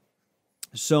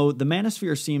 So the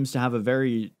Manosphere seems to have a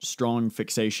very strong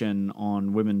fixation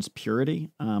on women's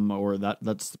purity, or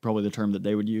that's probably the term that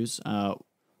they would use,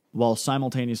 while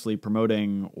simultaneously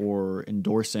promoting or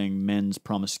endorsing men's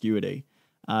promiscuity.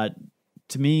 To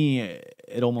me,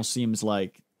 it almost seems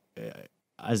like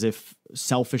as if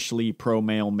selfishly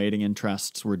pro-male mating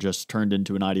interests were just turned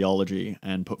into an ideology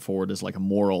and put forward as like a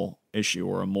moral issue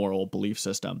or a moral belief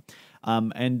system.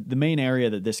 And the main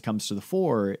area that this comes to the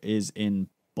fore is in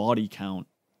body count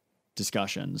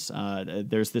discussions.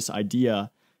 There's this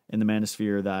idea in the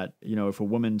Manosphere that, if a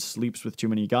woman sleeps with too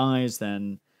many guys,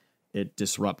 then it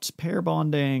disrupts pair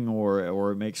bonding,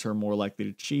 or it makes her more likely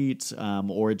to cheat,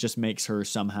 or it just makes her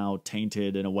somehow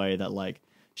tainted in a way that like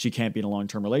she can't be in a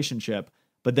long-term relationship.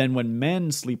 But then when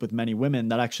men sleep with many women,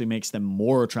 that actually makes them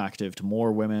more attractive to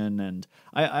more women. And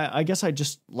I guess I'd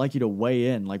just like you to weigh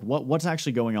in, like what's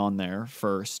actually going on there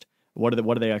first? What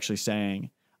are they actually saying?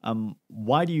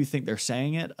 Why do you think they're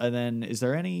saying it? And then is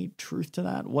there any truth to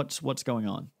that? What's going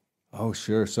on? Oh,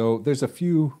 sure. So there's a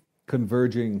few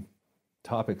converging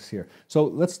topics here. So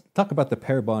let's talk about the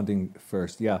pair bonding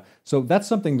first. Yeah. So that's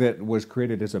something that was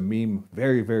created as a meme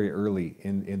very, very early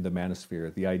in the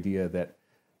Manosphere. The idea that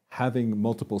having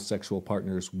multiple sexual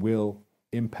partners will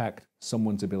impact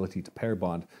someone's ability to pair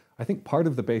bond. I think part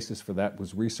of the basis for that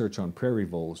was research on prairie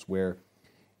voles, where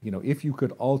if you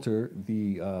could alter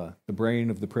the brain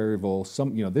of the prairie vole,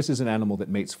 this is an animal that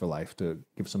mates for life, to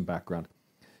give some background.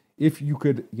 If you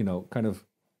could, kind of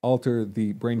alter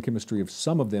the brain chemistry of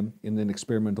some of them in an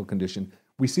experimental condition,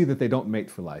 we see that they don't mate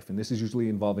for life. And this is usually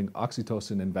involving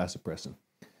oxytocin and vasopressin.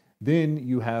 Then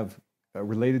you have,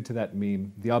 related to that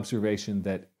meme, the observation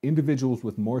that individuals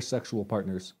with more sexual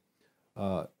partners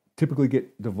typically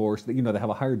get divorced. They have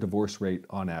a higher divorce rate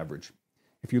on average.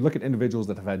 If you look at individuals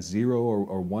that have had 0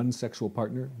 or 1 sexual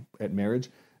partner at marriage,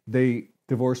 they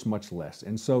divorce much less.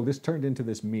 And so this turned into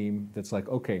this meme that's like,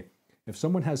 okay, if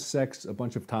someone has sex a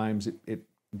bunch of times, it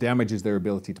damages their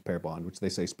ability to pair bond, which they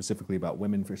say specifically about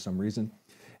women for some reason.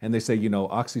 And they say,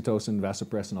 oxytocin,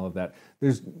 vasopressin, all of that.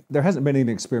 There hasn't been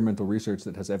any experimental research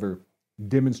that has ever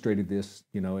demonstrated this,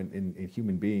 in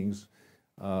human beings.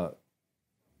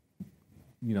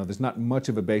 There's not much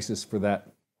of a basis for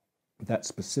that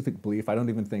specific belief. I don't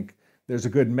even think there's a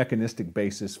good mechanistic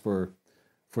basis for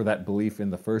that belief in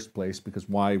the first place, because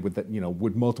why would that,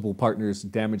 would multiple partners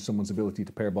damage someone's ability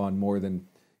to pair bond more than,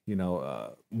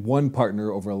 one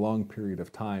partner over a long period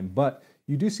of time? But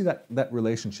you do see that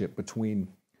relationship between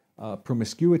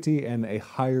promiscuity and a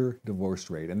higher divorce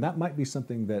rate. And that might be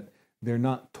something that they're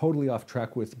not totally off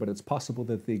track with, but it's possible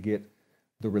that they get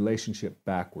the relationship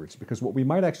backwards. Because what we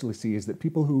might actually see is that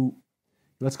people who,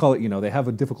 let's call it, they have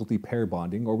a difficulty pair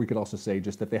bonding, or we could also say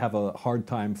just that they have a hard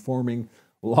time forming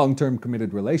long-term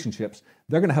committed relationships,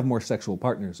 they're going to have more sexual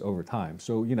partners over time.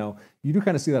 So, you do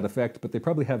kind of see that effect, but they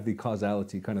probably have the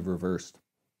causality kind of reversed.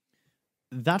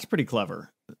 That's pretty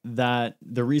clever. That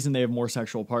the reason they have more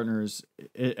sexual partners,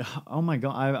 oh my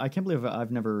God, I can't believe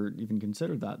I've never even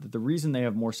considered that. That the reason they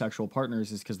have more sexual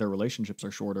partners is because their relationships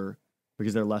are shorter,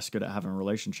 because they're less good at having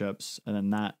relationships, and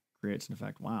then that creates an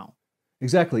effect. Wow.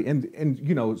 Exactly. And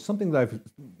something that I've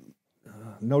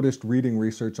noticed reading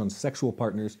research on sexual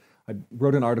partners, I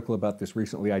wrote an article about this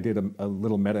recently. I did a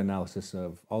little meta-analysis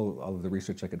of all of the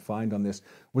research I could find on this,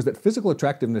 was that physical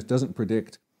attractiveness doesn't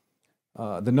predict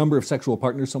the number of sexual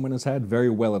partners someone has had very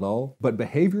well at all, but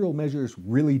behavioral measures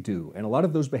really do. And a lot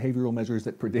of those behavioral measures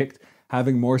that predict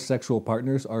having more sexual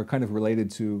partners are kind of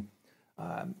related to,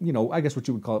 I guess what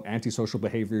you would call antisocial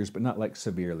behaviors, but not like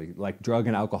severely, like drug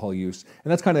and alcohol use.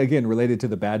 And that's kind of, again, related to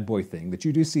the bad boy thing, that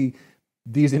you do see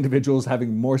these individuals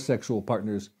having more sexual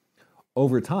partners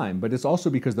over time, but it's also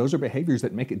because those are behaviors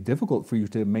that make it difficult for you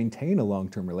to maintain a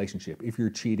long-term relationship. If you're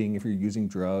cheating, if you're using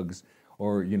drugs,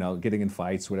 or, getting in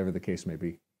fights, whatever the case may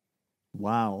be.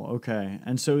 Wow, okay.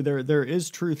 And so there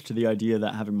is truth to the idea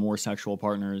that having more sexual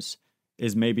partners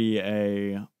is maybe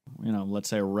a, let's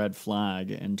say a red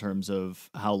flag in terms of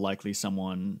how likely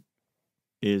someone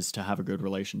is to have a good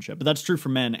relationship. But that's true for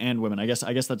men and women. I guess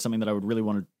that's something that I would really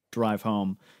want to drive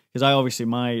home, because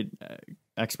my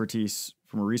expertise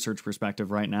from a research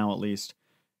perspective right now, at least,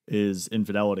 is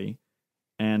infidelity.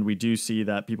 And we do see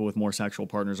that people with more sexual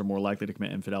partners are more likely to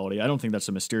commit infidelity. I don't think that's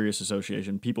a mysterious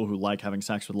association. People who like having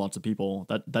sex with lots of people,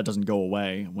 that doesn't go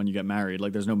away when you get married.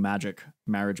 Like, there's no magic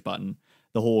marriage button.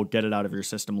 The whole get it out of your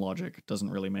system logic doesn't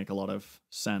really make a lot of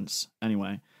sense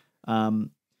anyway.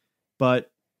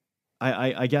 But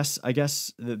I guess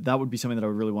that would be something that I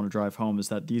would really want to drive home, is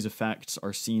that these effects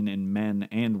are seen in men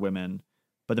and women.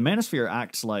 But the Manosphere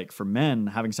acts like, for men,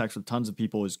 having sex with tons of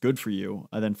people is good for you.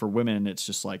 And then for women, it's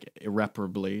just like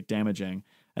irreparably damaging.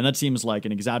 And that seems like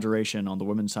an exaggeration on the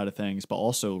women's side of things, but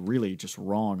also really just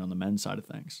wrong on the men's side of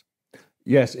things.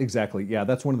 Yes, exactly. Yeah,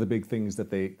 that's one of the big things that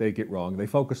they get wrong. They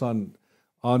focus on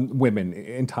women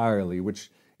entirely,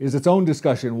 which is its own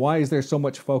discussion. Why is there so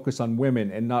much focus on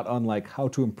women and not on like how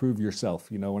to improve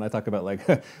yourself? When I talk about like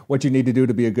what you need to do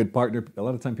to be a good partner, a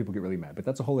lot of time people get really mad, but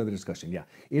that's a whole other discussion. Yeah,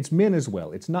 it's men as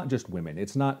well. It's not just women.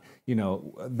 It's not,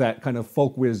 that kind of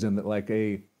folk wisdom that like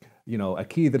a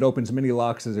key that opens many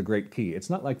locks is a great key. It's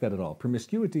not like that at all.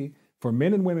 Promiscuity for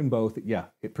men and women both, yeah,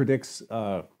 it predicts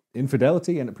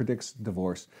infidelity and it predicts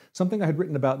divorce. Something I had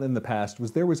written about in the past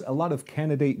was there was a lot of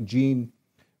candidate gene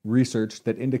research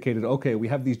that indicated, okay, we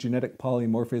have these genetic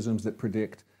polymorphisms that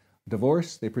predict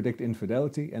divorce, they predict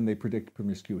infidelity, and they predict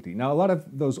promiscuity. Now, a lot of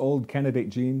those old candidate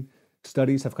gene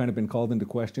studies have kind of been called into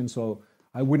question, so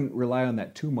I wouldn't rely on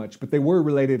that too much, but they were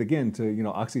related again to,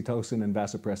 oxytocin and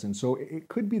vasopressin. So it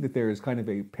could be that there is kind of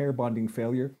a pair bonding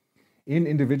failure in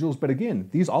individuals, but again,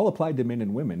 these all applied to men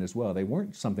and women as well. They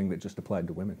weren't something that just applied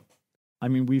to women. I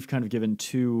mean, we've kind of given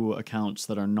two accounts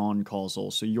that are non-causal.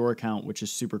 So your account, which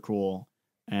is super cool,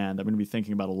 and I'm going to be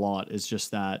thinking about a lot, is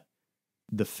just that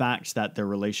the fact that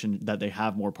that they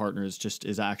have more partners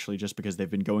is actually just because they've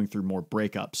been going through more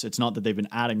breakups. It's not that they've been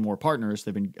adding more partners.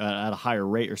 They've been at a higher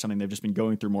rate or something. They've just been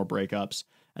going through more breakups,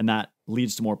 and that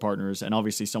leads to more partners. And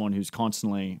obviously someone who's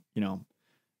constantly,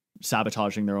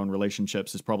 sabotaging their own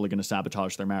relationships is probably going to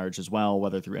sabotage their marriage as well,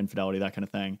 whether through infidelity, that kind of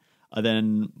thing.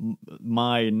 Then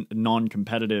my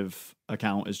non-competitive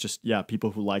account is just,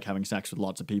 people who like having sex with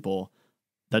lots of people.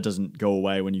 That doesn't go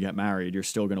away when you get married. You're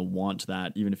still going to want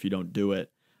that, even if you don't do it.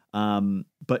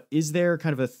 But is there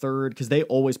kind of a third? Because they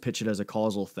always pitch it as a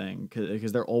causal thing,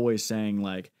 because they're always saying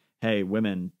like, hey,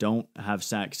 women, don't have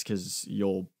sex because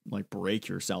you'll like break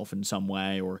yourself in some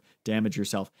way or damage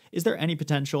yourself. Is there any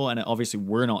potential, and obviously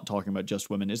we're not talking about just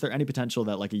women, is there any potential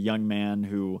that like a young man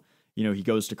who, he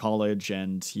goes to college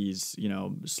and he's,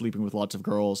 sleeping with lots of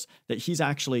girls, that he's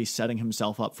actually setting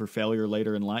himself up for failure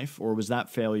later in life? Or was that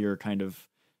failure kind of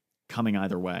coming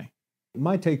either way?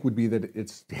 My take would be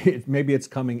that maybe it's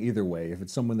coming either way. If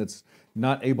it's someone that's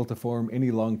not able to form any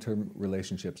long-term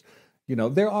relationships,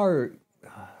 there are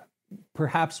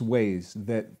perhaps ways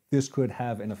that this could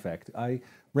have an effect. I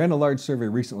ran a large survey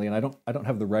recently, and I don't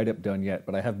have the write-up done yet,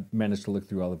 but I have managed to look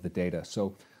through all of the data.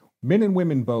 So men and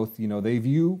women both, they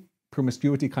view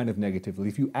promiscuity kind of negatively.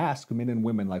 If you ask men and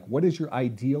women, like, what is your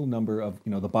ideal number of,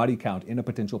 the body count in a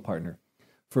potential partner?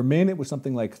 For men, it was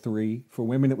something like 3. For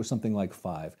women, it was something like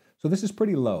 5. So this is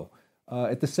pretty low.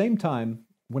 At the same time,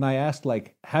 when I asked,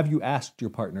 like, have you asked your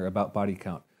partner about body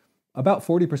count? About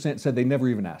 40% said they never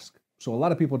even ask. So a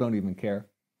lot of people don't even care.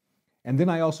 And then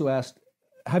I also asked,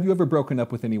 have you ever broken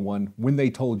up with anyone when they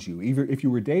told you, either if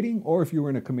you were dating or if you were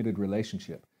in a committed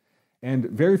relationship? And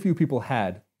very few people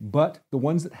had, but the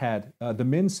ones that had, the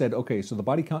men said, okay, so the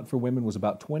body count for women was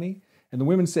about 20, and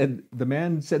the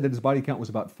man said that his body count was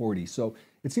about 40. So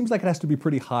it seems like it has to be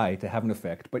pretty high to have an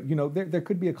effect, but there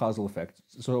could be a causal effect.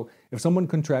 So if someone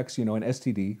contracts, an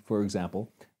STD, for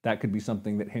example, that could be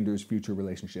something that hinders future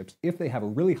relationships. If they have a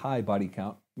really high body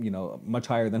count, much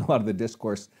higher than a lot of the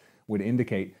discourse would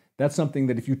indicate, that's something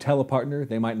that if you tell a partner,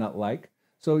 they might not like.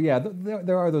 So yeah,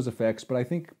 there are those effects, but I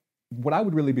think what I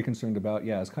would really be concerned about,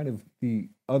 yeah, is kind of the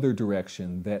other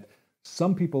direction, that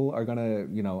some people are going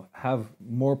to, have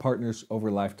more partners over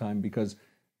a lifetime because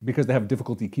they have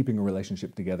difficulty keeping a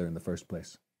relationship together in the first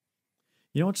place.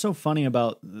 You know what's so funny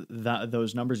about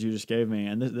those numbers you just gave me,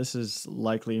 and this is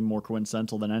likely more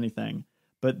coincidental than anything,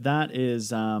 but that is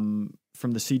from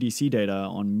the CDC data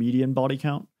on median body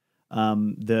count.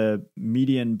 The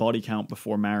median body count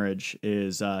before marriage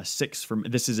is 6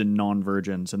 this is in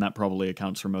non-virgins, and that probably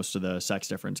accounts for most of the sex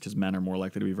difference because men are more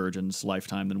likely to be virgins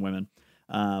lifetime than women.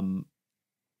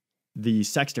 The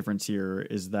sex difference here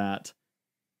is that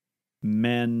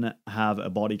men have a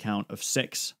body count of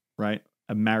 6, right?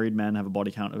 Married men have a body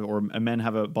count, or men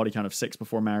have a body count of 6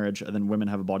 before marriage, and then women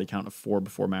have a body count of 4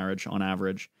 before marriage on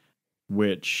average,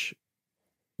 which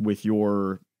with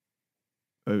your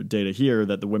data here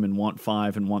that the women want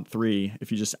 5 and want 3, if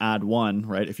you just add 1,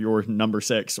 right? If you're number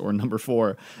 6 or number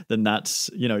 4, then that's,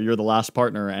 you're the last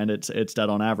partner, and it's dead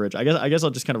on average. I guess I'll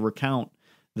just kind of recount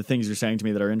the things you're saying to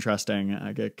me that are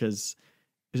interesting, because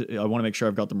I want to make sure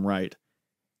I've got them right.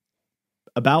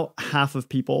 About half of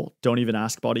people don't even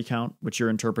ask body count, which you're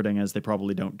interpreting as they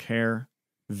probably don't care.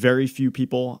 Very few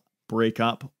people break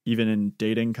up, even in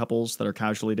dating couples that are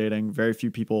casually dating. Very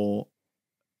few people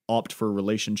opt for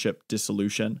relationship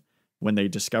dissolution when they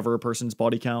discover a person's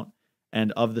body count.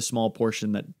 And of the small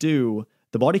portion that do,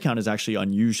 the body count is actually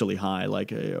unusually high,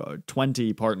 like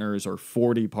 20 partners or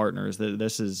 40 partners.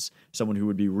 This is someone who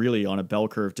would be really on a bell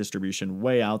curve distribution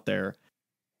way out there.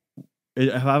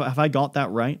 Have I got that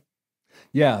right?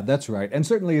 Yeah, that's right. And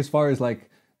certainly as far as like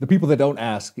the people that don't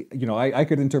ask, I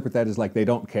could interpret that as like they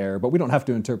don't care, but we don't have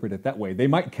to interpret it that way. They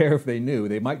might care if they knew.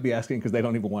 They might be asking because they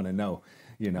don't even want to know,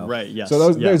 Right, yes.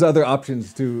 So there's other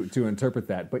options to interpret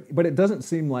that. But it doesn't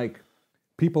seem like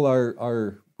people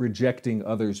are rejecting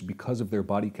others because of their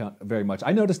body count very much.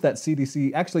 I noticed that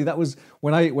CDC, actually that was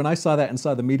when I saw that and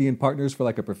saw the median partners for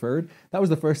like a preferred, that was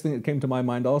the first thing that came to my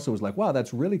mind also, was like, wow,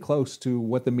 that's really close to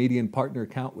what the median partner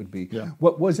count would be. Yeah.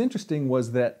 What was interesting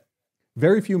was that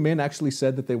very few men actually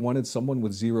said that they wanted someone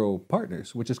with 0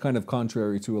 partners, which is kind of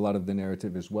contrary to a lot of the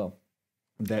narrative as well.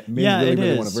 That men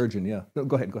really want a virgin. Yeah.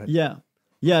 Go ahead. Yeah.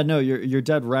 Yeah, no, you're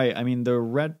dead right. I mean, the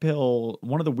red pill,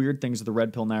 one of the weird things of the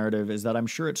red pill narrative is that I'm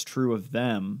sure it's true of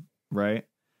them, right?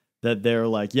 That they're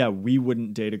like, yeah, we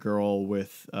wouldn't date a girl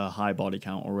with a high body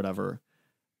count or whatever.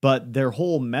 But their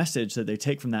whole message that they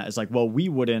take from that is like, well, we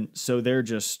wouldn't, so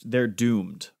they're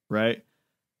doomed, right?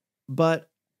 But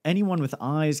anyone with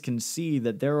eyes can see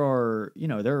that there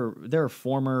are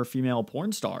former female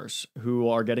porn stars who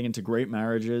are getting into great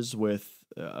marriages with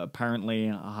apparently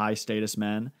high status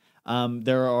men.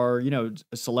 There are,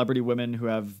 celebrity women who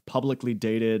have publicly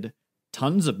dated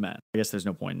tons of men. I guess there's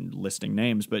no point in listing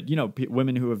names, but,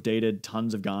 women who have dated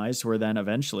tons of guys who are then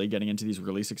eventually getting into these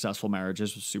really successful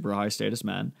marriages with super high status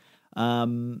men.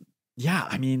 Yeah,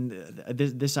 I mean,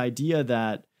 this idea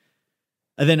that,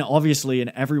 and then obviously in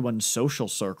everyone's social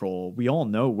circle, we all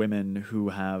know women who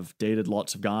have dated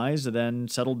lots of guys and then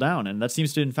settled down. And that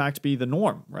seems to, in fact, be the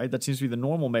norm, right? That seems to be the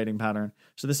normal mating pattern.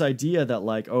 So this idea that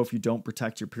like, oh, if you don't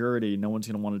protect your purity, no one's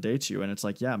going to want to date you. And it's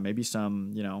like, yeah, maybe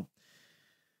some,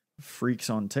 freaks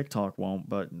on TikTok won't,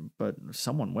 but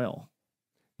someone will.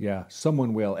 Yeah,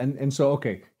 someone will. And so,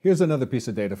 okay, here's another piece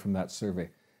of data from that survey.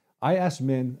 I asked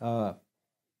men,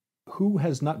 who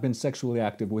has not been sexually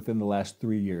active within the last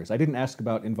 3 years? I didn't ask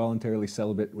about involuntarily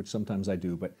celibate, which sometimes I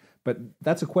do, but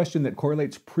that's a question that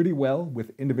correlates pretty well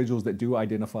with individuals that do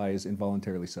identify as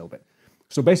involuntarily celibate.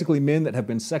 So basically men that have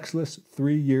been sexless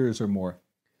 3 years or more,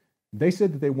 they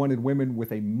said that they wanted women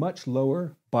with a much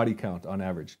lower body count on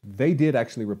average. They did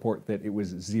actually report that it was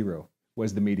 0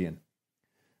 was the median.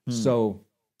 So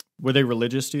were they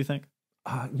religious, do you think?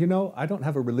 I don't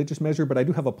have a religious measure, but I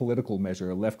do have a political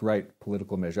measure, a left-right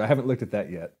political measure. I haven't looked at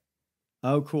that yet.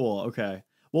 Oh, cool. Okay.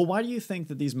 Well, why do you think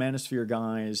that these Manosphere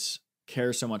guys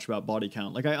care so much about body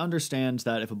count? Like, I understand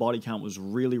that if a body count was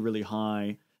really, really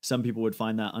high, some people would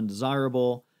find that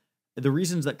undesirable. The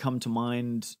reasons that come to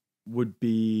mind would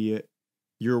be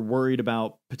you're worried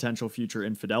about potential future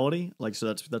infidelity. Like,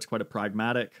 so that's quite a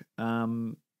pragmatic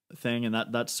thing, and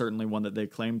that's certainly one that they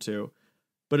claim to.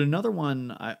 But another one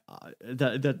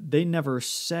that they never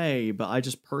say, but I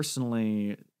just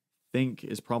personally think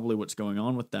is probably what's going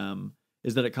on with them,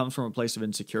 is that it comes from a place of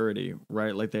insecurity,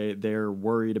 right? Like they're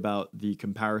worried about the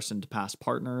comparison to past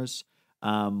partners,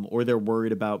 or they're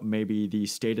worried about maybe the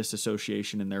status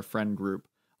association in their friend group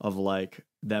of like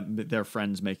their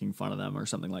friends making fun of them or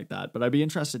something like that. But I'd be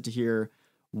interested to hear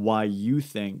why you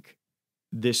think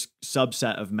this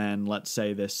subset of men, let's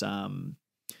say this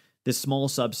small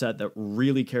subset that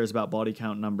really cares about body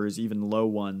count numbers, even low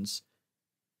ones,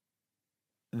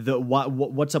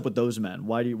 what's up with those men?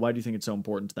 Why do you think it's so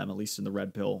important to them, at least in the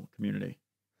red pill community?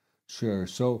 Sure.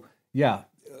 So yeah,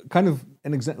 kind of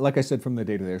an example, like I said from the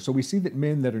data there. So we see that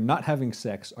men that are not having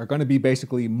sex are going to be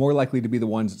basically more likely to be the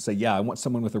ones that say, yeah, I want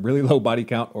someone with a really low body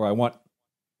count, or I want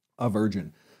a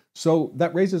virgin. So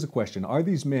that raises a question. Are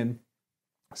these men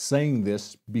saying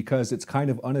this because it's kind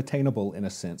of unattainable in a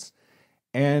sense,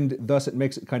 and thus it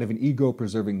makes it kind of an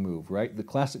ego-preserving move, right? The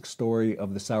classic story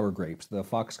of the sour grapes. The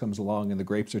fox comes along and the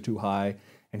grapes are too high,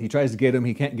 and he tries to get them,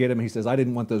 he can't get them, he says, I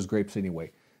didn't want those grapes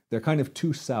anyway. They're kind of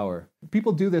too sour.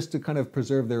 People do this to kind of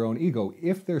preserve their own ego.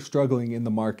 If they're struggling in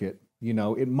the market,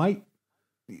 it might,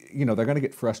 they're going to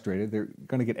get frustrated. They're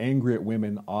going to get angry at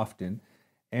women often.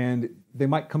 And they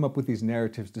might come up with these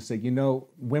narratives to say,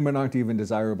 women aren't even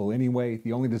desirable anyway.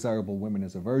 The only desirable woman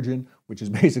is a virgin, which is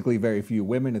basically very few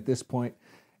women at this point.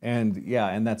 And yeah,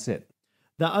 and that's it.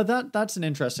 That's an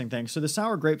interesting thing. So the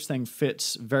sour grapes thing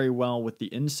fits very well with the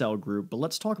incel group, but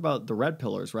let's talk about the red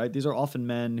pillars, right? These are often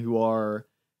men who are,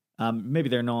 maybe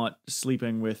they're not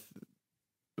sleeping with,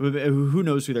 who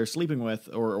knows who they're sleeping with,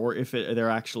 or if they're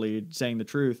actually saying the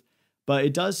truth. But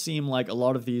it does seem like a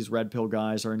lot of these red pill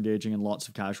guys are engaging in lots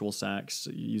of casual sex,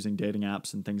 using dating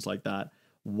apps and things like that.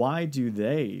 Why do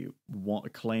they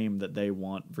claim that they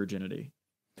want virginity,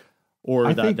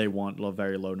 or they want a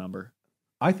very low number?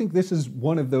 I think this is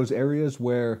one of those areas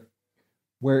where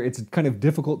it's kind of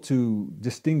difficult to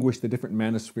distinguish the different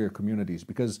manosphere communities,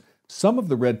 because some of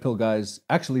the red pill guys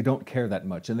actually don't care that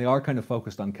much, and they are kind of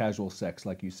focused on casual sex,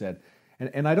 like you said.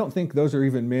 And I don't think those are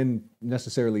even men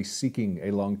necessarily seeking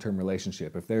a long-term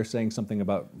relationship. If they're saying something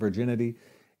about virginity,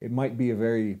 it might be a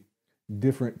very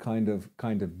different kind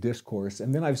of discourse.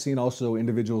 And then I've seen also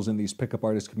individuals in these pickup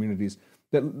artist communities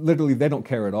that literally they don't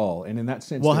care at all. And in that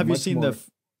sense, well, have you seen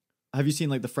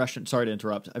like the fresh and, sorry to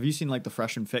interrupt, have you seen like the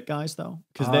fresh and fit guys though?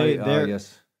 Because they're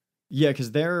yes. Yeah,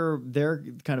 because they're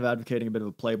kind of advocating a bit of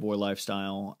a playboy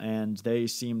lifestyle, and they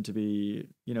seem to be,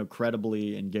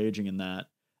 credibly engaging in that.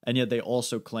 And yet they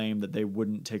also claim that they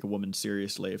wouldn't take a woman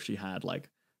seriously if she had like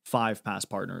 5 past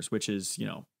partners, which is,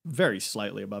 very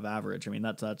slightly above average. I mean,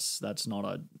 that's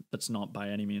not by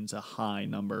any means a high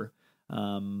number.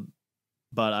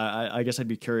 But I guess I'd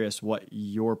be curious what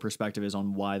your perspective is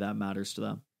on why that matters to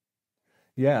them.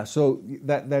 Yeah, so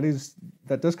that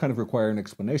does kind of require an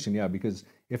explanation, yeah, because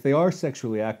if they are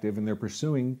sexually active and they're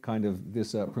pursuing kind of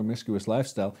this promiscuous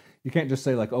lifestyle, you can't just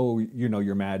say like, oh,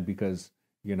 you're mad because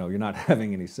you're not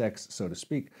having any sex, so to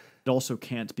speak. It also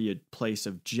can't be a place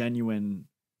of genuine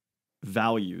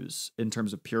values in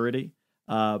terms of purity,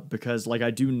 because like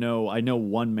I know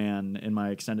one man in my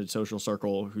extended social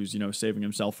circle who's saving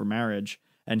himself for marriage,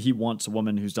 and he wants a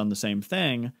woman who's done the same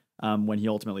thing when he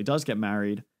ultimately does get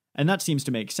married, and that seems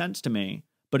to make sense to me.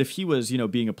 But if he was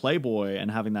being a playboy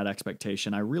and having that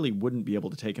expectation, I really wouldn't be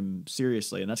able to take him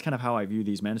seriously, and that's kind of how I view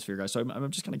these Manosphere guys. So I'm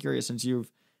just kind of curious, since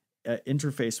you've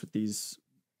interfaced with these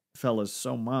fellas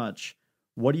so much,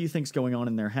 what do you think's going on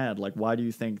in their head? Like, why do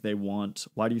you think they want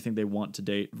to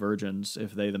date virgins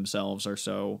if they themselves are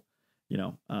so,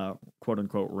 quote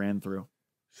unquote, ran through?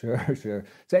 Sure.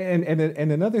 So,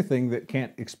 and another thing that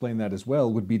can't explain that as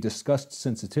well would be disgust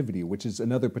sensitivity, which is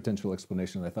another potential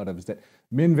explanation that I thought of, is that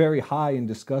men very high in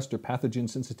disgust or pathogen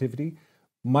sensitivity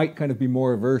might kind of be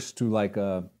more averse to like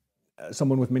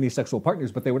someone with many sexual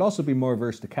partners, but they would also be more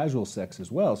averse to casual sex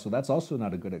as well. So that's also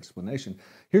not a good explanation.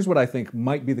 Here's what I think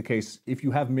might be the case. If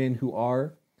you have men who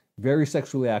are very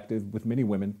sexually active with many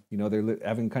women, they're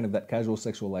having kind of that casual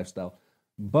sexual lifestyle,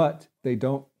 but they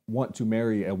don't want to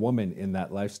marry a woman in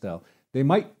that lifestyle,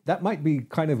 that might be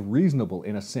kind of reasonable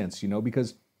in a sense,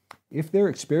 because if their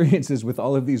experiences with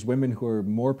all of these women who are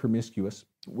more promiscuous,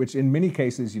 which in many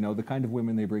cases, the kind of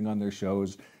women they bring on their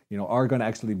shows, are going to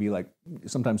actually be like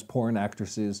sometimes porn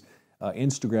actresses,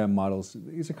 Instagram models.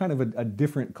 These are kind of a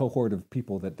different cohort of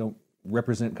people that don't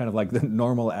represent kind of like the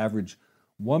normal average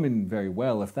woman very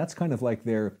well. If that's kind of like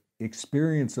their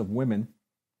experience of women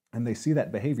and they see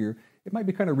that behavior, it might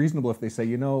be kind of reasonable if they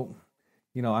say,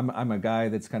 I'm a guy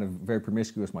that's kind of very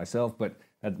promiscuous myself, but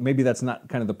maybe that's not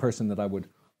kind of the person that I would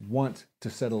want to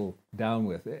settle down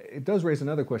with. It does raise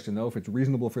another question, though, if it's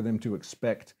reasonable for them to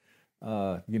expect,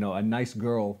 a nice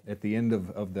girl at the end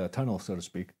of the tunnel, so to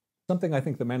speak. Something I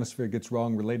think the Manosphere gets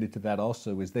wrong related to that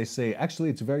also is they say, actually,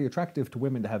 it's very attractive to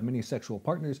women to have many sexual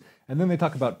partners, and then they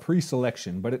talk about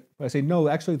pre-selection. But I say, no,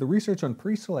 actually, the research on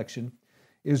pre-selection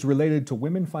is related to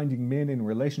women finding men in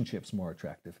relationships more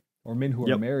attractive, or men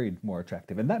who are married more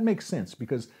attractive. And that makes sense,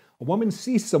 because a woman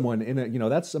sees someone in a,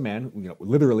 that's a man,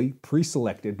 literally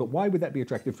pre-selected, but why would that be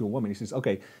attractive to a woman? He says,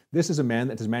 okay, this is a man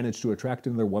that has managed to attract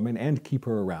another woman and keep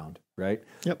her around, right?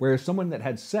 Yep. Whereas someone that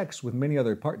had sex with many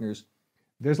other partners,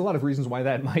 there's a lot of reasons why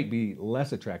that might be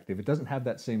less attractive. It doesn't have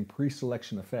that same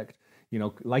pre-selection effect. You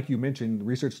know, like you mentioned,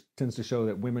 research tends to show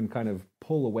that women kind of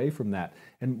pull away from that.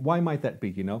 And why might that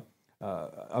be? You know,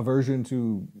 aversion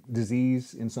to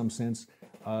disease in some sense.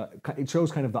 It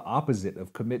shows kind of the opposite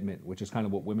of commitment, which is kind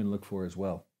of what women look for as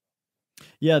well.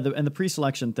 Yeah, and the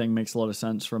pre-selection thing makes a lot of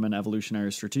sense from an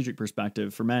evolutionary strategic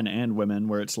perspective for men and women,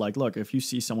 where it's like, look, if you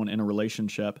see someone in a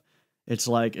relationship, it's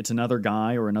like it's another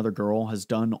guy or another girl has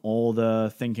done all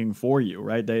the thinking for you,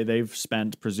 right? They've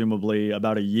spent presumably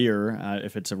about a year,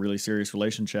 if it's a really serious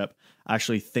relationship,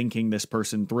 actually thinking this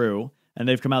person through, and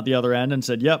they've come out the other end and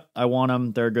said, "Yep, I want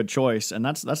them. They're a good choice." And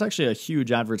that's actually a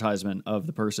huge advertisement of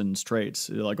the person's traits,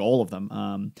 like all of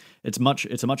them. It's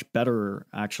a much better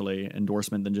actually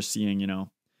endorsement than just seeing, you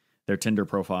know, their Tinder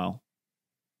profile.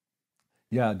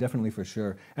 Yeah, definitely for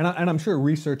sure. And I'm sure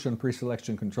research on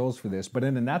pre-selection controls for this, but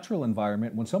in a natural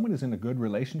environment, when someone is in a good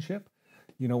relationship,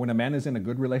 you know, when a man is in a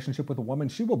good relationship with a woman,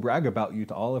 she will brag about you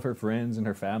to all of her friends and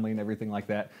her family and everything like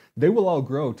that. They will all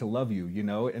grow to love you, you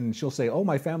know, and she'll say, "Oh,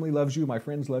 my family loves you, my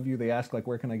friends love you." They ask like,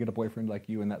 "Where can I get a boyfriend like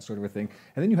you?" and that sort of a thing.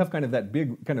 And then you have kind of that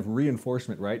big kind of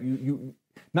reinforcement, right? You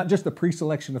not just the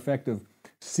pre-selection effect of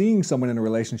seeing someone in a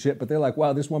relationship, but they're like,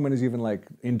 "Wow, this woman is even like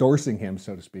endorsing him,"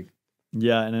 so to speak.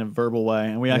 Yeah, in a verbal way.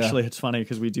 And we actually, it's funny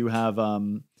because we do have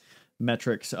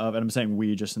metrics of, and I'm saying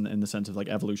we just in the sense of like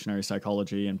evolutionary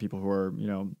psychology and people who are, you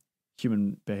know,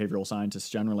 human behavioral scientists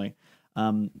generally.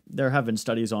 There have been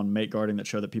studies on mate guarding that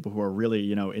show that people who are really,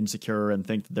 you know, insecure and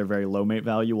think that they're very low mate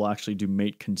value will actually do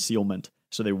mate concealment.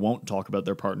 So they won't talk about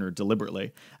their partner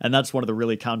deliberately. And that's one of the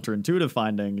really counterintuitive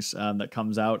findings that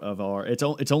comes out of our,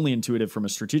 it's only intuitive from a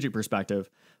strategic perspective,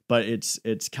 but it's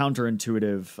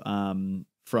counterintuitive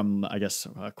from, I guess,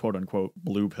 a quote unquote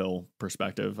blue pill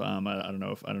perspective. I don't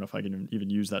know if I can even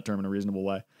use that term in a reasonable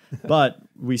way, but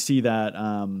we see that,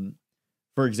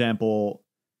 for example,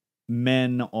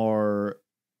 men and women are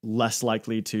less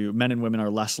likely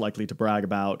to brag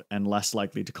about and less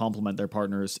likely to compliment their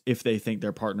partners if they think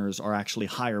their partners are actually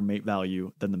higher mate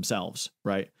value than themselves,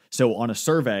 right? So on a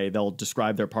survey, they'll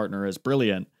describe their partner as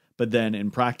brilliant, but then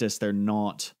in practice, they're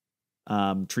not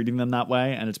treating them that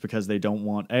way, and it's because they don't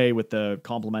want with the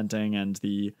complimenting and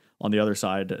the on the other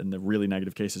side, in the really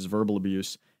negative cases, verbal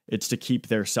abuse. It's to keep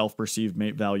their self-perceived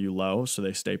mate value low, so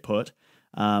they stay put.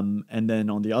 And then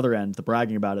on the other end, the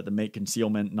bragging about it, the mate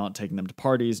concealment, not taking them to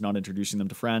parties, not introducing them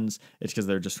to friends, it's because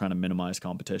they're just trying to minimize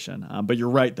competition. But you're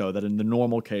right, though, that in the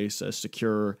normal case, a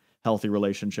secure, healthy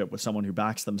relationship with someone who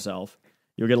backs themselves,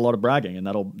 you'll get a lot of bragging, and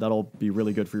that'll be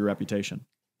really good for your reputation.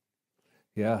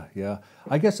 Yeah, yeah.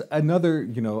 I guess another,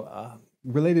 you know,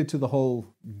 related to the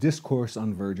whole discourse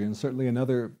on virgins, certainly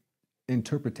another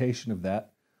interpretation of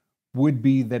that would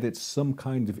be that it's some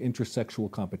kind of intersexual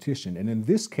competition. And in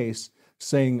this case,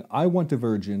 saying, "I want a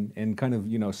virgin," and kind of,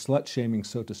 you know, slut shaming,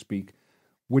 so to speak,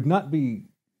 would not be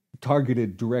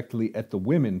targeted directly at the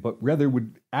women, but rather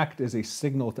would act as a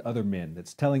signal to other men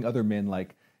that's telling other men,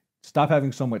 like, stop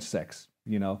having so much sex,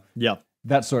 you know? Yeah.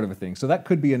 That sort of a thing. So that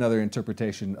could be another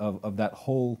interpretation of that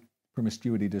whole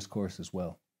promiscuity discourse as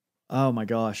well. Oh my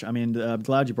gosh. I mean, I'm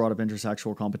glad you brought up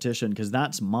intersexual competition because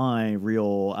that's my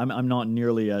real. I'm not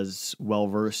nearly as well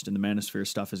versed in the Manosphere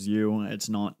stuff as you. It's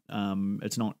not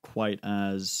quite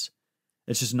as.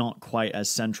 It's just not quite as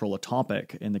central a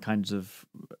topic in the kinds of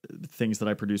things that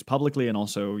I produce publicly and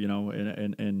also, you know,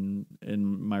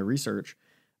 in my research.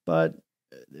 But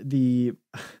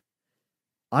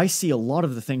I see a lot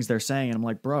of the things they're saying, and I'm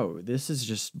like, bro, this is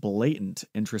just blatant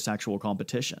intersexual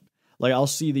competition. Like, I'll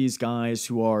see these guys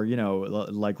who are, you know,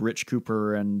 like Rich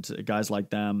Cooper and guys like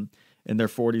them in their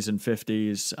 40s and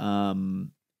 50s.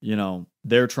 You know,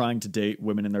 they're trying to date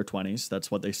women in their 20s. That's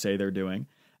what they say they're doing.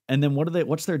 And then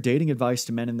what's their dating advice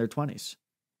to men in their 20s?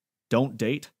 Don't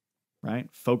date, right?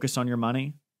 Focus on your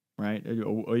money. Right,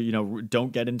 you know,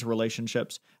 don't get into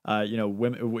relationships. You know,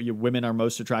 women are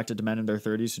most attracted to men in their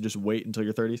 30s, so just wait until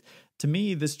your 30s. To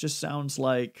me, this just sounds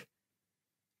like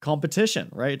competition,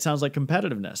 right? It sounds like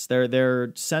competitiveness.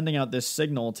 They're sending out this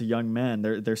signal to young men.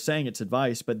 They're saying it's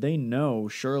advice, but they know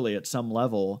surely at some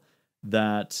level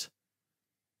that,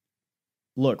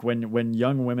 look, when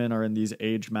young women are in these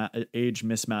age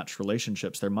mismatched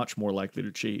relationships, they're much more likely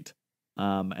to cheat.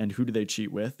 And who do they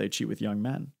cheat with? They cheat with young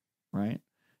men, right?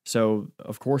 So,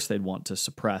 of course, they'd want to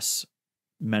suppress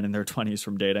men in their 20s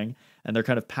from dating, and they're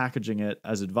kind of packaging it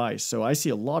as advice. So I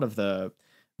see a lot of the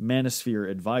Manosphere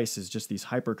advice is just these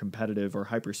hyper-competitive or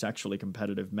hyper-sexually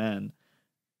competitive men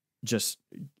just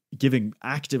giving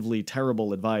actively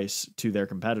terrible advice to their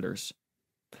competitors.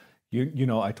 You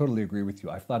know, I totally agree with you.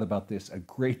 I've thought about this a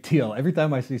great deal. Every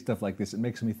time I see stuff like this, it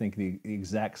makes me think the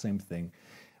exact same thing.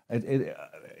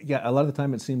 Yeah, a lot of the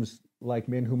time it seems like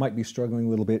men who might be struggling a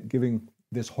little bit giving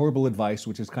this horrible advice,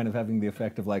 which is kind of having the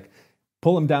effect of like,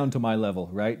 pull them down to my level,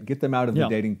 right? Get them out of the Yeah.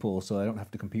 dating pool so I don't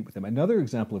have to compete with them. Another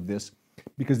example of this,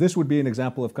 because this would be an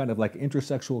example of kind of like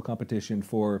intersexual competition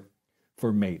for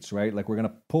mates, right? Like we're going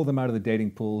to pull them out of the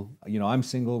dating pool. You know, I'm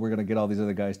single. We're going to get all these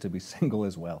other guys to be single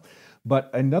as well. But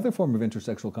another form of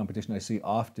intersexual competition I see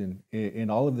often in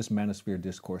all of this manosphere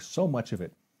discourse, so much of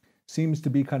it seems to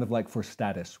be kind of like for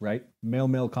status, right?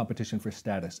 Male-male competition for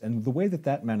status. And the way that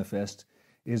that manifests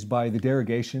is by the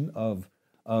derogation of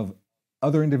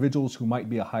other individuals who might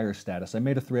be a higher status. I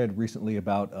made a thread recently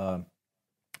about,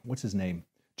 what's his name?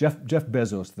 Jeff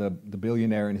Bezos, the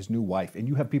billionaire, and his new wife. And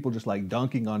you have people just like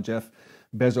dunking on Jeff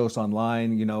Bezos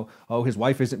online, you know, oh, his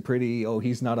wife isn't pretty, oh,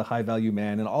 he's not a high value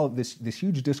man, and all of this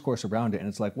huge discourse around it. And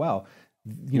it's like, wow,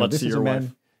 you know, this is a man.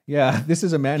 Wife. Yeah, this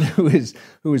is a man who is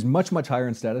much, much higher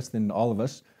in status than all of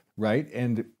us, right?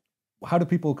 And how do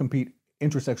people compete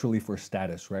intersexually for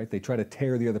status, right? They try to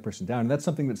tear the other person down. And that's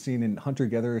something that's seen in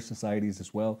hunter-gatherer societies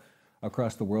as well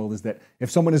across the world, is that if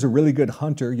someone is a really good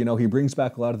hunter, you know, he brings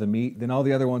back a lot of the meat, then all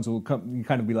the other ones will come,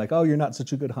 kind of be like, oh, you're not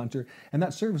such a good hunter. And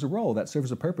that serves a role, that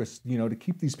serves a purpose, you know, to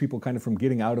keep these people kind of from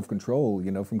getting out of control,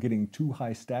 you know, from getting too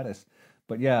high status.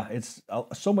 But yeah, it's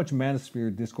so much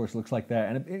manosphere discourse looks like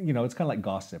that. And, you know, it's kind of like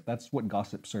gossip. That's what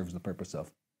gossip serves the purpose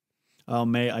of. Oh,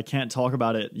 mate, I can't talk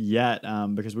about it yet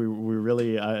because we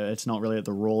really, it's not really at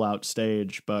the rollout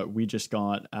stage, but we just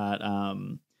got at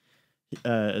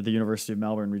the University of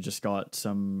Melbourne, we just got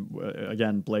some,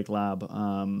 again, Blake Lab,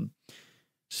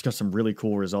 just got some really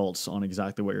cool results on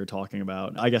exactly what you're talking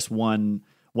about. I guess one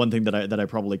thing that I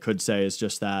probably could say is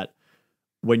just that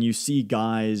when you see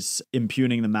guys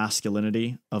impugning the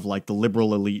masculinity of like the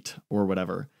liberal elite or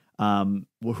whatever,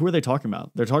 well, who are they talking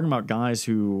about? They're talking about guys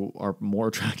who are more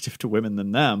attractive to women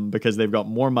than them because they've got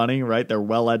more money, right? They're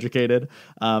well educated.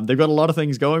 They've got a lot of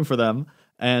things going for them.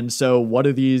 And so what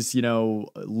do these, you know,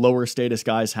 lower status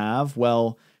guys have?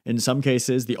 Well, in some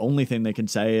cases, the only thing they can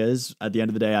say is, at the end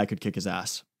of the day, I could kick his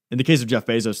ass. In the case of Jeff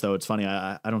Bezos, though, it's funny.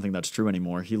 I don't think that's true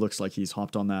anymore. He looks like he's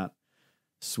hopped on that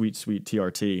sweet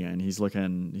TRT, and he's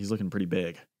looking pretty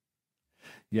big.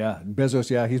 Yeah,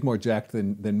 Bezos. Yeah, he's more jacked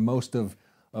than most of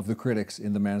the critics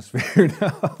in the manosphere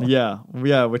now.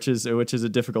 yeah, which is a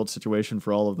difficult situation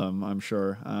for all of them, I'm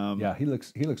sure. Yeah, he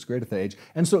looks great at that age.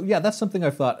 And so, yeah, that's something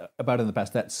I've thought about in the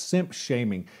past, that simp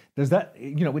shaming. Does that,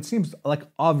 you know, it seems like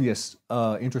obvious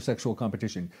intersexual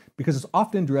competition because it's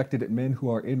often directed at men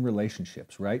who are in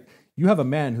relationships, right? You have a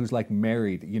man who's like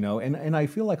married, you know, and I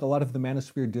feel like a lot of the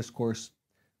manosphere discourse,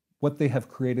 what they have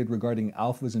created regarding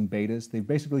alphas and betas, they've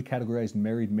basically categorized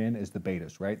married men as the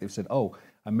betas, right? They've said, oh,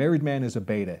 a married man is a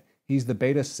beta. He's the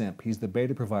beta simp. He's the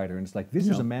beta provider. And it's like, this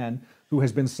is a man who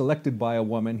has been selected by a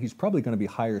woman. He's probably going to be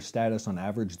higher status on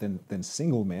average than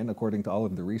single men, according to all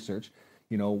of the research.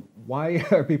 You know, why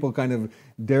are people kind of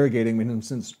derogating him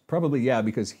since probably, yeah,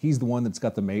 because he's the one that's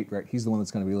got the mate, right? He's the one that's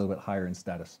going to be a little bit higher in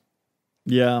status.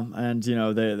 Yeah, and, you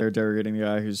know, they're derogating the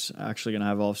guy who's actually going to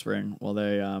have offspring while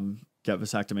they get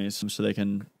vasectomies so they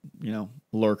can, you know,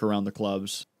 lurk around the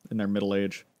clubs in their middle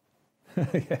age.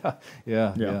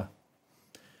 Yeah.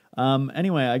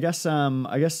 Anyway, I guess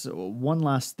one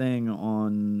last thing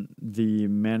on the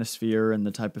manosphere and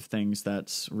the type of things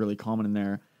that's really common in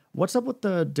there. What's up with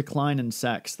the decline in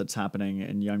sex that's happening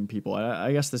in young people?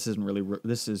 I guess this isn't really.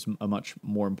 This is a much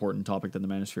more important topic than the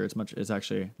manosphere. It's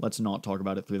actually. Let's not talk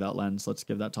about it through that lens. Let's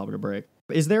give that topic a break.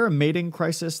 Is there a mating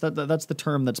crisis? That's the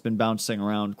term that's been bouncing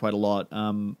around quite a lot.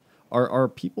 Are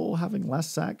people having less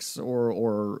sex,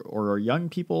 or are young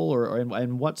people,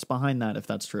 and what's behind that if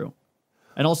that's true?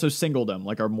 And also singledom,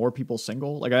 like, are more people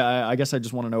single? Like, I guess I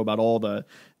just want to know about all the.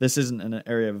 This isn't an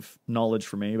area of knowledge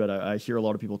for me, but I hear a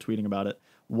lot of people tweeting about it.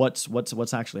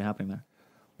 What's actually happening there?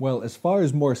 Well, as far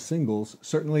as more singles,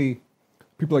 certainly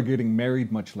people are getting married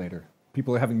much later.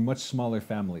 People are having much smaller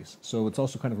families, so it's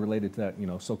also kind of related to that, you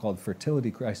know, so-called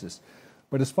fertility crisis.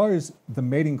 But as far as the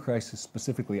mating crisis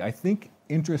specifically, I think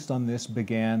interest on this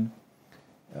began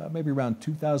maybe around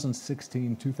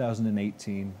 2016,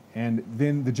 2018. And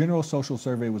then the General Social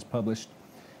Survey was published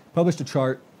a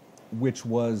chart which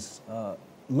was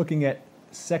looking at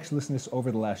sexlessness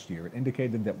over the last year. It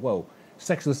indicated that, whoa,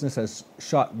 sexlessness has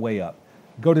shot way up.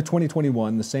 Go to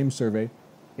 2021, the same survey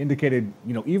indicated,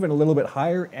 you know, even a little bit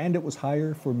higher, and it was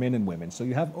higher for men and women. So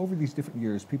you have over these different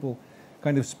years, people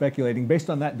kind of speculating based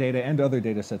on that data and other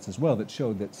data sets as well that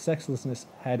showed that sexlessness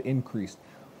had increased.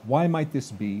 Why might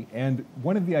this be? And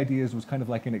one of the ideas was kind of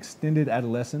like an extended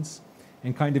adolescence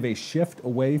and kind of a shift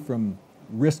away from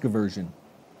risk aversion,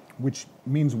 which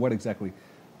means what exactly?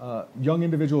 Young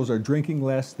individuals are drinking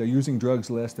less, they're using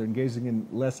drugs less, they're engaging in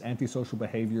less antisocial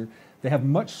behavior. They have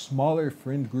much smaller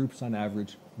friend groups on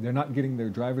average. They're not getting their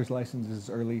driver's licenses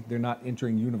early. They're not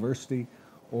entering university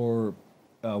or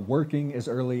working as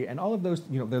early. And all of those,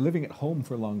 they're living at home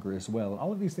for longer as well.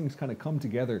 All of these things kind of come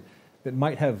together that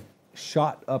might have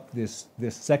shot up this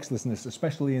sexlessness,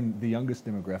 especially in the youngest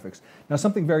demographics. Now,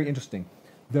 something very interesting.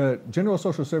 The General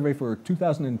Social Survey for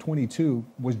 2022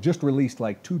 was just released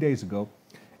like 2 days ago.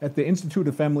 At the Institute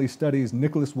of Family Studies,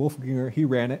 Nicholas Wolfginger, he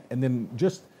ran it. And then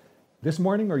just this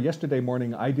morning or yesterday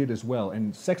morning, I did as well.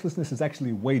 And sexlessness is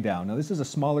actually way down. Now, this is a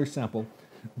smaller sample,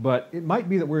 but it might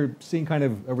be that we're seeing kind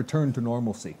of a return to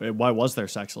normalcy. Why was there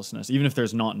sexlessness? Even if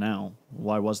there's not now,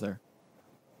 why was there?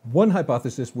 One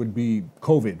hypothesis would be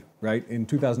COVID, right, in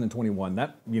 2021.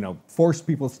 That, forced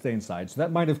people to stay inside. So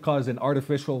that might have caused an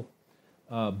artificial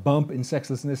bump in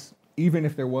sexlessness, even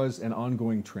if there was an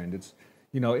ongoing trend. It's,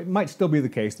 it might still be the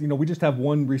case. We just have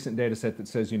one recent data set that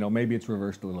says, maybe it's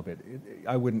reversed a little bit.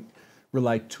 I wouldn't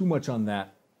rely too much on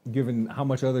that, given how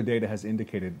much other data has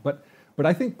indicated. But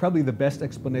I think probably the best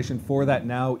explanation for that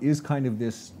now is kind of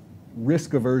this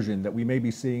risk aversion that we may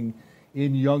be seeing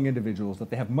in young individuals, that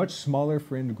they have much smaller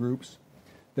friend groups,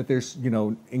 that they're,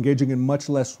 engaging in much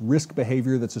less risk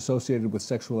behavior that's associated with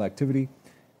sexual activity,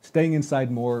 staying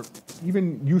inside more.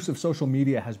 Even use of social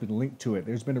media has been linked to it.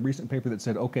 There's been a recent paper that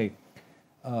said, okay,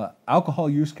 alcohol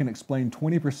use can explain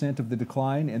 20% of the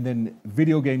decline, and then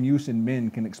video game use in men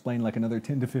can explain like another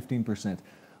 10 to 15%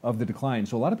 of the decline.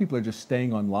 So a lot of people are just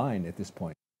staying online at this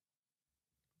point.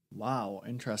 Wow,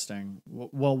 interesting.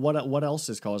 Well, what else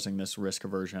is causing this risk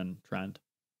aversion trend?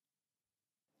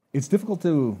 It's difficult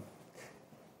to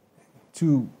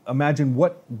imagine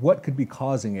what could be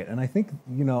causing it, and I think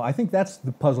that's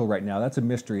the puzzle right now. That's a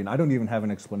mystery, and I don't even have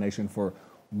an explanation for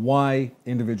why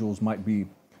individuals might be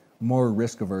more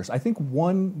risk averse. I think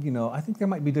there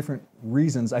might be different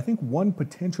reasons. I think one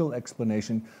potential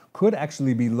explanation could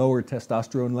actually be lower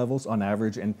testosterone levels on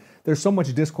average, and there's so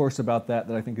much discourse about that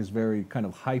I think is very kind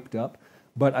of hyped up,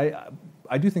 but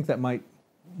I do think that might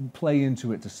play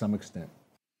into it to some extent.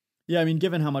 Yeah, I mean,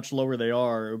 given how much lower they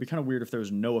are, it would be kind of weird if there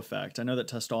was no effect. I know that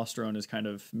testosterone is kind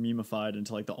of memeified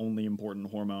into like the only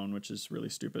important hormone, which is really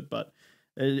stupid, but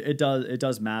it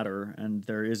does matter, and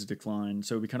there is a decline,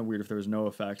 so it'd be kind of weird if there was no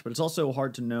effect. But it's also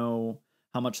hard to know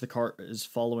how much the cart is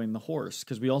following the horse,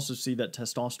 because we also see that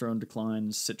testosterone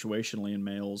declines situationally in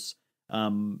males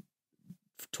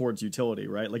towards utility,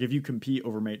 right? Like if you compete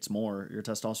over mates more, your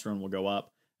testosterone will go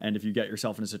up, and if you get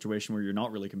yourself in a situation where you're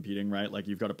not really competing, right, like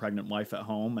you've got a pregnant wife at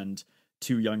home and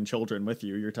 2 young children with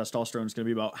you, your testosterone is going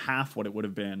to be about half what it would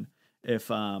have been if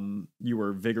you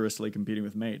were vigorously competing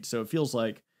with mates. So it feels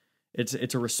like it's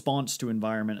a response to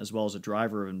environment as well as a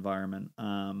driver of environment.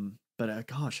 But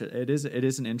gosh, it is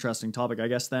an interesting topic. I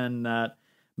guess then that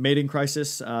mating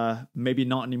crisis, maybe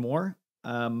not anymore.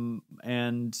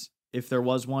 And if there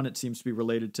was one, it seems to be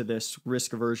related to this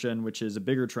risk aversion, which is a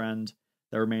bigger trend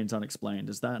that remains unexplained.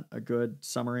 Is that a good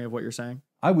summary of what you're saying?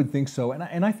 I would think so.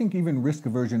 And I think even risk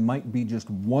aversion might be just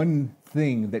one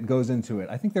thing that goes into it.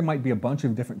 I think there might be a bunch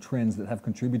of different trends that have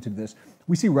contributed to this.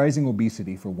 We see rising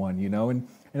obesity for one, and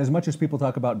as much as people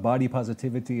talk about body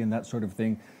positivity and that sort of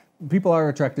thing, people are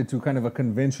attracted to kind of a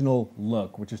conventional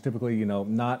look, which is typically,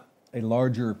 not a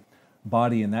larger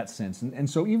body in that sense. And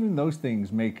so even those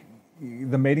things make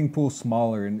the mating pool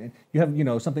smaller. And you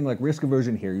have, something like risk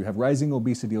aversion here. You have rising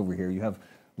obesity over here. You have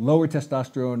lower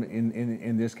testosterone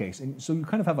in this case. And so you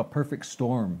kind of have a perfect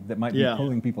storm that might be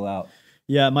pulling people out.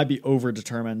 Yeah, it might be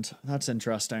over-determined. That's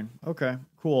interesting. Okay,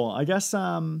 cool. I guess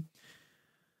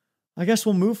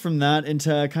we'll move from that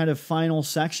into kind of final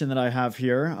section that I have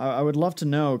here. I would love to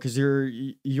know, because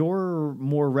you're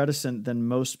more reticent than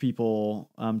most people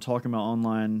talking about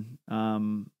online,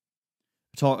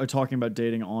 talking about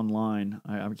dating online.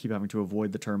 I keep having to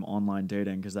avoid the term online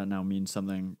dating because that now means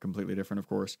something completely different, of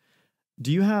course.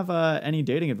 Do you have any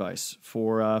dating advice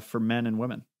for men and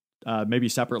women? Maybe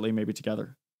separately, maybe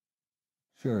together.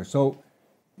 Sure. So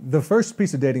the first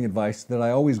piece of dating advice that I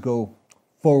always go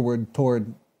forward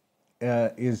toward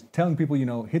is telling people,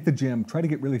 hit the gym, try to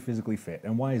get really physically fit.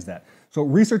 And why is that? So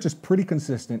research is pretty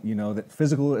consistent, that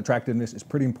physical attractiveness is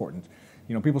pretty important.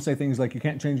 People say things like you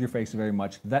can't change your face very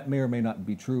much. That may or may not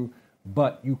be true,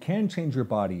 but you can change your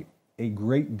body a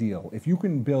great deal. If you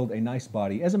can build a nice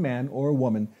body as a man or a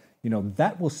woman,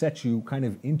 that will set you kind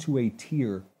of into a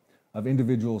tier of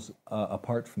individuals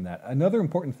apart from that. Another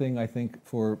important thing, I think,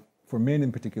 for men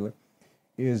in particular,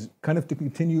 is kind of to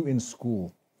continue in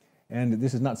school. And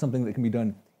this is not something that can be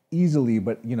done easily,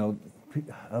 but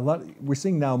we're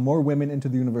seeing now more women into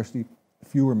the university,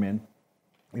 fewer men.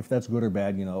 If that's good or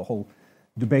bad, a whole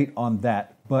debate on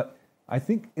that. But I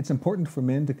think it's important for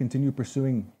men to continue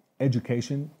pursuing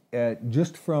education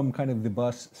just from kind of the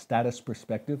bus status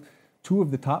perspective. Two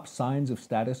of the top signs of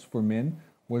status for men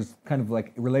was kind of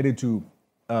like related to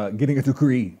getting a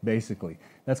degree, basically.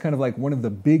 That's kind of like one of the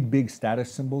big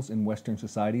status symbols in Western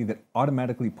society that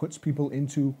automatically puts people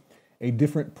into a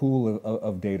different pool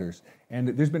of daters. And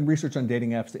there's been research on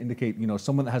dating apps to indicate,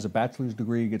 someone that has a bachelor's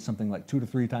degree gets something like 2 to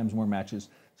 3 times more matches.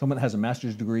 Someone that has a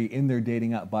master's degree in their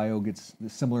dating app bio gets a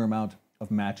similar amount of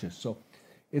matches. So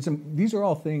these are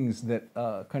all things that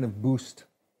kind of boost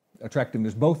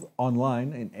attractiveness, both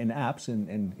online and apps and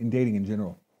in dating in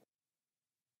general.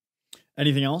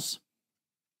 Anything else?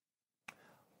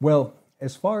 Well,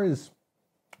 as far as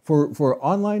for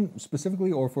online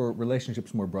specifically, or for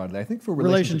relationships more broadly, I think for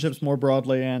relationships more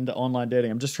broadly and online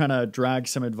dating. I'm just trying to drag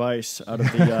some advice out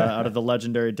of the out of the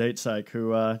legendary date psych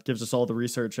who gives us all the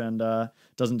research and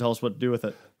doesn't tell us what to do with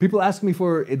it. People ask me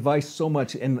for advice so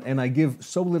much, and I give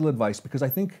so little advice because I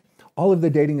think all of the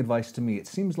dating advice to me, it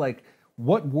seems like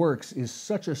what works is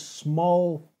such a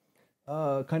small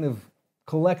kind of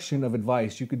collection of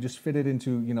advice. You could just fit it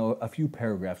into, a few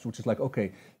paragraphs, which is like,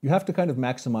 okay, you have to kind of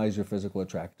maximize your physical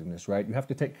attractiveness, right? You have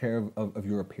to take care of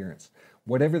your appearance,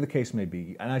 whatever the case may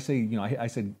be. And I say, I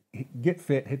said, get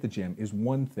fit, hit the gym is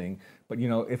one thing. But,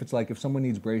 if it's like, if someone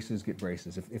needs braces, get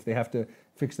braces. If they have to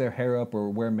fix their hair up or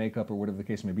wear makeup or whatever the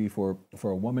case may be for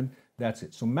a woman, that's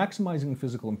it. So maximizing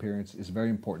physical appearance is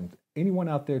very important. Anyone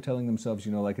out there telling themselves,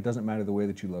 like it doesn't matter the way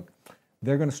that you look,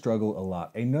 they're going to struggle a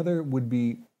lot. Another would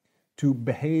be to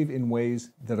behave in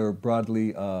ways that are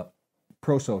broadly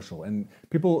pro-social. And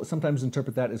people sometimes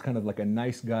interpret that as kind of like a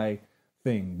nice guy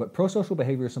thing. But pro-social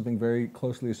behavior is something very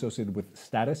closely associated with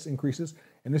status increases.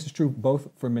 And this is true both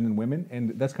for men and women.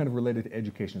 And that's kind of related to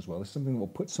education as well. It's something that will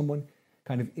put someone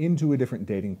kind of into a different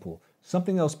dating pool.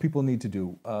 Something else people need to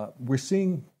do. We're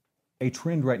seeing a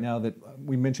trend right now that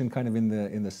we mentioned kind of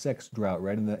in the sex drought,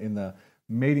 right? In the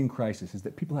mating crisis, is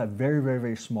that people have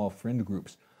very small friend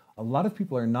groups. A lot of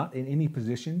people are not in any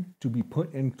position to be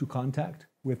put into contact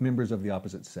with members of the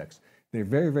opposite sex. They're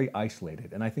very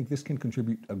isolated, and I think this can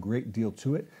contribute a great deal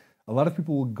to it. A lot of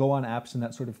people will go on apps and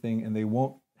that sort of thing, and they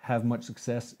won't have much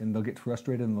success, and they'll get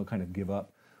frustrated and they'll kind of give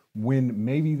up, when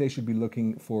maybe they should be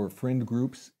looking for friend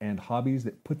groups and hobbies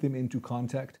that put them into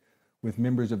contact with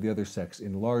members of the other sex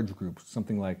in large groups,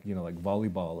 something like, like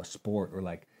volleyball, a sport, or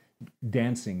like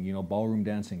dancing, ballroom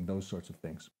dancing, those sorts of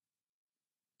things.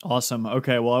 Awesome.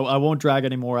 Okay. Well, I won't drag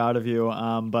any more out of you.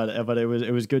 But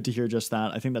it was good to hear just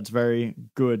that. I think that's very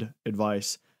good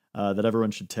advice that everyone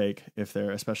should take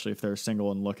especially if they're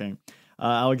single and looking.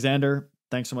 Alexander,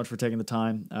 thanks so much for taking the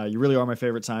time. You really are my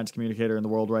favorite science communicator in the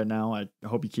world right now. I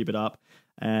hope you keep it up.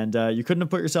 And you couldn't have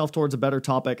put yourself towards a better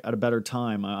topic at a better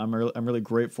time. I'm really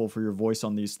grateful for your voice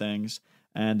on these things.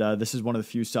 And this is one of the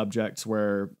few subjects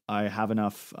where I have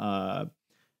enough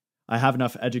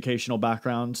educational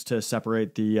backgrounds to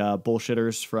separate the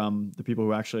bullshitters from the people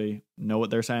who actually know what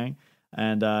they're saying.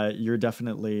 And you're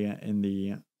definitely in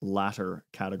the latter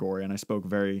category. And I spoke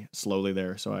very slowly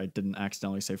there, so I didn't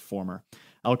accidentally say former.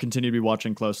 I'll continue to be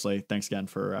watching closely. Thanks again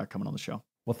for coming on the show.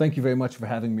 Well, thank you very much for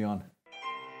having me on.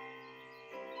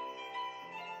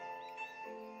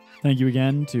 Thank you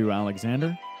again to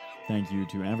Alexander. Thank you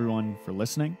to everyone for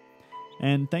listening.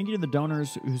 And thank you to the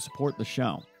donors who support the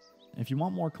show. If you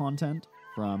want more content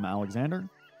from Alexander,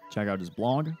 check out his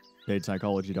blog,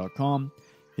 datepsychology.com,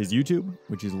 his YouTube,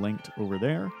 which is linked over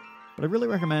there. But I really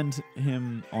recommend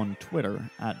him on Twitter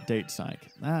at datepsych.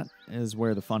 That is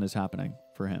where the fun is happening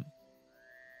for him.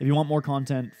 If you want more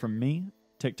content from me,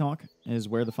 TikTok is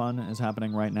where the fun is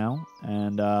happening right now.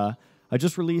 And I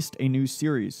just released a new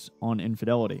series on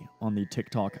infidelity on the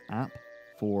TikTok app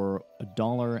for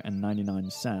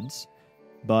 $1.99.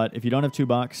 But if you don't have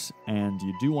 $2 and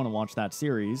you do want to watch that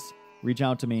series, reach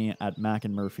out to me at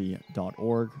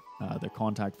mackenmurphy.org. The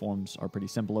contact forms are pretty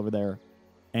simple over there.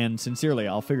 And sincerely,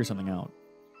 I'll figure something out.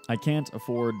 I can't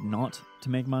afford not to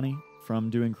make money from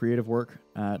doing creative work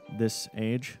at this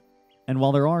age. And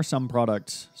while there are some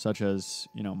products, such as,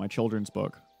 my children's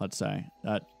book, let's say,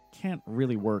 that can't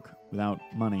really work without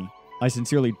money, I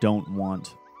sincerely don't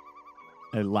want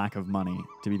a lack of money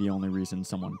to be the only reason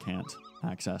someone can't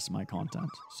access my content.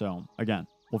 So again,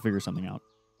 we'll figure something out.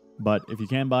 But if you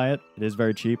can buy it, it is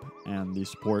very cheap, and the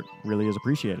support really is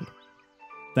appreciated.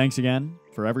 Thanks again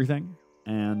for everything,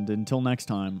 and until next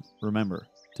time, remember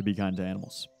to be kind to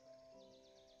animals.